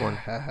faces on this one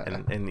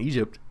in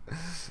Egypt.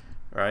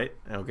 Right?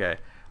 Okay.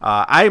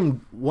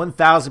 I'm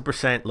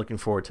 1,000% looking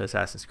forward to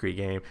Assassin's Creed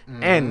game.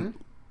 And...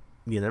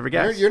 You never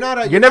guess. You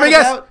never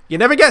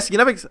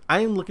guess.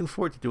 I am looking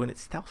forward to doing it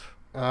stealth.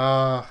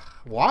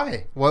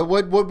 Why?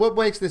 What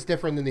makes this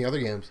different than the other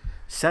games?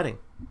 Setting.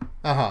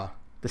 The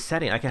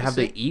setting. I can have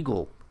the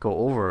eagle go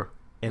over,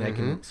 and I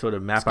can sort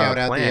of map Scout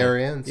out a plan. The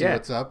area and see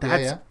what's up.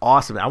 That's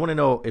awesome. I want to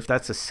know if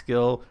that's a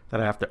skill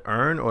that I have to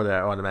earn or that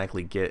I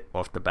automatically get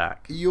off the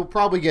back. You'll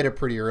probably get it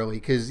pretty early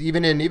because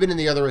even in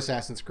the other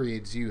Assassin's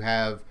Creeds, you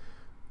have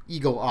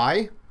Eagle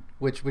Eye.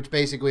 Which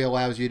basically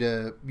allows you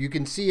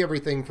can see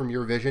everything from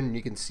your vision and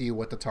you can see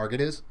what the target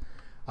is.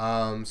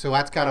 So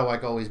that's kind of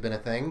like always been a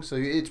thing. So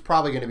it's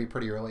probably going to be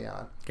pretty early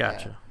on.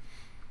 Gotcha. Yeah.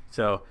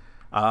 So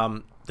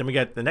then we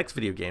got the next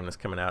video game that's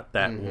coming out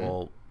that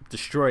will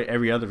destroy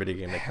every other video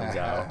game that comes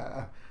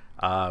out.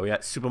 We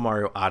got Super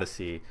Mario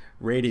Odyssey,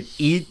 rated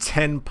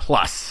E10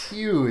 plus.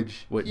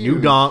 Huge. With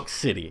New Donk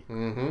City.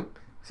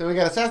 So we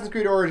got Assassin's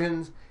Creed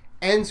Origins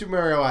and Super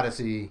Mario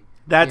Odyssey.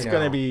 That's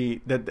going to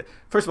be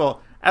first of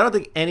all, I don't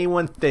think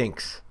anyone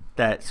thinks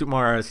that Super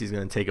Mario Odyssey is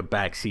going to take a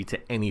backseat to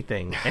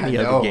anything, any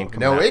other game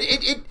coming out. No, it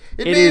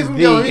is the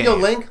game. Let me go,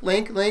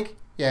 Link.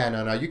 Yeah,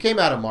 no. You came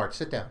out in March.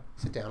 Sit down.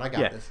 I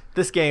got this.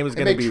 This game is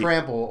going to be...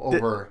 trample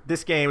over...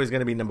 This game is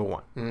going to be number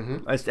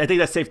 1. I think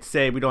that's safe to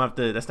say. We don't have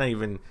to... That's not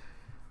even...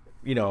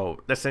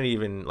 that's not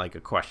even like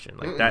a question.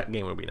 Like, that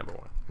game will be number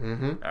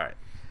 1. All right.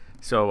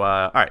 So,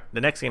 all right.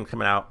 The next game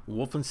coming out,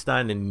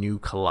 Wolfenstein: The New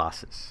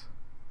Colossus.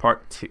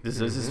 Part 2.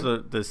 This is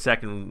the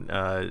second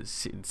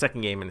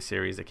game in the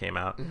series that came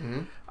out.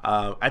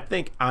 I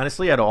think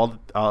honestly, out of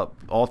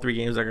all 3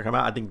 games that are gonna come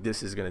out, I think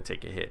this is gonna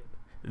take a hit.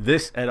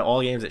 This out of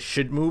all games that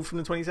should move from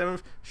the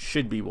 27th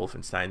should be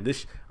Wolfenstein.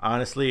 This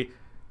honestly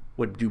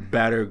would do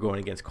better going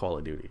against Call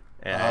of Duty.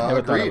 And I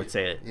never thought I would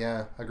say it.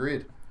 Yeah,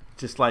 agreed.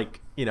 Just like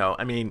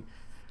I mean,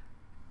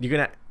 you're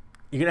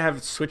gonna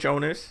have Switch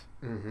owners.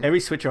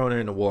 Every Switch owner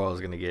in the world is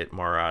gonna get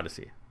Mario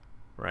Odyssey,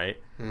 right?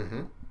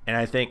 And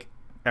I think.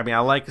 I mean,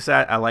 I like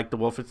the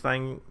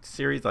Wolfenstein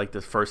series, like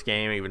the first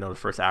game, even though the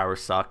first hour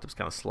sucked. It was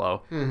kind of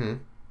slow.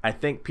 I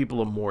think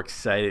people are more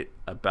excited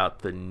about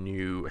the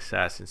new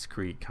Assassin's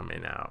Creed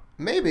coming out.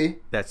 Maybe.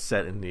 That's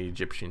set in the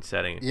Egyptian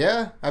setting.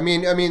 Yeah. I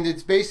mean,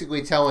 it's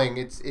basically telling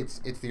it's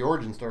the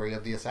origin story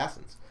of the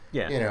assassins.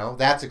 Yeah.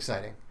 That's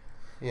exciting.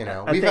 You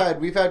know, we've had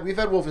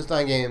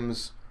Wolfenstein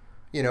games,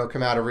 you know,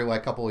 come out every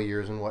like couple of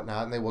years and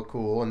whatnot, and they look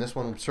cool. And this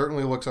one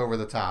certainly looks over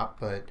the top.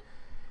 But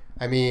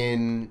I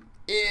mean,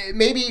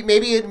 maybe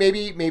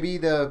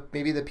the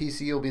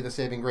PC will be the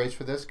saving grace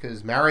for this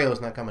because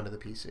Mario's not coming to the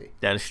PC.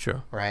 That is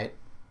true, right?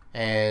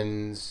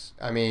 And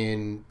I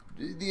mean,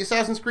 the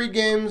Assassin's Creed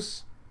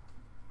games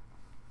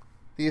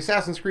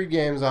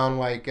on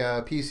like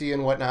PC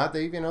and whatnot,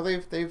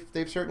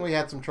 they've certainly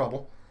had some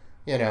trouble,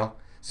 you know.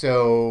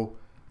 So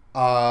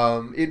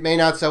it may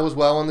not sell as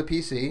well on the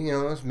PC, you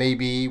know. This may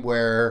be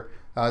where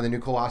the new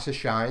Colossus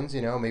shines,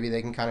 you know. Maybe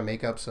they can kind of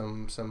make up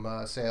some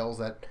sales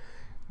that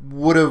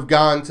would have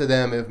gone to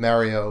them if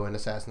Mario and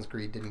Assassin's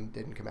Creed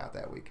didn't come out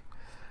that week.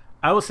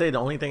 I will say the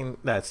only thing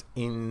that's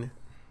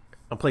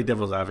I'll play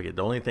devil's advocate.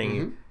 The only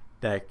thing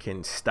that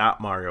can stop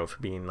Mario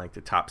from being like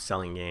the top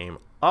selling game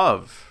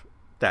of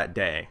that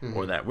day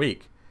or that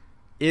week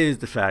is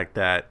the fact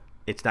that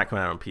it's not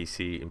coming out on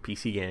PC, and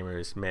PC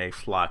gamers may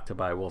flock to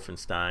buy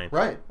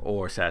Wolfenstein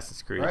or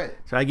Assassin's Creed. Right.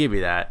 So I give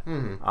you that.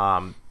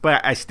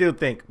 But I still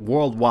think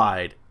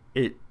worldwide,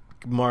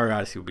 Mario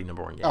Odyssey will be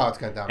 #1 game. Oh, it's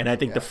going to dominate. And I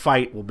think the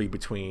fight will be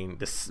between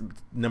this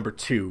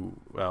 #2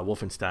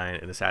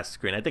 Wolfenstein and Assassin's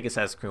Creed. And I think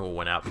Assassin's Creed will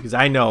win out because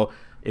I know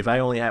if I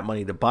only had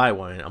money to buy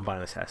one, I'm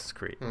buying Assassin's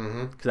Creed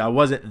because I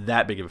wasn't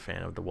that big of a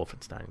fan of the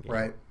Wolfenstein game.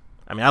 Right.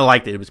 I mean, I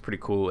liked it. It was pretty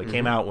cool. It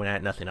came out when I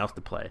had nothing else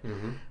to play.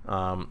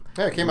 Yeah,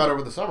 it came out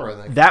over the summer, I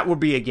think. That would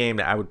be a game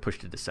that I would push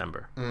to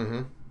December.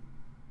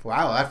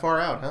 Wow, that far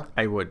out, huh?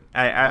 I would.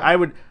 I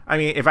would. I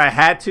mean, if I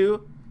had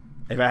to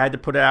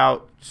put it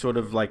out sort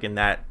of like in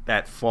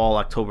that fall,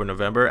 October,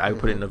 November, I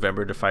would put it in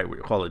November to fight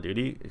with Call of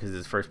Duty because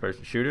it's a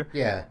first-person shooter.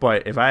 Yeah.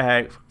 But if I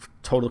had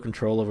total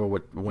control over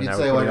when you'd I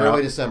would say put like it early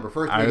out, December,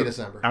 first week of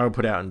December. I would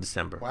put it out in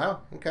December. Wow.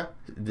 Okay.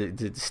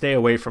 To stay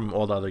away from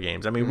all the other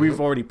games. I mean,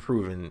 we've already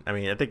proven. I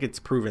mean, I think it's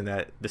proven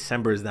that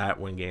December is not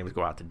when games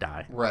go out to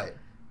die. Right.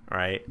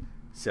 Right.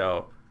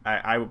 So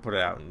I would put it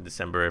out in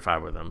December if I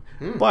were them.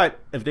 But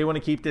if they want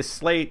to keep this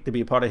slate to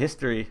be a part of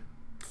history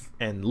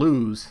and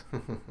lose.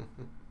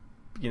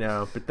 You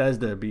know,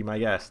 Bethesda, be my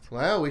guest.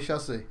 Well, we shall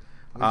see.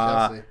 We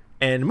shall see.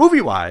 And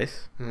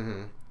movie-wise, we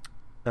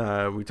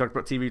talked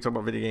about TV, we talked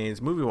about video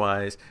games.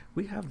 Movie-wise,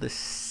 we have the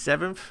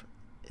 7th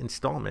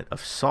installment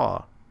of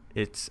Saw.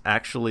 It's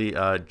actually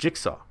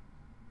Jigsaw.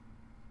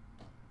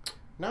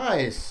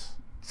 Nice.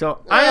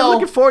 So I am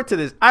looking forward to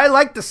this. I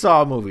like the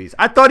Saw movies.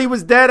 I thought he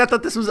was dead. I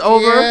thought this was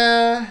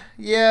over.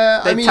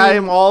 Yeah. They tie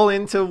him all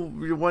into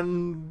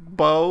one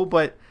bow,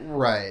 but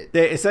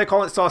instead of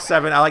calling it Saw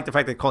 7, I like the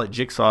fact they call it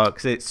Jigsaw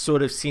because it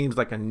sort of seems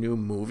like a new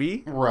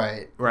movie.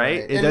 Right.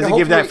 It and doesn't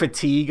give that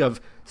fatigue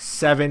of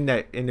 7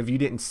 and if you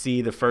didn't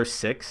see the first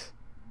 6.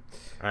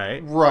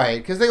 Right,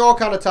 because they all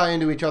kind of tie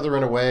into each other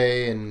in a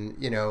way, and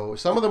you know,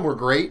 some of them were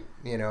great,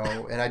 you know,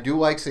 and I do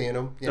like seeing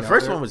them. The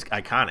first one was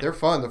iconic. They're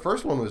fun. The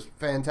first one was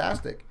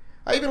fantastic.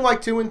 I even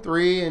like 2 and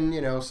 3, and you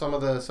know, some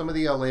of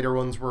the later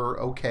ones were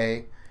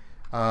okay.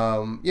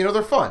 You know,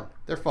 they're fun.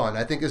 They're fun.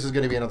 I think this is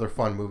going to be another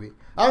fun movie.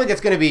 I don't think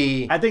it's going to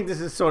be. I think this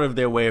is sort of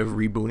their way of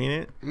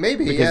rebooting it.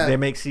 Maybe because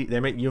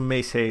you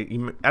may say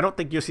I don't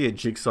think you'll see a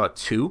Jigsaw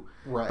 2,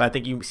 but I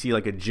think you see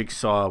like a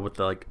Jigsaw with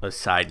like a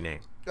side name.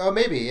 Oh,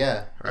 maybe,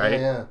 yeah. Right?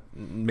 Yeah.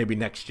 Maybe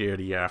next year,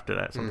 the year after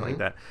that, something like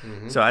that.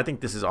 So I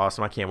think this is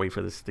awesome. I can't wait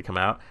for this to come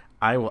out.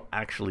 I will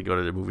actually go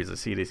to the movies to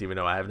see this, even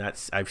though I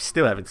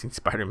still haven't seen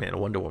Spider-Man and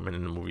Wonder Woman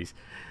in the movies.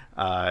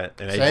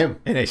 Same.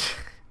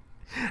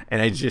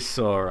 I just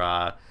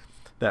saw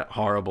that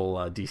horrible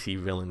DC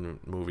villain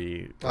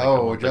movie.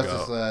 Not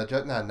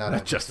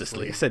Justice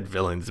League. I said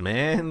villains,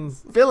 man.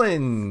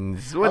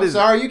 Villains. I'm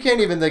sorry, you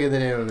can't even think of the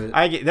name of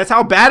it. That's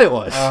how bad it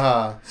was.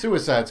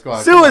 Suicide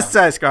Squad.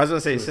 Suicide Squad. I was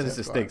gonna say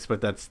Sinister Six, but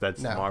that's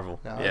Marvel.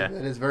 No, yeah,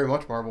 it is very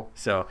much Marvel.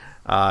 So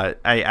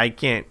I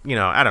can't. You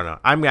know, I don't know.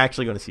 I'm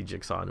actually going to see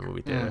Jigsaw in the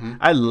movie theater.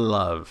 I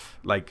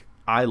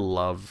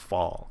love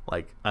fall.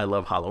 Like I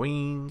love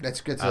Halloween.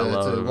 It's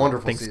a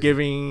wonderful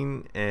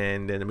Thanksgiving season.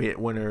 And then we hit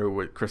winter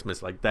with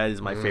Christmas. Like that is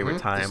my favorite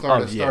time.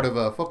 Start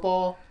of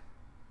football.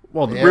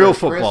 Well, real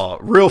football.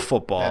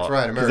 That's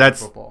right, American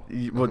football.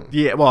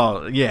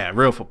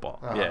 Real football.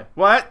 Yeah.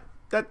 Well,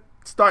 that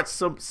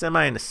starts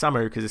semi in the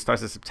summer because it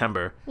starts in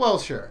September. Well,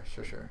 sure.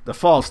 The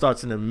fall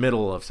starts in the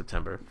middle of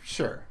September.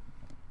 Sure.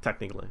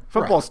 Technically,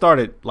 football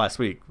started last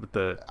week with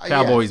the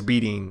Cowboys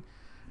beating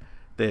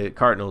the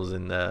Cardinals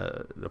in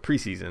the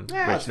preseason,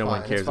 which no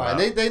one cares about.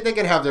 They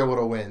can have their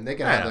little win. They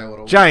can have their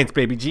little Giants,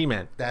 baby,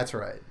 G-Man. That's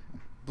right.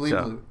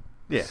 Blue.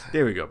 Yeah,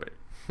 there we go, baby.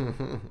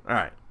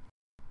 All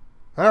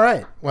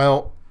right.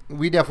 Well,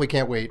 we definitely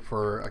can't wait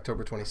for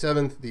October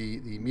 27th. The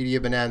media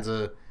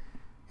bonanza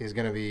is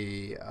going to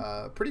be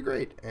pretty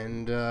great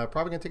and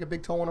probably going to take a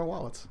big toll on our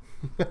wallets.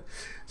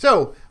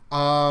 So,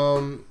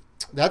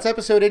 that's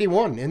episode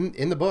 81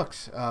 in the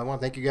books. I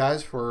want to thank you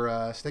guys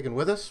for sticking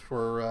with us,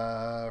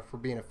 for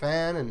being a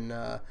fan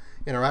and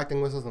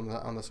interacting with us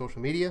on the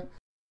social media.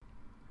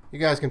 You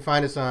guys can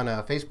find us on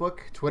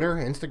Facebook, Twitter,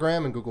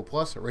 Instagram, and Google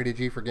Plus at Rated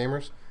G for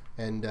Gamers.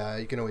 And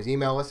you can always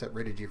email us at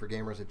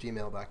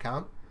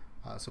ratedgforgamers@gmail.com.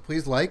 So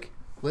please like,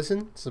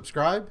 listen,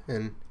 subscribe,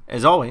 and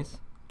As always,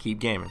 keep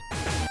gaming.